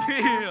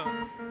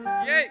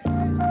 Yeah.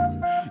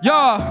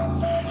 Yeah.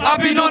 I've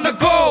been on the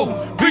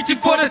go, reaching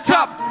for the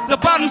top. The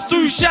bottom's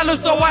too shallow,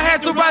 so I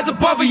had to rise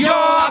above it. Yo,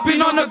 I've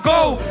been on the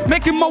go,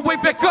 making my way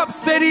back up,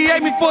 steady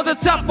aiming for the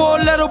top for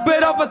a little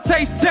bit of a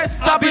taste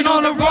test. I've been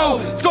on the road,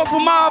 scope for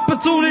my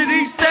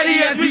opportunities, steady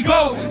as we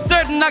go.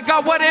 Certain I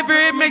got whatever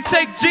it may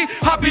take, G.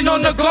 I've been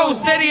on the go,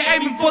 steady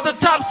aiming for the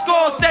top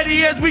score,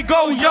 steady as we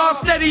go, y'all,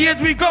 steady as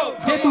we go.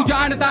 ਜੇ ਤੂੰ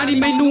ਜਾਣਦਾ ਨਹੀਂ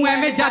ਮੈਨੂੰ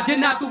ਐਵੇਂ ਜੱਜ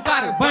ਨਾ ਤੂੰ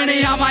ਕਰ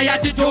ਬਣਿਆ ਮੈਂ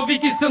ਅੱਜ ਜੋ ਵੀ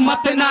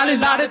ਕਿਸਮਤ ਨਾਲ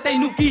ਲੜ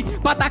ਤੈਨੂੰ ਕੀ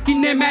ਪਤਾ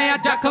ਕਿੰਨੇ ਮੈਂ ਆ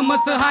ਜ਼ਖਮ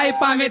ਸਹਾਏ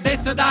ਭਾਵੇਂ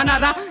ਦਿਸਦਾ ਨਾ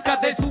ਰਾ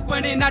ਕਦੇ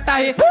ਸੁਪਨੇ ਨਾ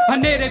ਟਾਏ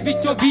ਹਨੇਰੇ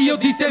ਵਿੱਚੋਂ ਵੀ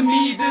ਉਹਦੀ ਸੇ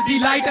ਉਮੀਦ ਦੀ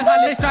ਲਾਈਟ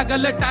ਹਾਲੇ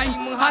ਸਟਰਗਲ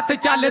ਟਾਈਮ ਹੱਥ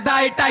ਚੱਲਦਾ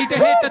ਏ ਟਾਈਟ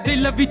ਹਿੱਟ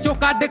ਦਿਲ ਵਿੱਚੋਂ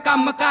ਕੱਢ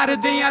ਕੰਮ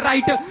ਕਰਦੇ ਆ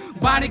ਰਾਈਟ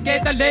ਬਣ ਕੇ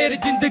ਦਲੇਰ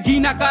ਜ਼ਿੰਦਗੀ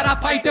ਨਾ ਕਰਾ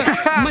ਫਾਈਟ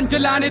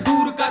ਮੰਜ਼ਲਾਂ ਨੇ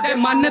ਦੂਰ ਕਦੇ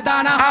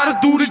ਮੰਨਦਾ ਨਾ ਹਰ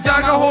ਦੂਰ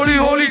ਜਾਗਾ ਹੌਲੀ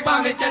ਹੌਲੀ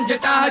ਭਾਵੇਂ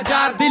ਝੰਜਟਾ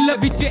ਹਜ਼ਾਰ ਦਿਲ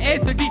ਵਿੱਚ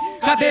ਇਸਦੀ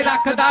ਕਦੇ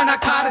ਰੱਖਦਾ ਨਾ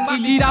ਖਾਰ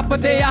ਨੀਲੀ ਰੱਬ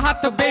ਦੇ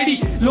ਹੱਥ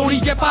ਬੇੜੀ ਲੋਣੀ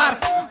ਜੇ ਪਾਰ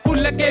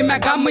ਭੁੱਲ ਕੇ ਮੈਂ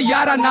ਗਮ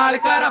ਯਾਰਾ ਨਾਲ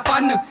ਕਰਾ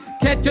ਫਨ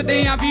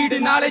ਖਿੱਚਦੇ ਆ ਵੀੜ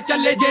ਨਾਲੇ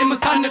ਚੱਲੇ ਜੇ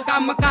ਮਸਨ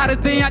ਕੰਮ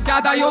ਕਰਦੇ ਆ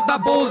ਜ਼ਿਆਦਾ ਯੋਧਾ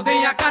ਬੋਲਦੇ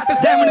ਆ ਘੱਟ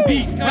 7B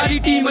ਗਾੜੀ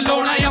ਟੀਮ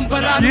ਲਾਉਣਾ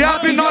ਅੰਬਰਾਂ ਨੂੰ Yeah,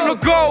 I've been on the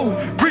go,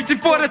 reaching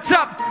for the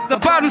top. The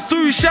bottom's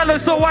too shallow,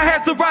 so I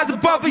had to rise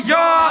above it. Yo,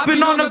 I've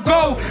been on the go,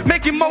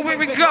 making my way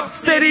back up,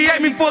 steady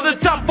aiming for the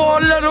top for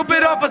a little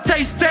bit of a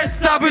taste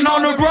test. I've been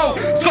on the road,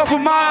 scope for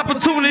my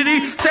opportunity,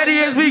 steady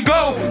as we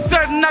go.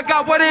 Certain I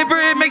got whatever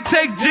it may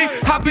take, G.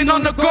 I've been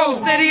on the go,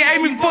 steady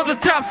aiming for the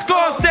top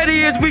score, steady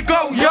as we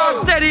go. Yo,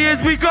 steady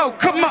as we go.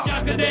 Come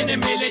on.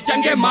 ਮੇਲੇ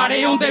ਚੰਗੇ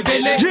ਮਾੜੇ ਆਉਂਦੇ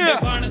ਵੇਲੇ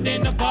ਬਣਦੇ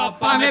ਨਵਾਬ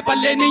ਭਾਵੇਂ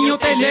ਪੱਲੇ ਨਹੀਂ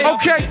ਉਤੇ ਲੈ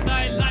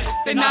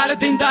ਤੇ ਨਾਲ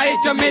ਦਿੰਦਾ ਏ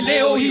ਚਮੇਲੇ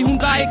ਉਹੀ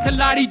ਹੁੰਦਾ ਏ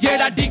ਖਿਲਾੜੀ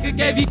ਜਿਹੜਾ ਡਿੱਗ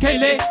ਕੇ ਵੀ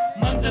ਖੇਲੇ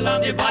ਮੰਜ਼ਲਾਂ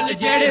ਦੇ ਵੱਲ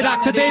ਜਿਹੜੇ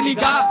ਰੱਖਦੇ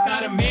ਨਿਗਾਹ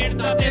ਕਰ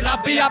ਮਿਹਨਤ ਤੇ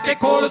ਰੱਬ ਆਪੇ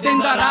ਖੋਲ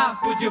ਦਿੰਦਾ ਰਾਹ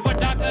ਕੁਝ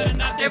ਵੱਡਾ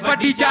ਕਰਨਾ ਤੇ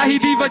ਵੱਡੀ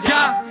ਚਾਹੀਦੀ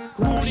ਵਜ੍ਹਾ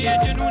ਖੂਨੀਏ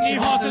ਜਨੂਨੀ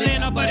ਹੌਸਲੇ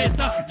ਨਾ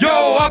ਬਰੇਸਾ Yo,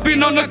 I've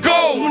been on the go,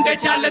 ਮੁੰਡੇ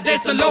ਚੱਲਦੇ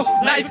ਸਲੋ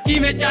ਲਾਈਫ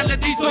ਕਿਵੇਂ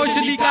ਚੱਲਦੀ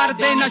ਸੋਸ਼ਲੀ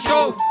ਕਰਦੇ ਨਾ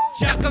ਸ਼ੋ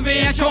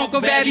ਚੱਕਵੇਂ ਆ ਸ਼ੌਂਕ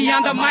ਵੈਰੀਆਂ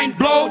ਦਾ ਮਾਈਂਡ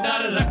ਬਲੋ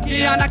ਡਰ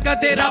ਰੱਖਿਆ ਨਾ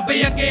ਕਦੇ ਰੱਬ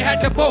ਅੱਗੇ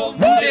ਹੈਡ ਪੋ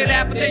ਮੁੰਡੇ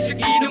ਰੈਪ ਦੇ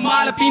ਸ਼ਕੀਨ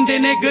ਮਾਲ ਪੀਂਦੇ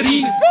ਨੇ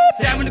ਗਰੀਨ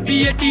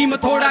 7B ਟੀਮ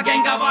ਥੋੜਾ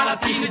ਗੈਂਗਾ ਵਾਲਾ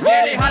ਸੀਨ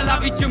ਜਿਹੜੇ ਹਾਲਾਂ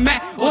ਵਿੱਚ ਮੈਂ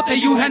ਉੱਥੇ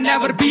ਯੂ ਹੈਵ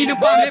ਨੈਵਰ ਬੀਨ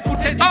ਭਾਵੇਂ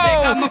ਪੁੱਠੇ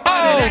ਸਿੱਧੇ ਕੰਮ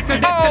ਕਰ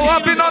ਰੈਕਡ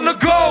I've been on the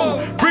go,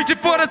 reaching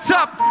for the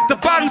top. The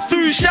bottom's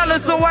too shallow,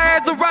 so I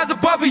had to rise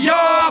above it. Yo,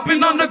 I've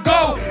been on the go,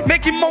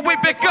 making my way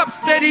back up,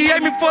 steady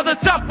aiming for the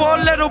top for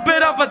a little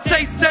bit of a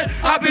taste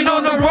test. I've been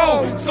on the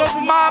road, scope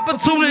for my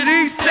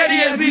opportunities,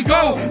 steady as we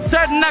go.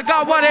 Certain I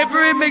got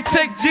whatever it may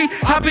take, G.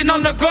 I've been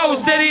on the go,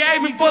 steady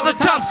aiming for the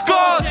top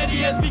score.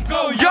 Steady as we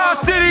go, y'all,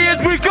 steady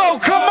as we go.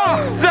 Come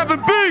on,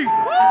 7B.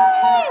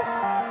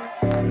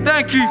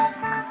 Thank you.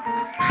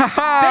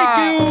 Thank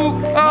you.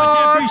 Much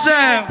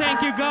appreciated.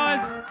 Thank you,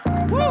 guys.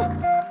 Woo.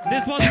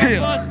 This was my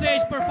first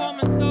stage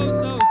performance, though,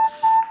 so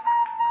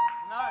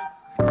nice.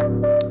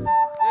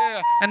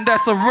 Yeah, and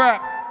that's a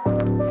wrap.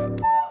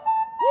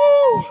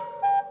 Woo.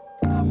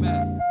 Oh,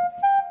 man.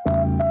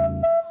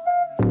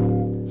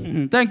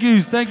 Thank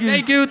you, thank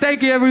you.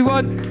 Thank you,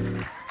 everyone.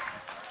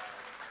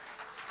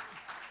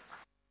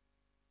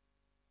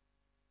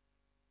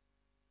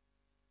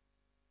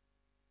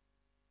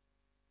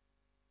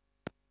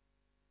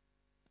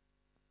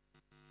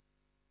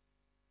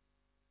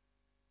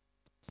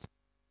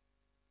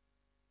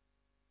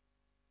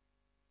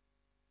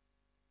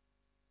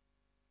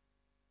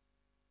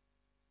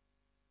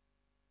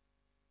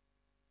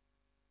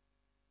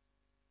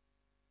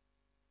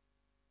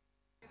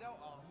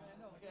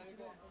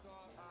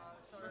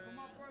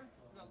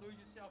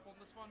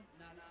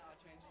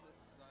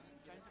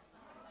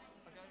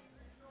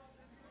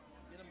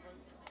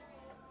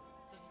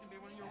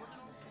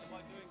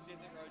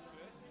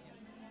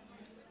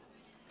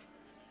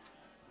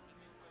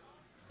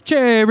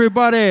 Cheer,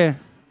 everybody.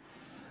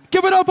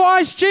 Give it up for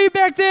Ice G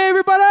back there,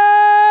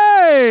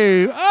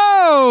 everybody.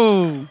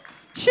 Oh,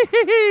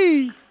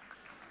 shee.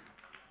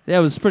 That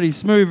was pretty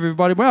smooth,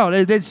 everybody. Well,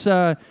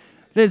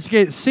 let's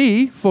get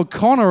C for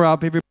Connor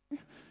up, everybody.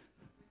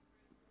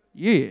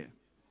 Yeah.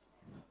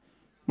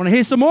 Want to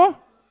hear some more?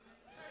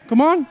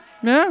 Come on.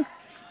 Yeah?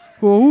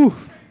 Ooh.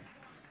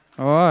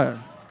 All right.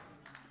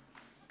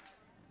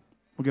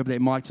 We'll give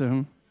that mic to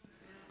him.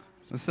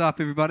 What's up,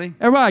 everybody?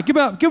 All right, give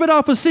it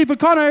up for C for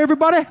Connor,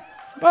 everybody.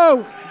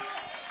 Oh.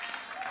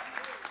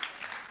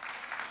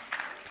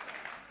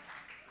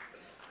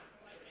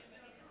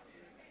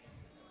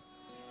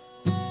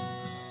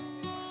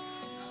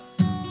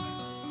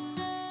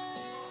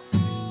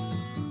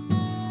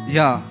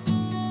 Yeah.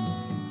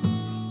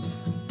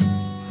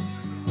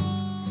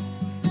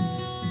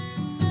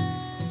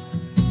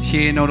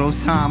 You know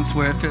those times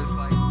where it feels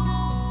like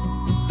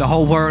the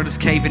whole world is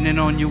caving in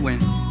on you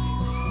and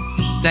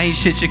there ain't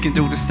shit you can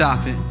do to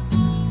stop it.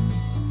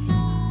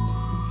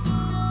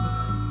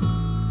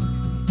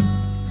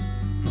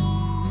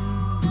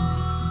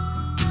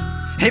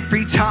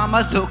 Every time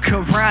I look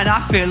around, I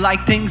feel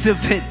like things have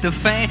hit the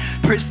fan.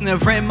 Prisoner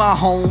in my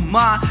own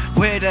mind,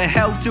 where the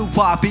hell do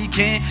I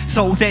begin?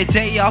 So that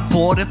day I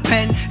bought a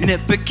pen, and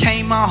it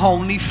became my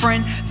only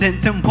friend. Then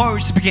them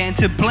words began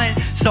to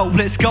blend. So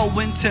let's go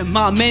into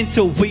my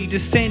mental. We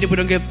descended, we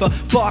don't give a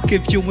fuck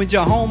if you and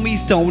your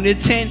homies don't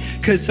attend,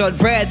 cause I'd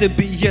rather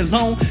be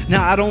alone.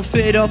 Now I don't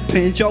fit up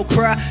in your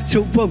crowd.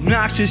 Too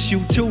obnoxious,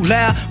 you too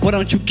loud. Why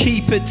don't you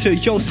keep it to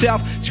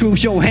yourself? Screw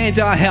your hand,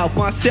 I help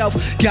myself.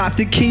 Got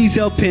the keys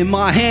up in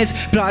my hands,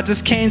 but I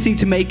just can't seem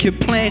to make it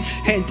plan.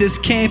 And this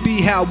can't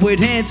be how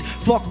it ends.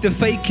 Fuck the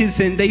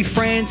fakers and they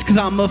friends, cause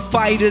I'm a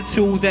fighter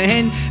to the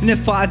end. And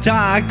if I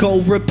die, I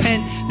go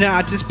repent. Then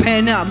I just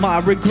pen out my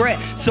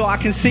regret, so I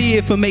can see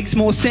if it makes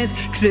more sense,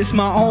 cause it's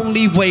my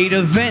only way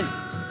to vent.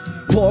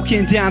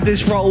 Walking down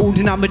this road,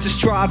 and I'ma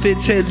just drive it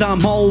till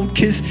I'm old,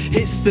 cause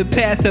it's the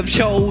path I've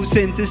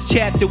chosen. This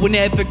chapter will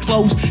never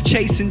close.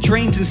 Chasing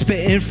dreams and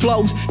spitting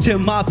flows till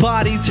my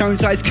body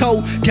turns ice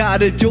cold.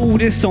 Gotta do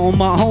this on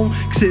my own,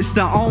 cause it's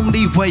the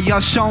only way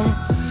I've shown.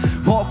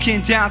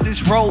 Walking down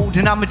this road,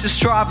 and I'ma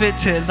just drive it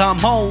till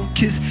I'm old,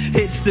 cause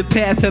it's the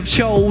path I've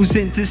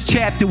chosen. This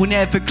chapter will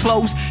never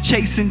close.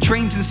 Chasing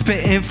dreams and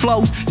spitting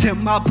flows till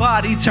my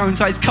body turns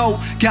ice cold.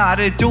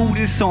 Gotta do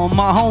this on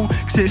my own,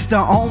 cause it's the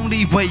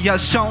only way I've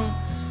shown.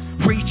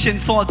 Reaching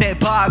for that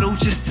bottle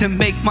just to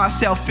make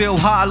myself feel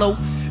hollow.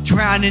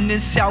 Drowning in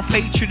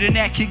self-hatred, and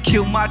that could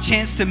kill my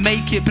chance to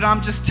make it. But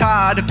I'm just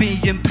tired of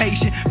being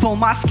impatient. For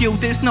my skill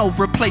there's no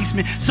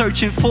replacement.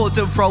 Searching for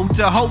the road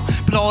to hope,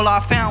 but all I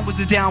found was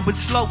a downward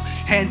slope.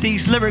 And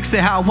these lyrics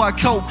are how I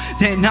cope.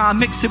 Then I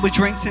mix it with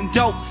drinks and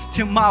dope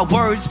till my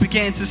words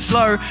began to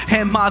slur,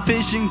 and my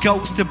vision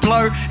goes to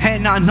blur.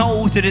 And I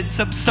know that it's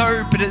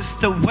absurd, but it's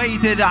the way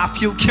that I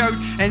feel cursed.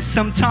 And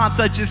sometimes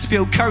I just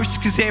feel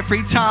cursed, cause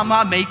every time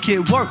I make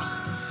it worse.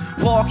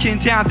 Walking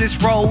down this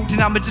road,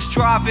 and I'ma just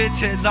drive it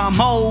till I'm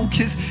old,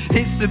 cause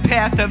it's the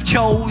path I've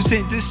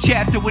chosen. This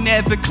chapter will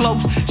never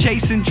close.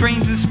 Chasing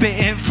dreams and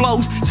spitting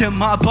flows till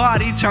my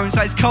body turns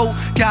ice cold.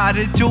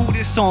 Gotta do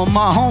this on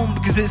my own,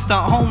 because it's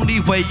the only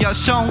way I've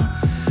shown.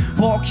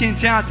 Walking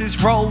down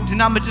this road,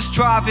 and I'ma just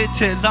drive it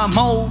till I'm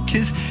old,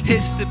 cause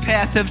it's the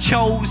path I've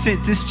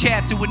chosen. This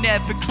chapter will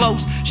never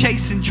close.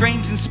 Chasing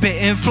dreams and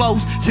spitting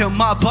flows till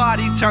my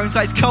body turns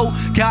ice cold.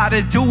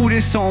 Gotta do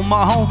this on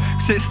my own,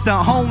 cause it's the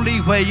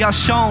only way I've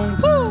shown.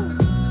 Woo!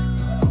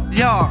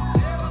 Yeah,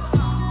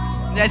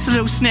 that's a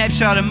little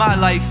snapshot of my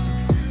life.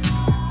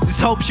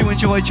 Just hope you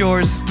enjoyed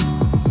yours.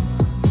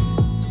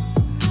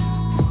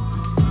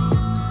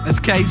 That's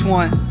case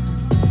one.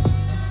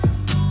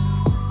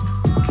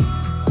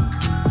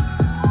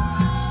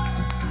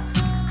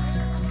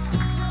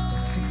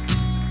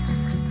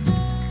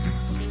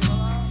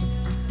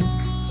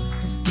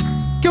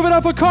 Give it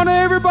up for Connor,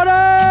 everybody!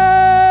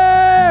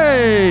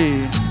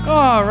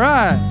 All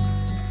right.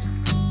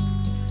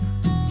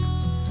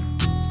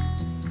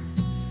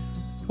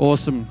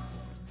 Awesome.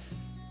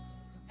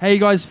 How you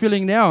guys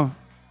feeling now?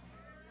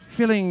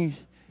 Feeling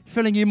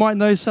you might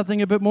know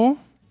something a bit more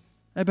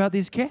about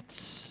these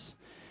cats?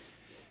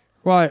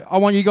 Right, I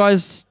want you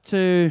guys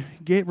to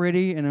get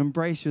ready and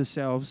embrace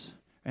yourselves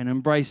and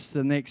embrace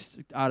the next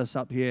artist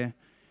up here.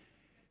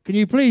 Can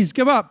you please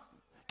give it up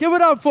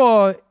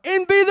for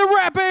NB the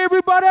Rapper,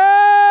 everybody!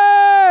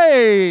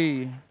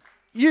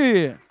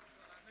 Yeah.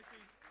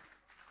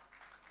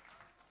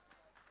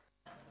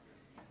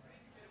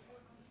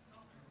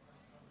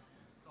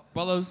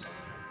 Brothers,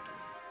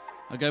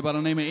 I go by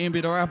the name of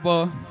NB the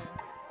Rapper.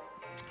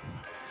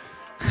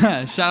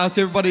 Shout out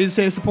to everybody who's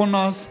here supporting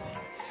us.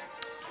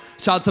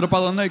 Shout out to the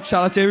brother Nick.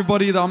 Shout out to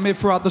everybody that I met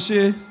throughout this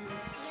year.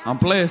 I'm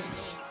blessed.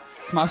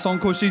 It's my song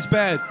called She's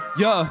Bad.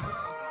 Yeah.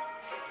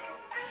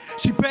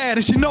 She bad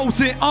and she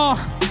knows it,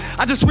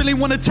 I just really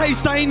wanna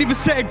taste. I ain't even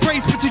said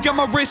grace, but you got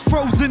my wrist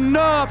frozen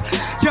up.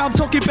 Yeah, I'm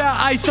talking about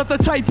ice, not the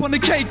type on the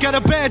cake. Got a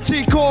bad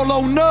chick all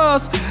on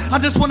us. I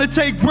just wanna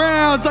take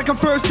rounds like a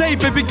first date,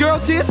 baby girl.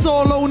 See, it's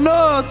all on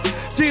us.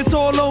 See, it's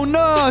all on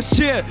us.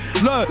 Shit,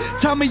 look,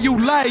 tell me you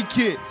like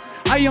it.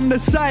 I am the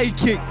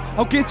sidekick.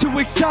 I'll get you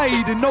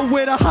excited,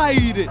 nowhere to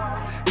hide it.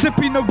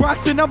 Tipping the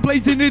rocks and I'm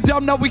blazing it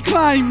up. Now we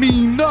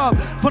climbing up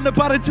from the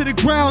bottom to the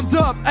ground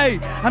up.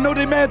 Ayy, I know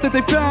they mad that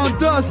they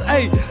found us.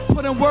 Ayy,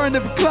 putting word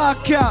of the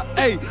clock out.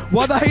 Ayy,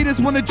 while the haters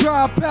wanna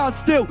drop out,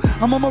 still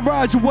I'm on my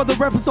rise. You other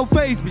rappers don't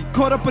faze me.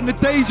 Caught up in the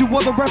days, you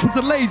other rappers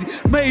are lazy.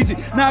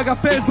 Amazing. Now I got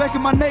fans back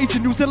in my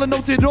nation. New Zealand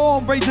knows it all.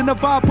 I'm raising the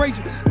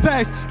vibration.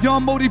 Facts,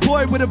 young Modi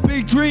boy with a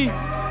big dream.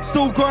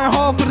 Still going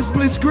hard for the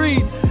split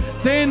screen.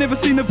 They ain't never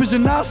seen the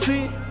vision I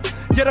see.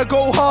 Yet I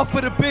go hard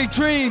for the big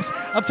dreams.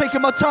 I'm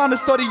taking my time to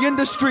study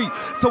industry,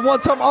 so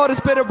one-time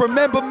artists better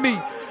remember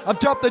me. I've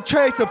dropped the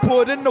tracks and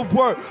put in the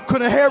work.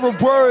 Couldn't hear a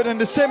word in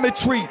the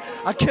cemetery.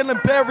 I kill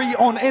and bury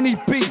on any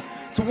beat.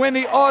 To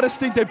any artist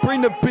think they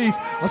bring the beef,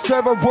 I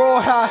serve her raw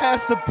how it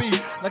has to be.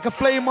 Like a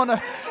flame on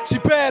her. She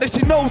bad and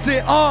she knows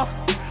it,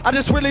 I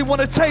just really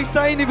wanna taste.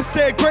 I ain't even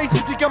said grace,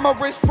 but you got my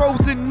wrist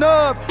frozen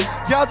up.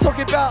 Y'all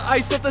talking about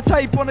ice, not the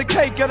type on the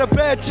cake. Got a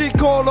bad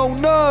chick all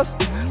on us.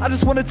 I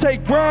just wanna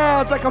take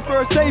rounds like a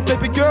first date,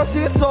 baby girl, see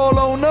it's all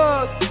on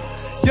us.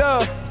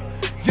 Yeah,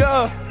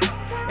 yeah.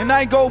 And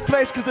I ain't go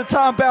flex cause the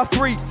time about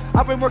 3.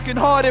 I've been working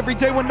hard every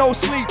day with no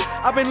sleep.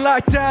 I've been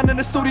locked down in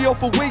the studio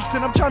for weeks,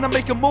 and I'm trying to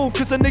make a move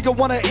cause a nigga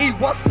wanna eat.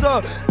 What's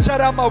up?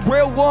 Shout out my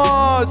real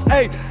ones,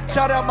 ayy.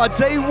 Shout out my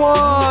day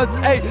ones,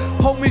 ayy.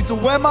 Homies who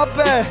wear my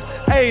back,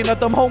 ayy. Not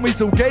them homies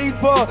who gave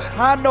up.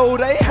 I know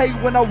they hate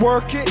when I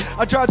work it.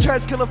 I drive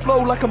trash, killer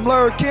flow like I'm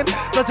lurking.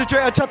 Dr.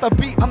 Dre, I chop the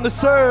beat, I'm the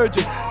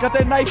surgeon. Got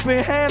that knife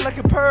in hand like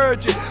a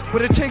purging.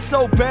 With a chick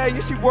so bad,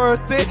 yeah, she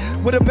worth it.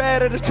 With a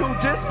bad attitude,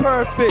 just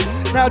perfect.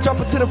 Now drop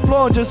it to the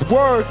floor and just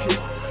work it.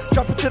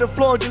 Drop it to the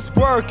floor, just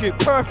work it.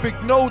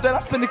 Perfect, know that I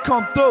finna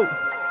come through.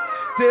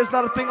 There's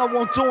not a thing I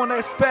won't do, and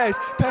that's facts.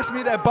 Pass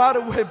me that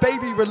bottle, hey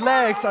baby,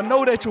 relax. I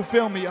know that you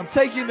feel me, I'm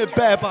taking it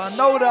back, but I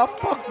know that I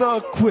fucked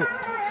up quick.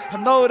 I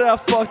know that I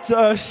fucked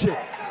up shit.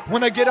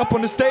 When I get up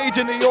on the stage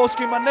and they all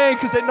scream my name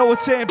cause they know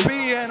it's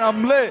B and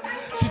I'm lit.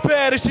 She's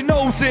bad and she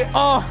knows it,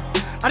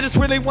 I just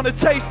really wanna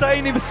taste, I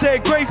ain't even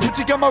said grace, but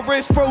you got my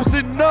wrist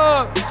frozen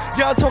up.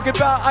 Y'all talking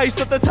about ice,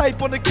 not the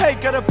type on the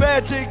cake, got a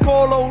bad chick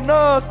all on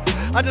us.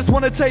 I just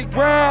wanna take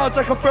rounds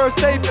like a first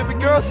date, baby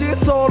girl, see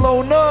it's all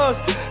on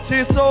us. See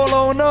it's all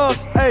on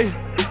us, ayy.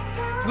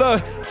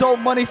 Look, dope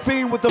money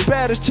fiend with the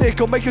baddest chick.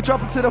 I'll make her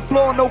drop it to the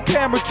floor, no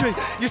camera trick.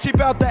 Yeah, she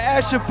bout the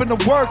action, finna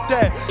work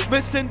that.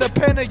 Miss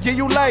Independent, yeah,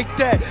 you like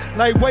that.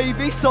 Like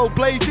wavy, so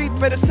blazy,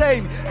 better say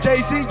me.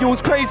 Jay-Z, you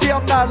was crazy,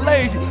 I'm not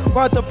lazy.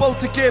 Ride the boat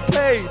to get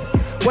paid.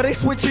 Well, they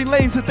switching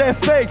lanes with that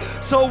fake.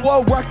 So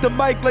I'll rock the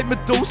mic like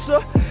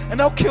Medusa,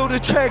 and I'll kill the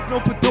track, no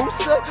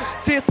producer.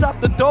 See, it's off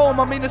the dome,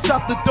 I mean it's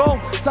off the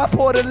dome. So I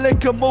pour the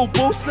liquor, move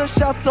booster.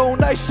 Shots all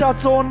night,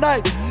 shots all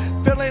night.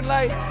 Feeling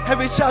like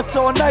heavy shots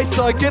all night,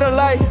 so I get a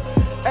light.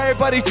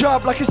 Everybody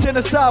drop like it's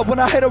genocide. When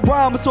I hit a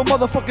rhyme, it's so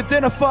motherfucking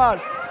identified.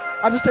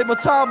 I just take my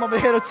time, I'm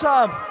ahead of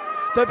time.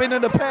 They've been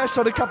in the past,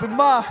 trying to copy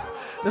mine.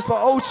 That's my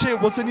old shit,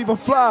 wasn't even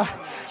fly.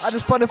 I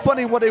just find it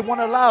funny when they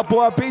wanna lie.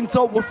 Boy, I've been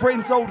dope with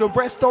friends, oh, the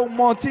rest don't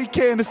want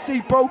TK in the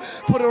seat, bro.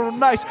 Put it on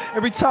nice.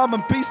 Every time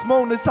I'm beast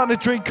mode, it's time to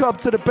drink up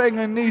to the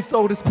banger knees,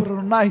 though. Just put it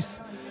on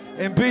nice.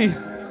 And B.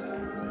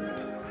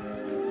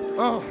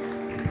 Oh.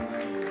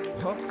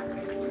 Huh?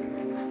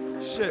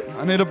 Shit,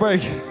 I need a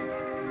break.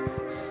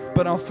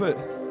 But I'm fit.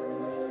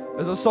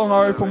 There's a song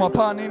I wrote for my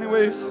partner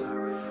anyways.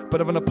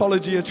 Bit of an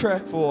apology, a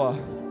track for,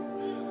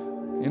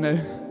 you know.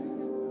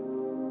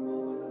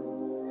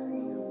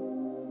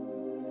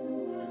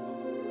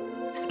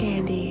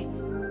 Scandy.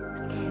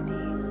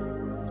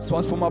 This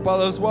one's for my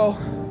brother as well.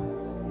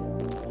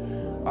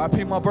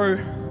 R.I.P. my bro.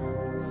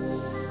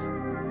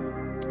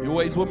 You're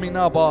always with me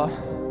now, but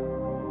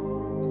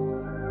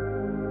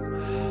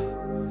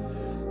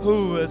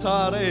ooh, it's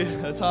hard, eh?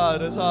 It's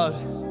hard, it's hard.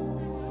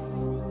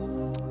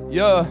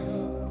 Yeah.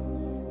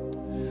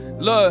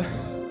 Look.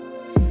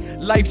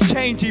 Life's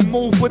changing,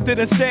 move with it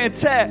and stand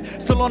tight.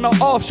 Still on the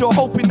offshore,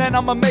 hoping that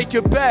I'ma make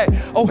it back.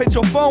 Oh, hit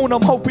your phone,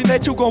 I'm hoping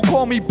that you gon'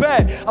 call me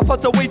back. I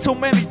fucked away too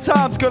many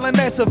times, girl, and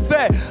that's a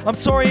fact. I'm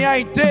sorry I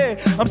ain't there,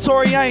 I'm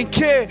sorry I ain't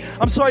care.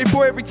 I'm sorry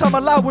for every time I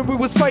lied when we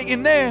was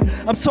fighting then.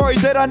 I'm sorry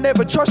that I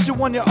never trust you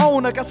on your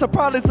own. I got some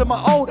problems of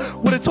my own,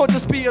 would've taught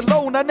just be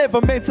alone. I never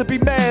meant to be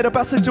mad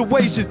about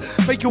situations.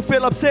 Make you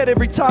feel upset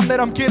every time that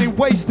I'm getting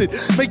wasted.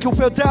 Make you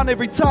feel down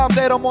every time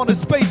that I'm on a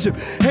spaceship.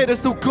 Head is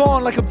still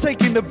gone like I'm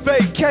taking a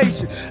vacation.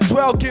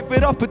 Swear I'll give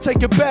it up and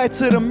take it back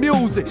to the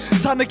music.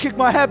 Time to kick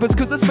my habits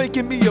cause it's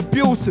making me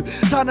abusive.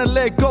 Time to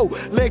let go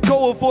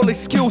of all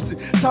excuses.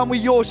 Time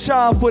we all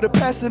shine for the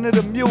passion of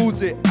the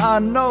music. I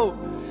know.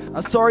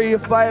 I'm sorry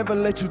if I ever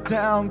let you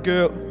down,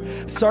 girl.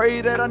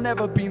 Sorry that I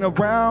never been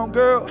around,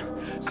 girl.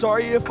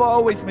 Sorry if I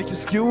always make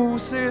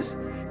excuses.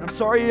 I'm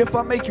sorry if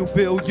I make you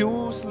feel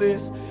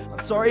useless. I'm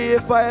sorry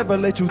if I ever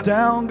let you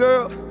down,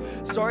 girl.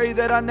 Sorry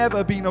that I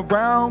never been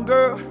around,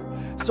 girl.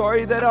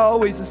 Sorry that I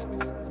always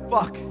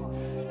fuck.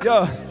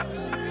 Yeah.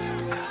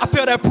 I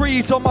feel that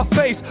breeze on my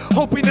face,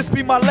 hoping this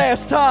be my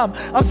last time.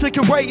 I'm sick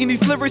of writing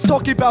these lyrics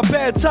talking about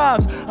bad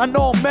times. I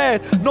know I'm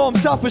mad, know I'm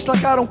selfish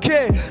like I don't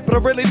care, but I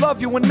really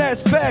love you and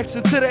that's facts.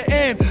 And to the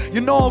end,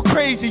 you know I'm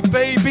crazy,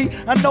 baby.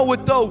 I know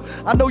it though.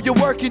 I know you're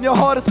working your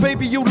hardest,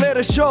 baby, you let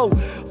it show.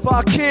 For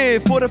our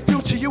kid, for the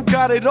future, you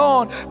got it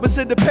on. But it's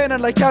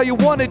independent like how you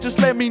want it, just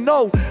let me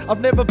know. I've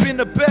never been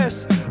the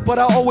best, but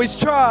I always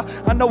try.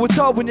 I know it's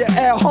hard when you're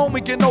at home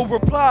and get no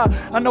reply.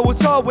 I know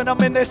it's hard when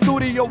I'm in that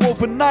studio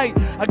overnight.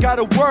 I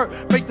gotta work,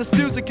 make this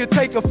music and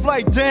take a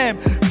flight. Damn,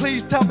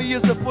 please tell me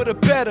is it for the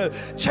better?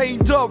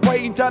 Chained up,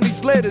 writing down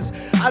these letters.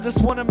 I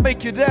just wanna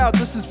make it out,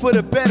 this is for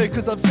the better.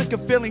 Cause I'm sick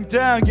of feeling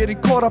down,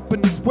 getting caught up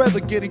in this weather,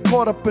 getting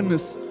caught up in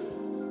this.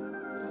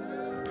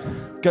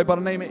 Go by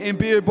the name of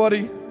MB,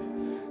 everybody.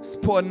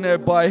 Supporting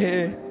everybody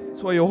here.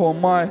 Toi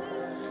Ohomai.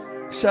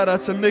 Shout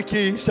out to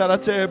Nikki, shout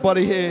out to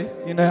everybody here.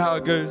 You know how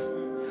it goes.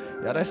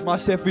 Yeah, that's my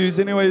set for yous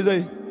anyways,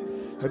 eh?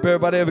 Hope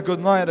everybody have a good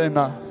night and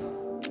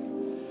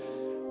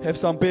have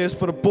some beers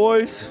for the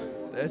boys.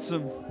 That's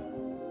some.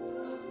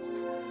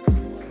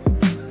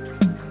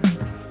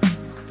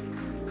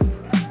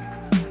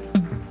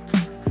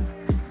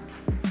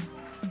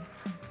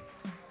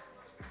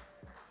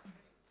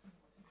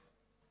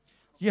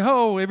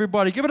 Yo,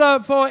 everybody, give it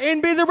up for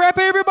NB the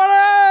Rapper,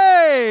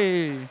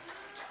 everybody!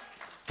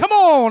 Come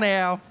on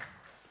now.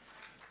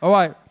 All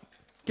right,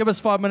 give us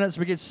 5 minutes.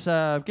 We get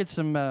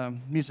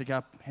some music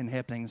up and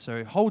happening.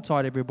 So hold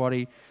tight,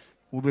 everybody.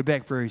 We'll be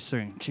back very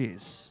soon.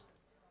 Cheers.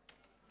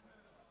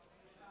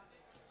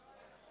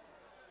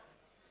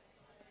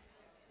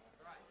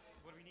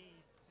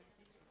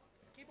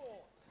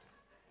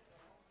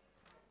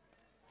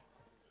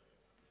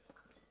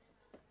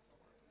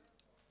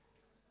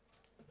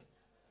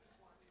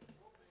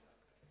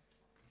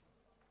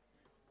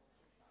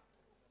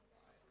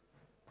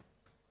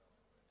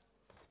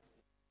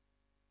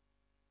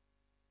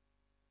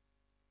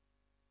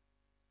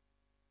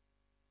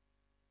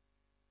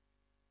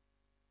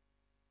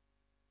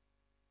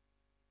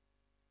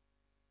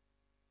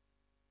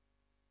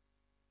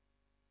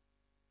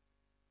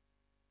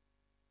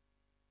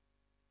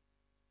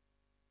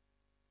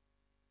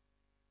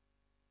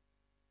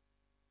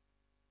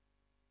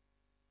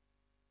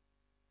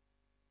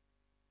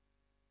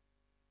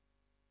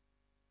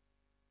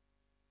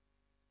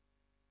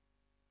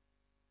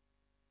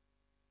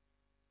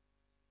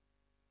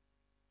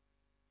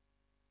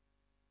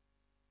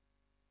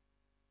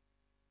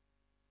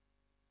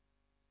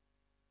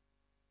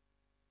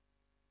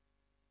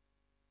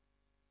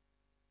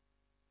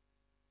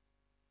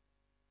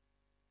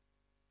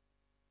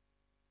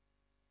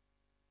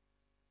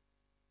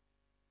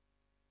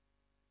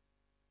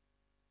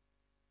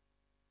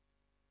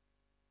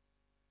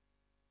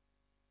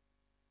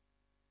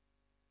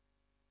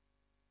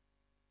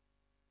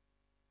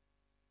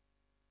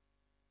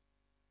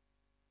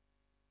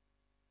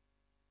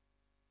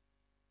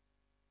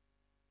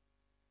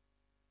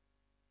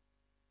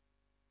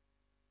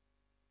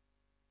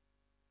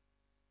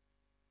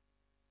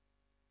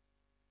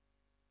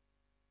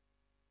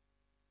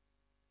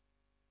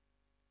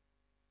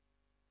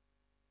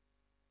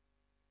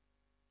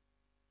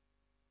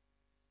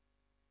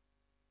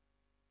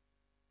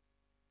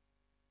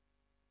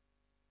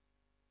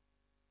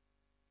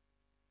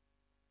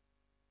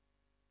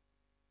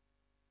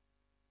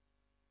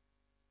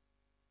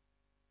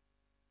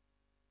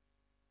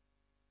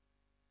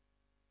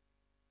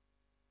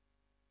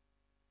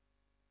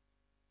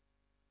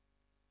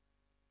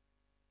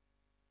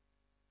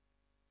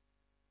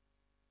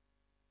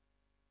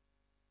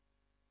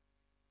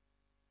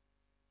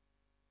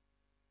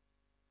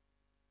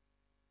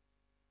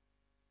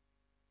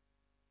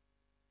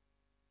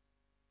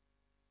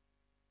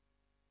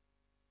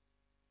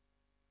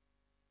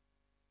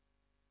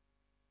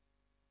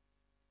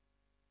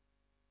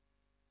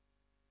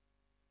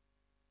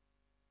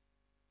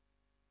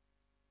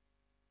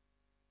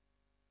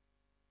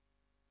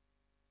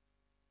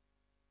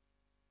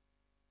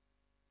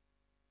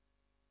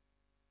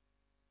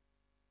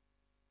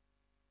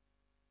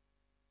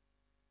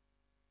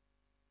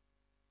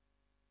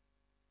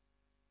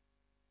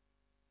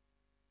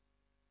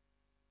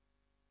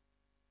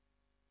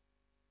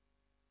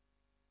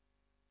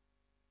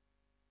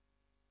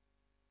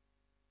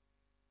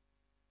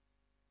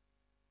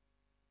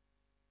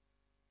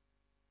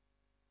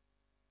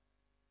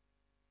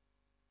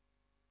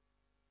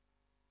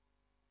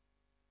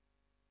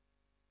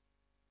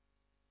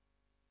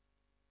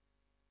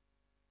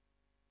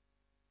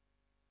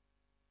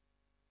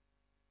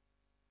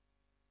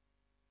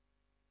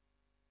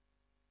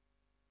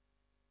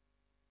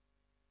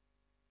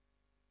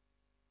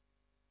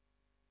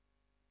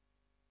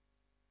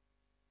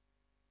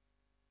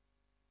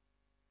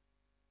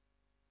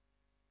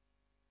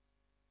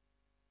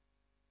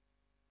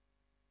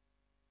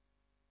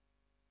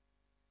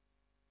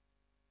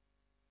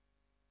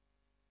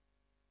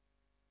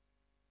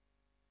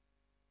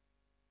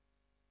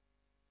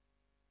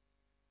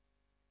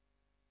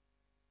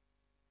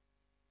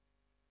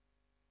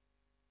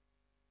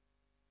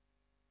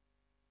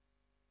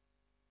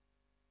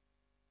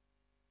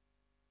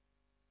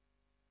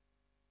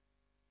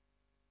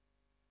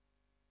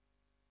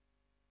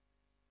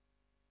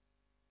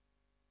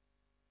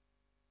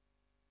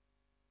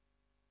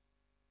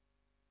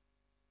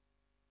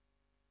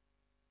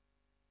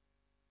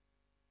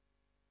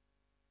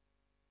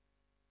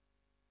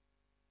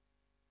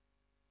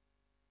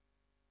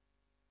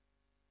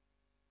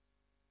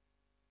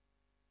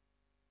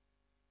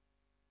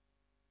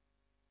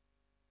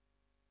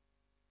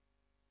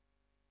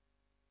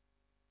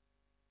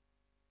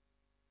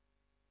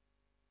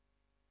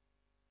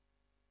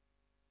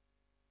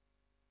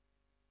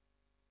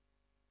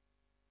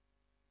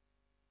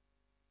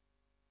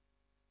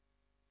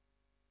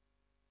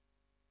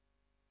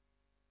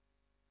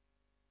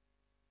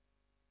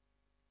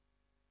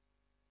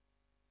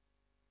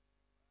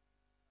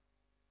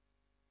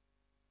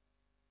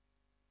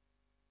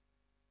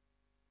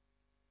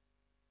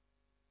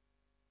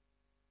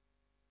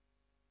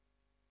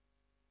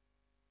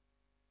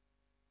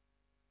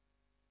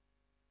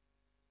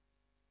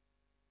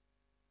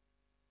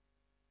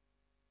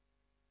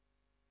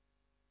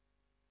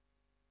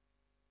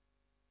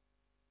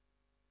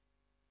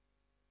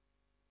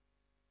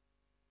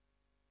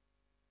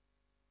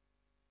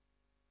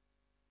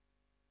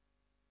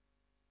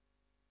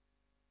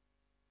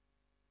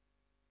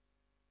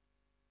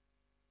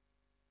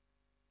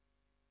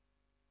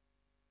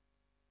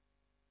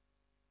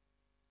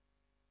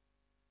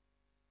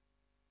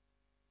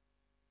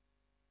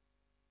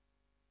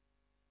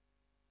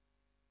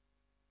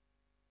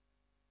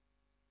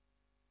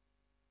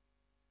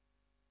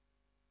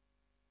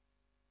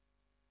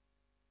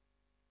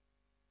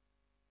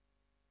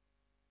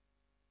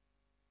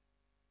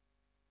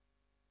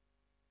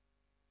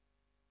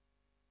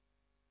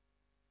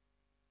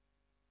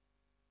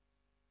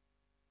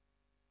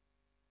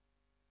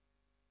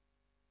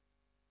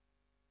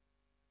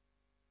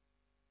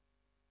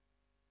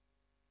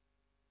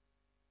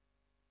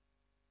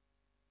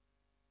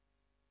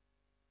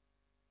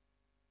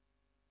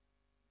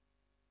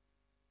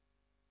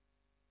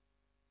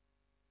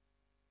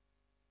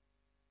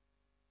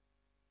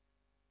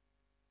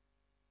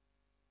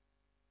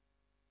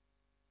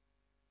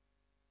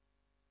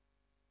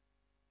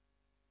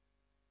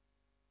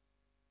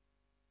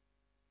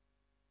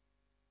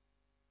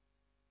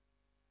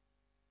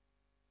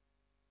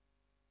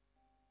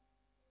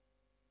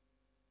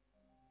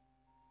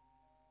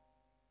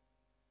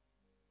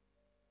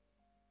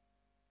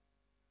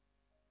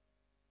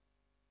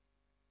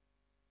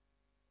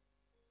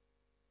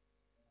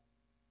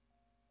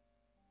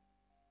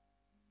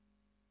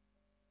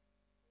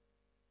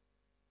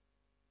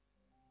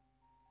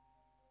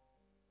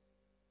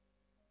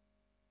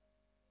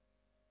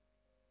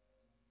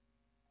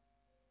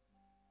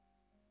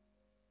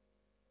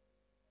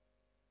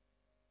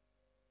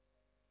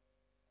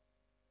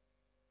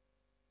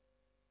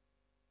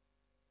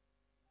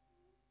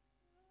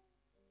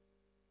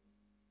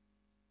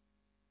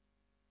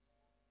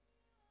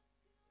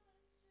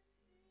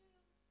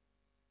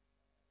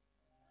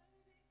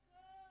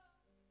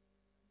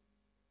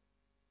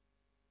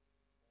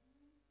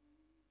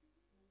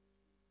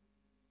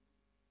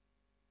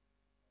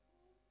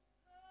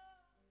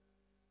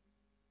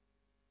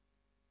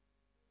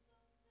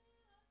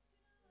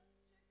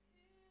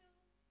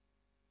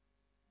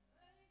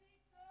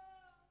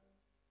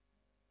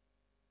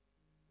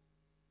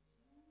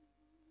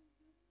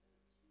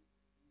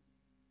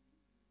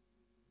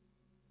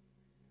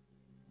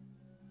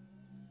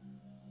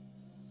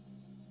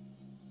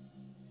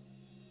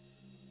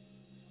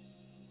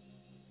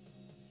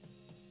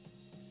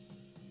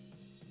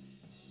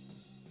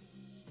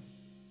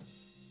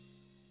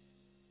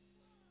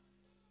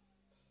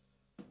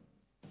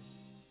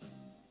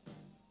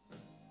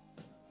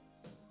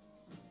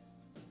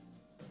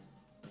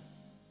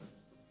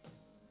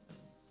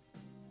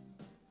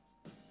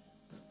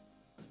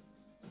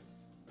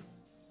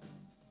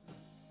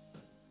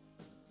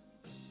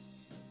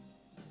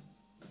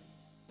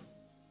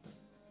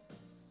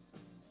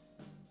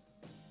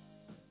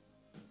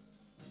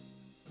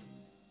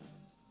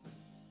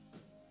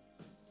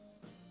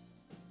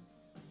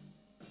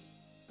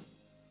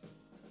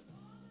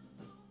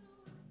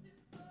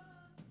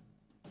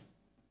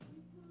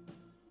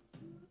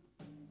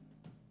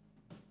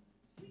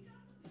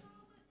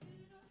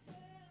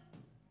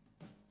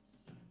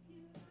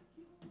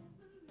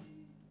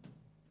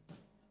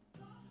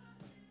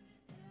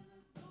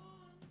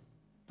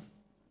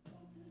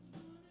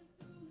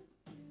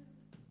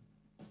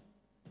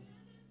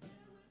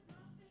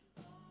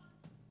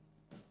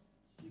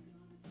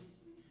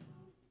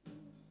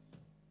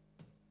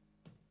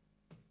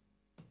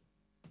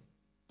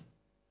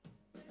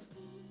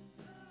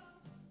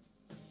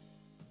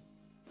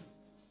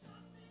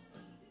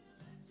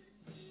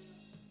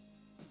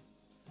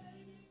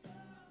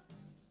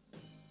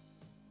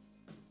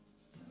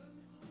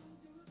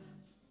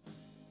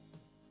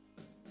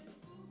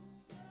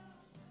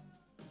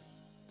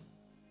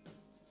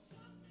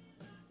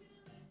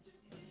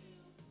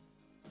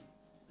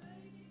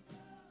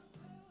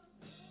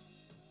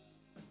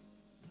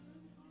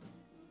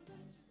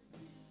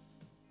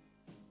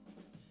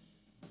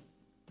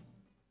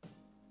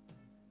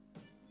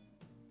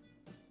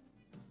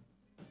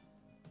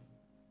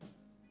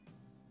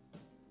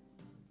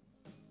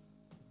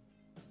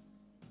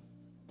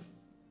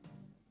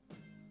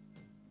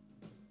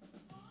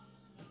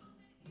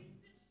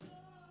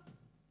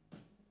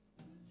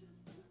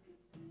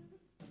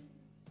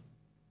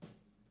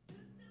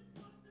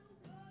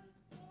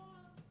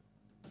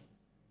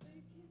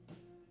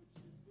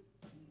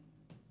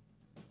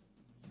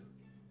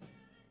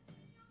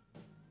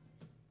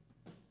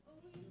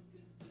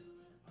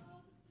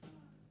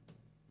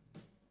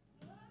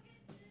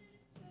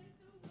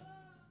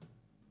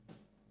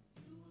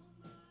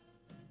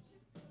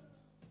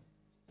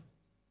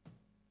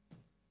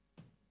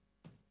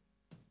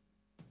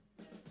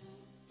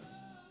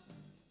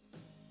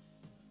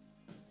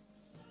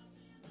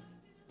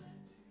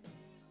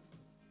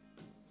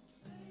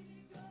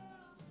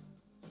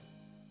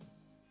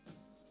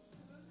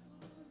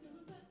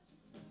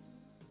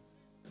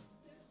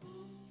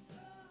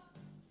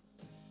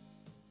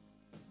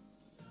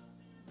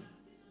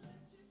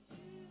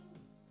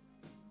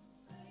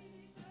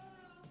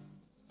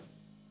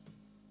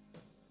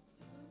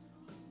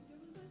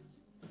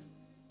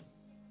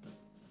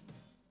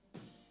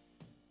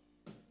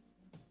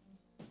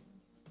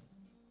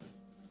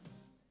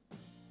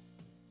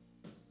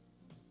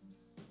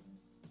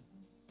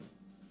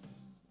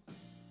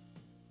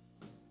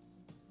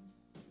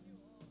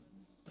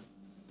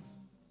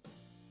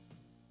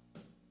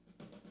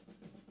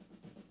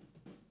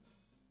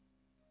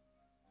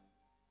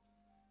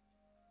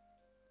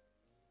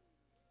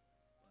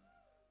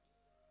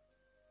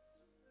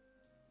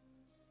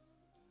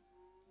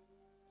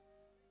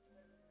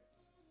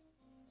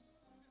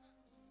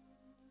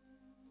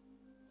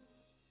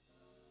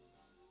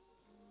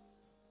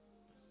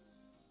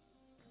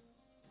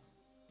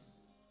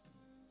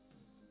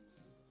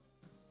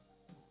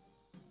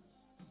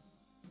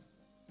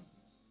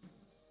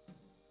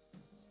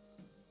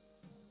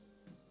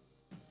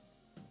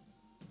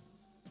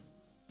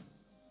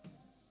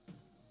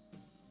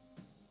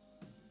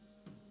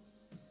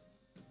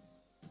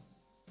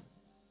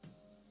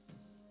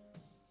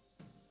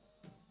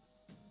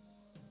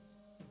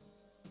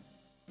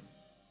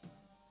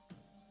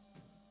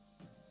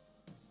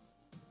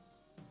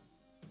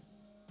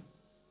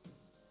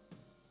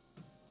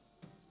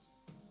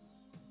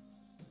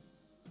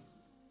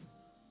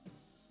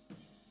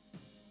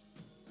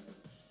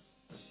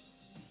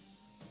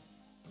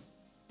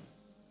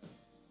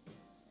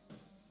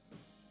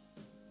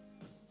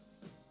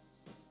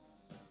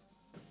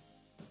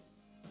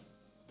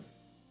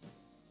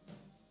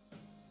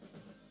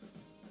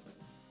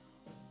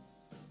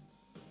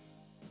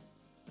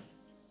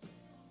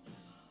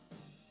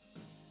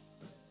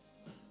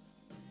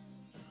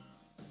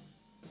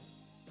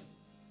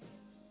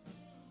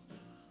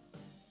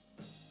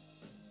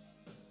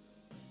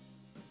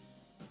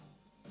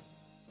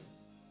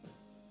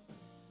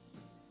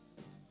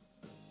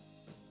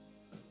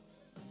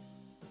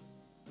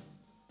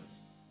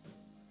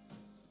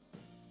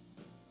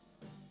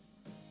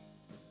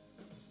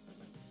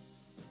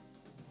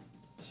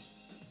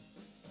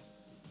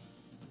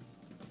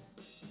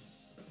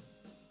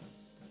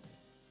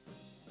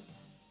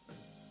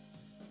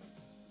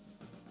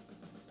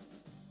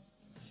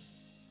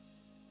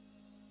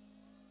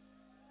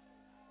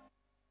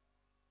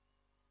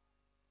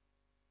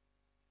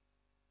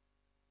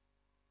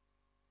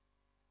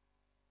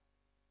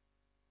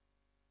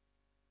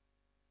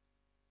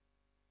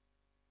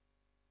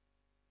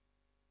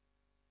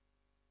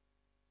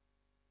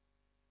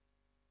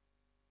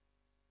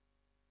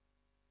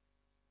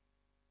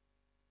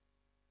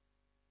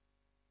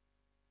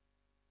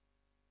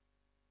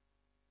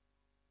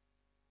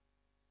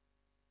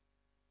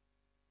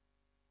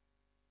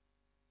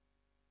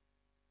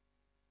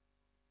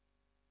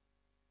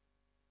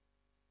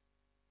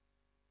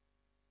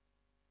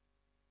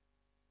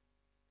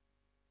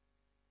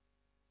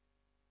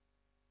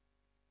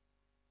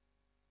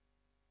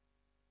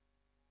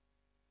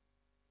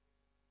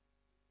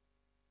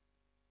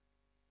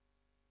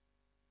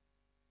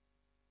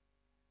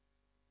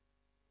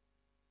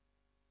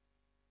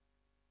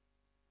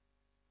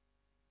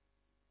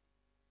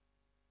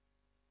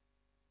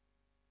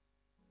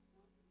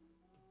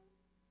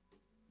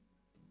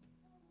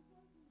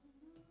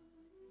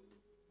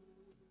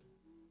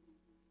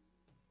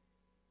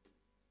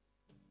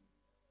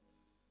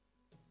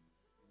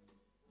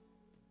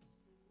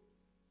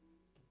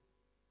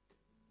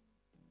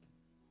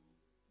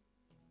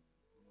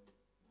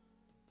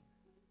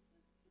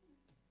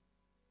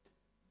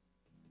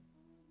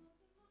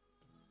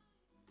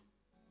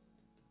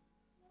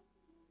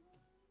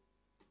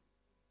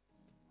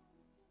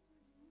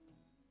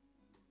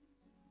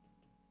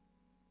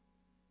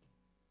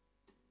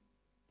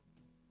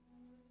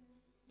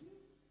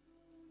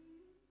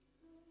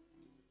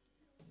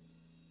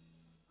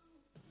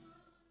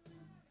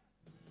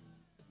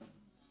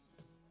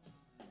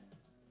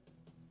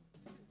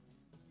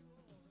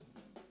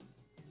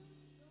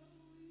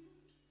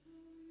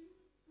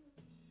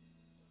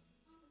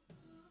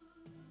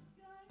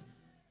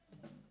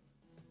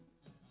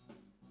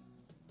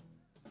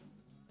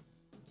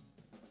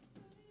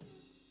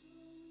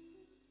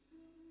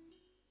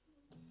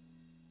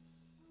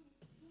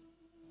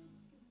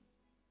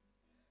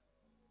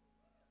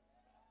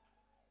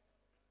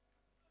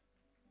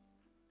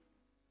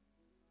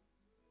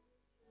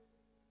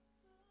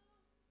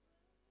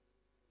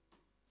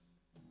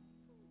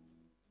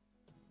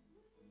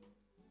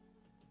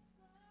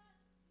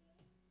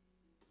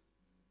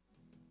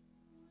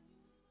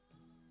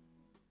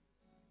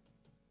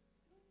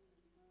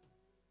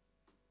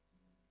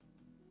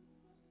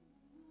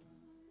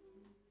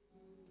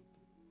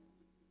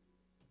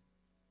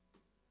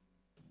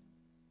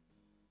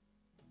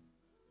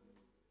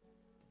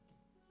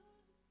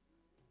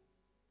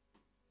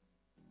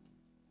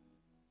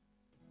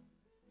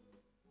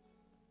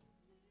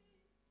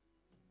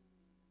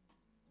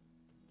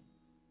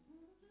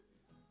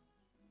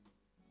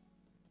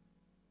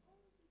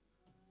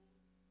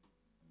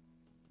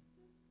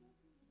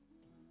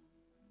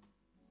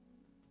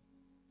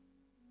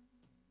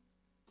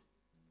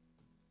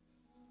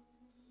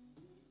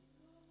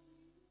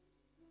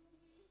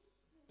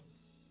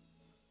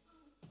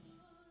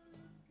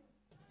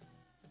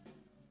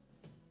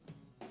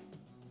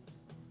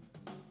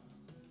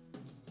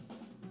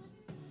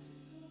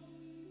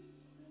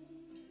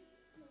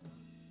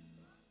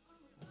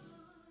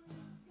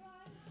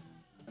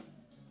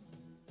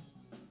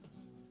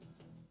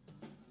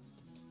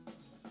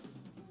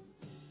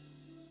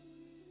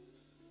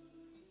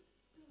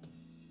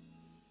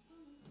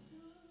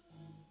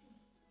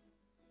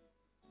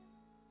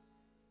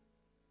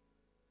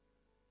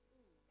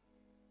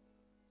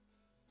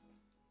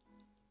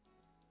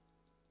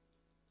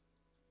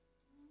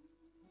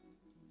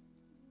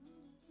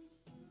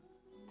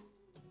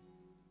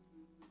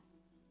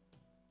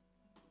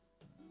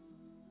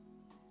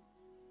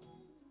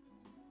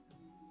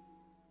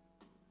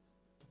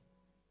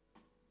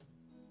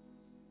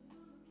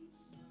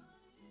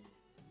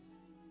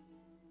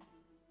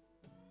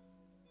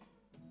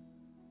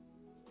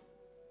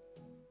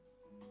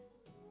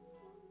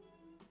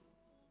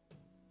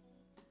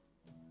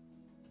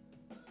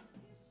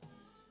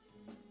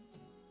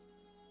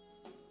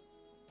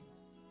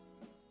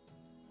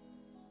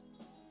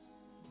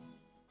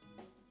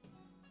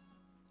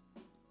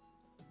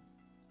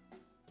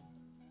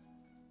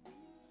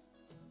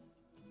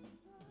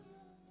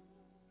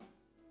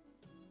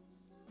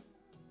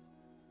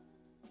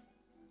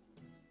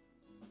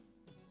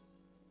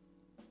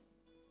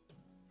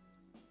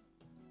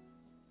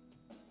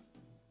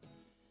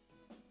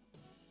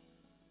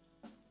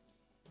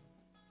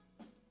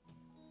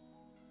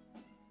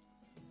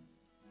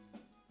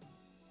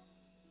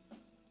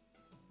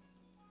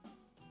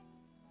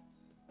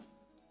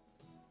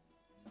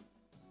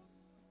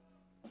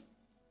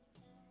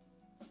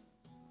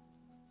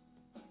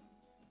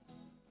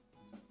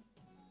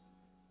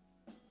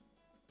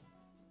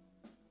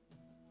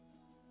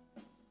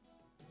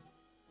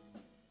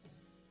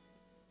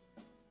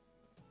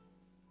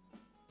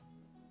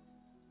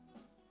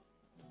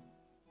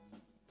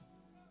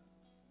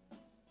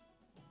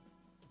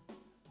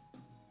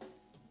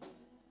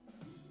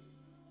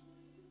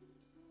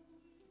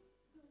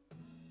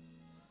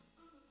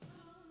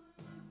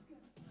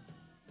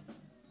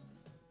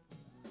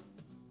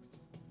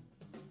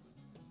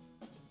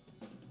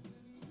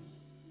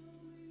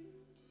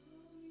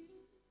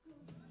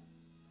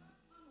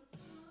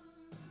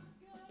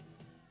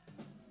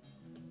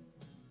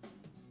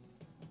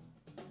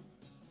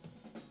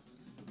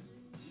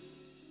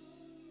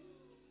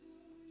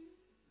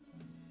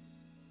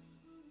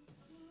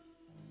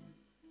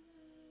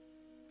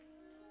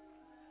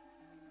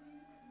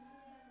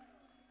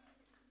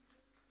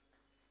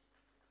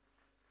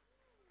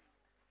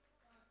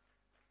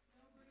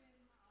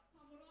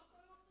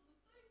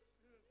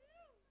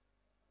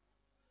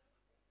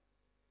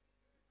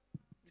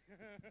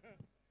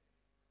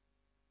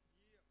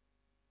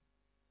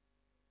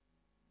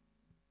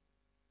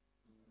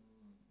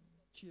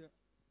 Cheer.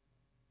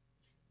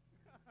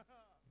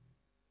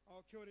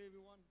 Oh, kia ora,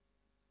 everyone.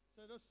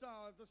 So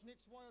this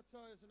next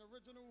waiata is an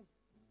original.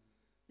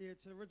 Yeah,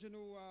 it's an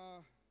original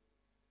I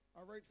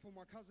wrote for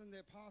my cousin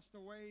that passed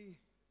away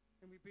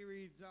and we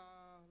buried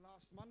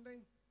last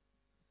Monday.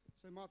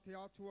 So mā te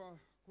atua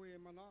koe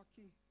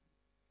manaki.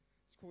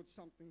 It's called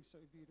Something So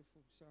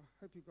Beautiful. So I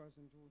hope you guys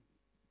enjoy.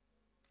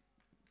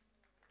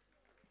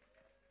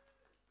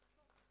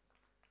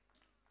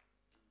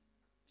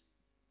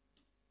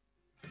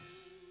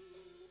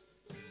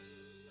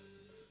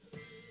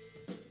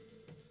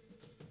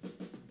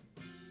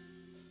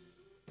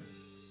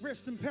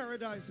 Rest in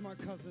paradise, my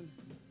cousin.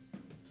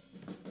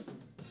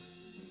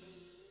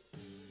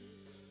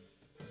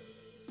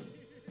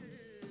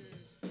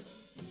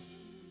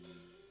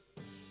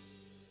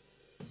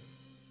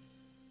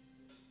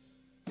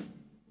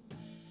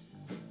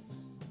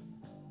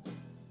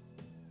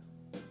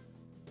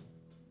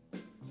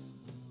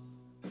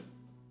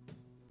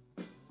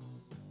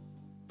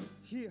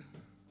 Here.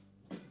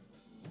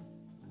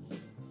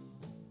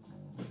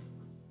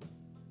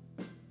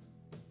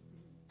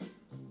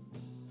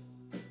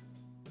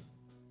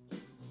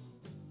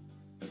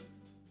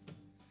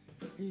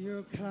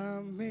 You're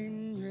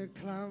climbing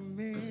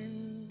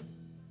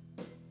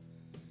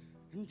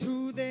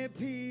into the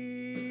peak,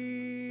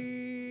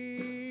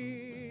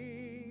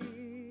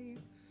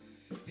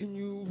 and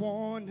you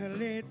wanna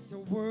let the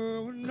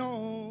world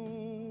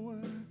know.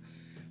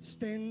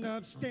 Stand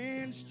up,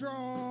 stand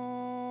strong,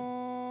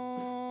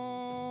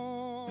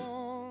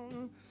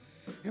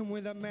 and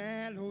with a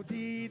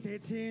melody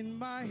that's in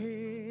my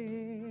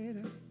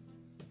head,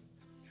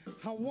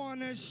 I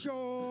wanna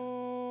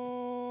show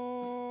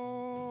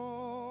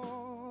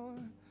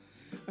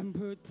and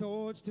put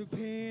thoughts to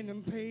pen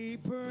and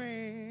paper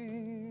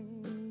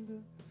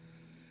and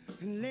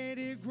let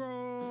it grow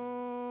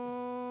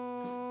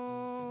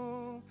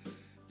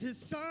to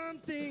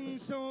something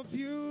so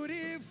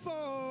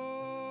beautiful.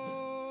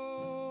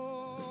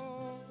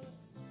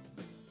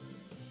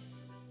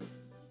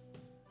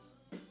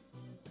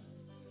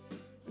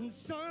 And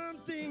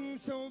something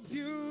so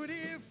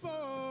beautiful.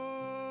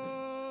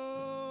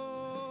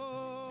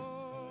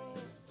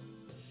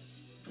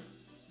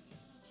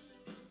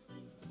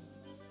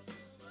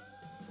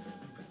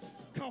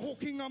 Ka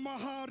hoki ngā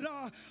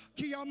mahara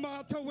ki a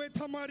mātou e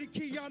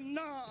tamariki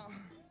ana.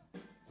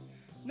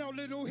 Now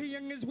little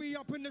hearing as we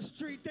up in the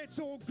street, that's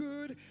all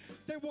good.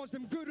 There was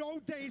them good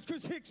old days,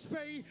 cause Hicks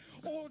Bay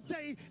all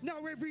day.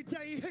 Now every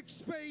day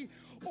Hicks Bay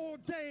all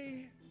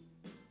day.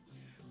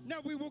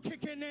 Now we were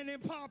kicking in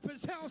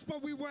Papa's house,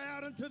 but we were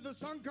out until the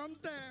sun comes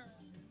down.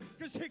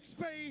 Cause Hicks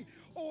Bay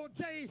all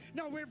day.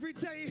 Now every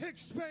day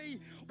Hicks Bay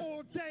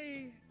all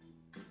day.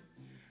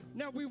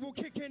 Now we were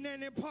kicking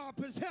in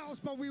Papa's house,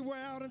 but we were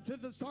out until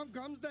the sun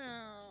comes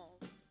down.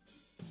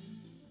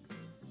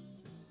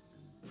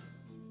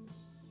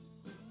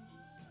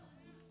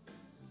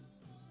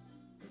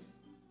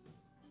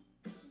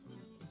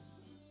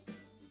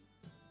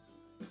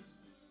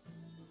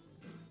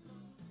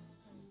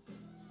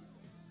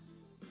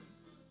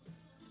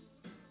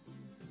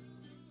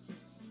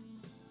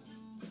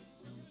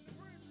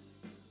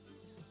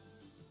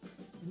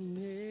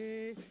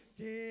 Ne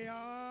te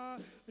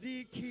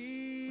ariki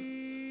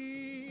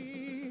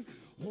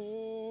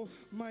ho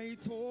mai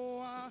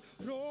toa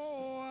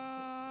roa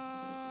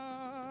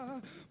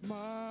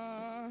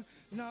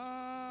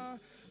mana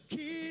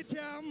ki te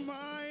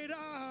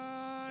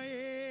maira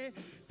e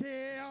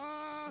te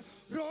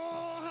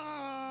aroha.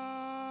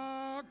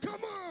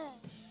 Come on!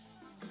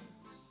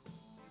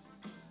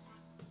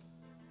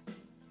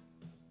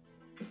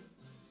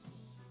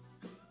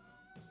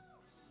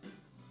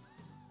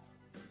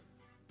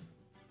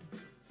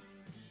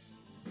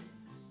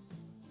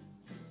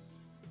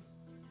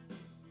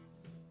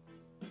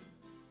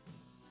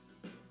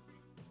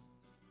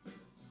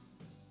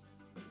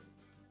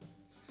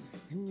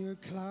 And you're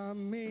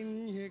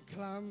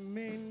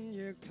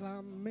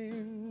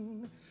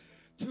climbing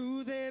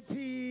to the peak,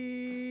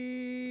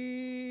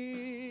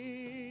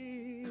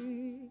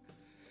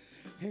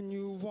 and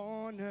you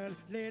wanna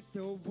let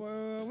the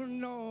world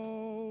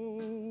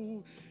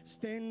know.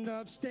 Stand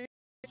up, stand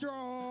strong,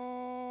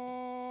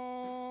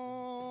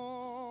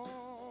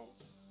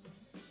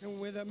 and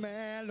with a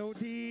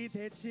melody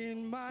that's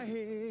in my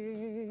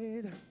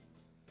head,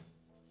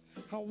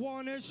 I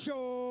wanna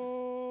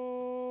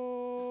show.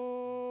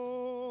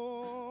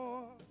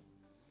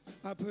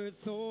 I put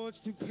thoughts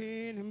to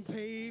pen and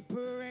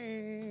paper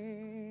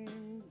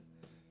and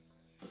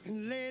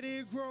let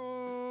it grow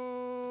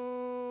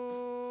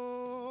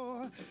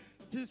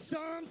to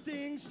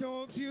something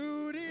so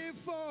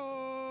beautiful.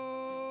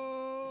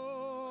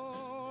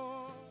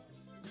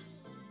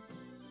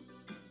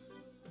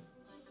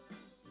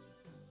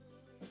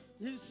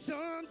 It's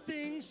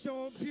something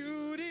so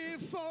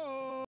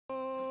beautiful.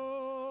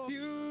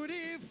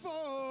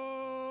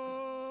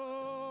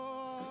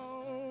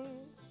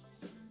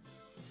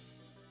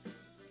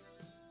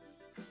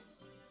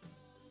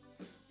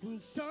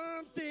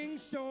 something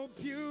so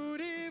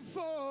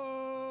beautiful.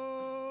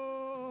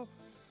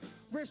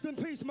 Rest in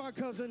peace, my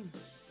cousin.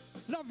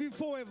 Love you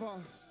forever.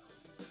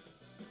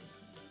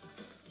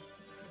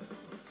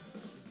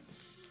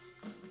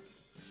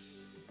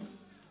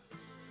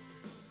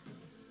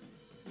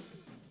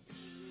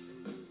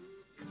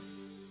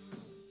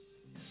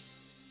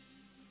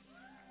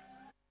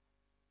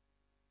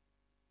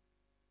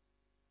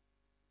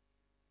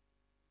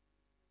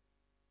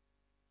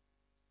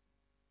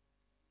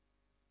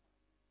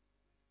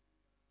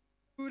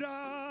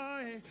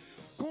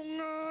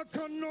 Konga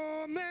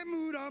kano me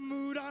mura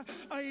mura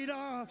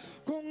aira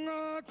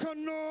konga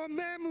kano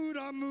me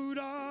mura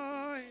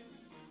mura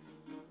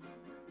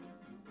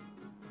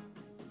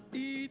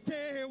I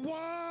te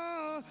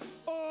wā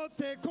o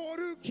te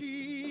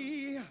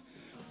koruki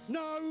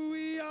na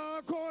ui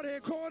a kore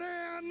kore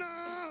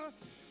ana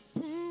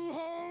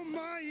puho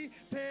mai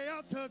te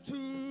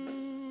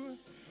atatu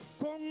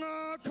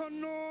konga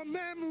kano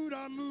me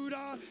mura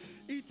mura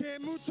I te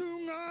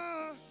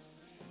mutunga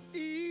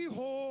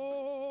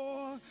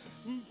Iho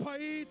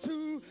pai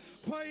tu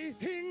pai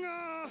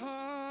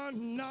hinga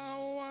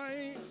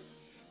nawai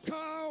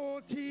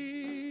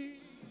kaoti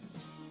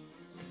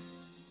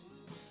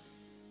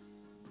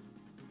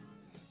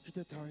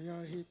Kita taya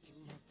hiti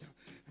mata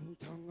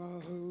tanga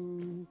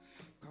hau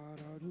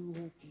kararu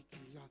hoki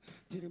kia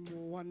tere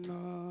moana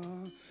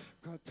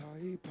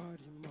katai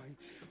pari mai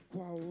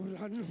kwa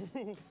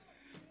orano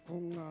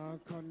konga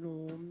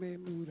kano me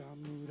mura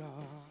mura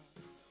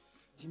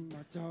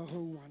Timata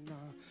hoana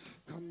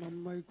kama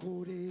mai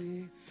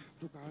kore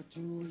ruka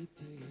tu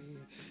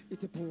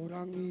ite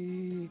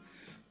porangi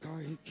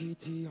kahiki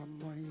ti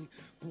amai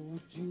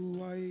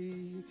potu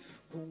ai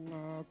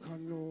konga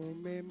kano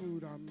me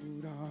mura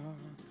mura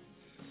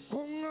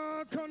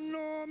konga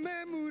kano me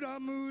mura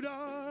mura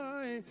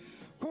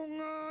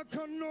konga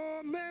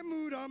kano me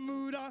mura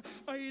mura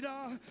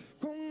aira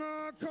konga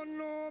kano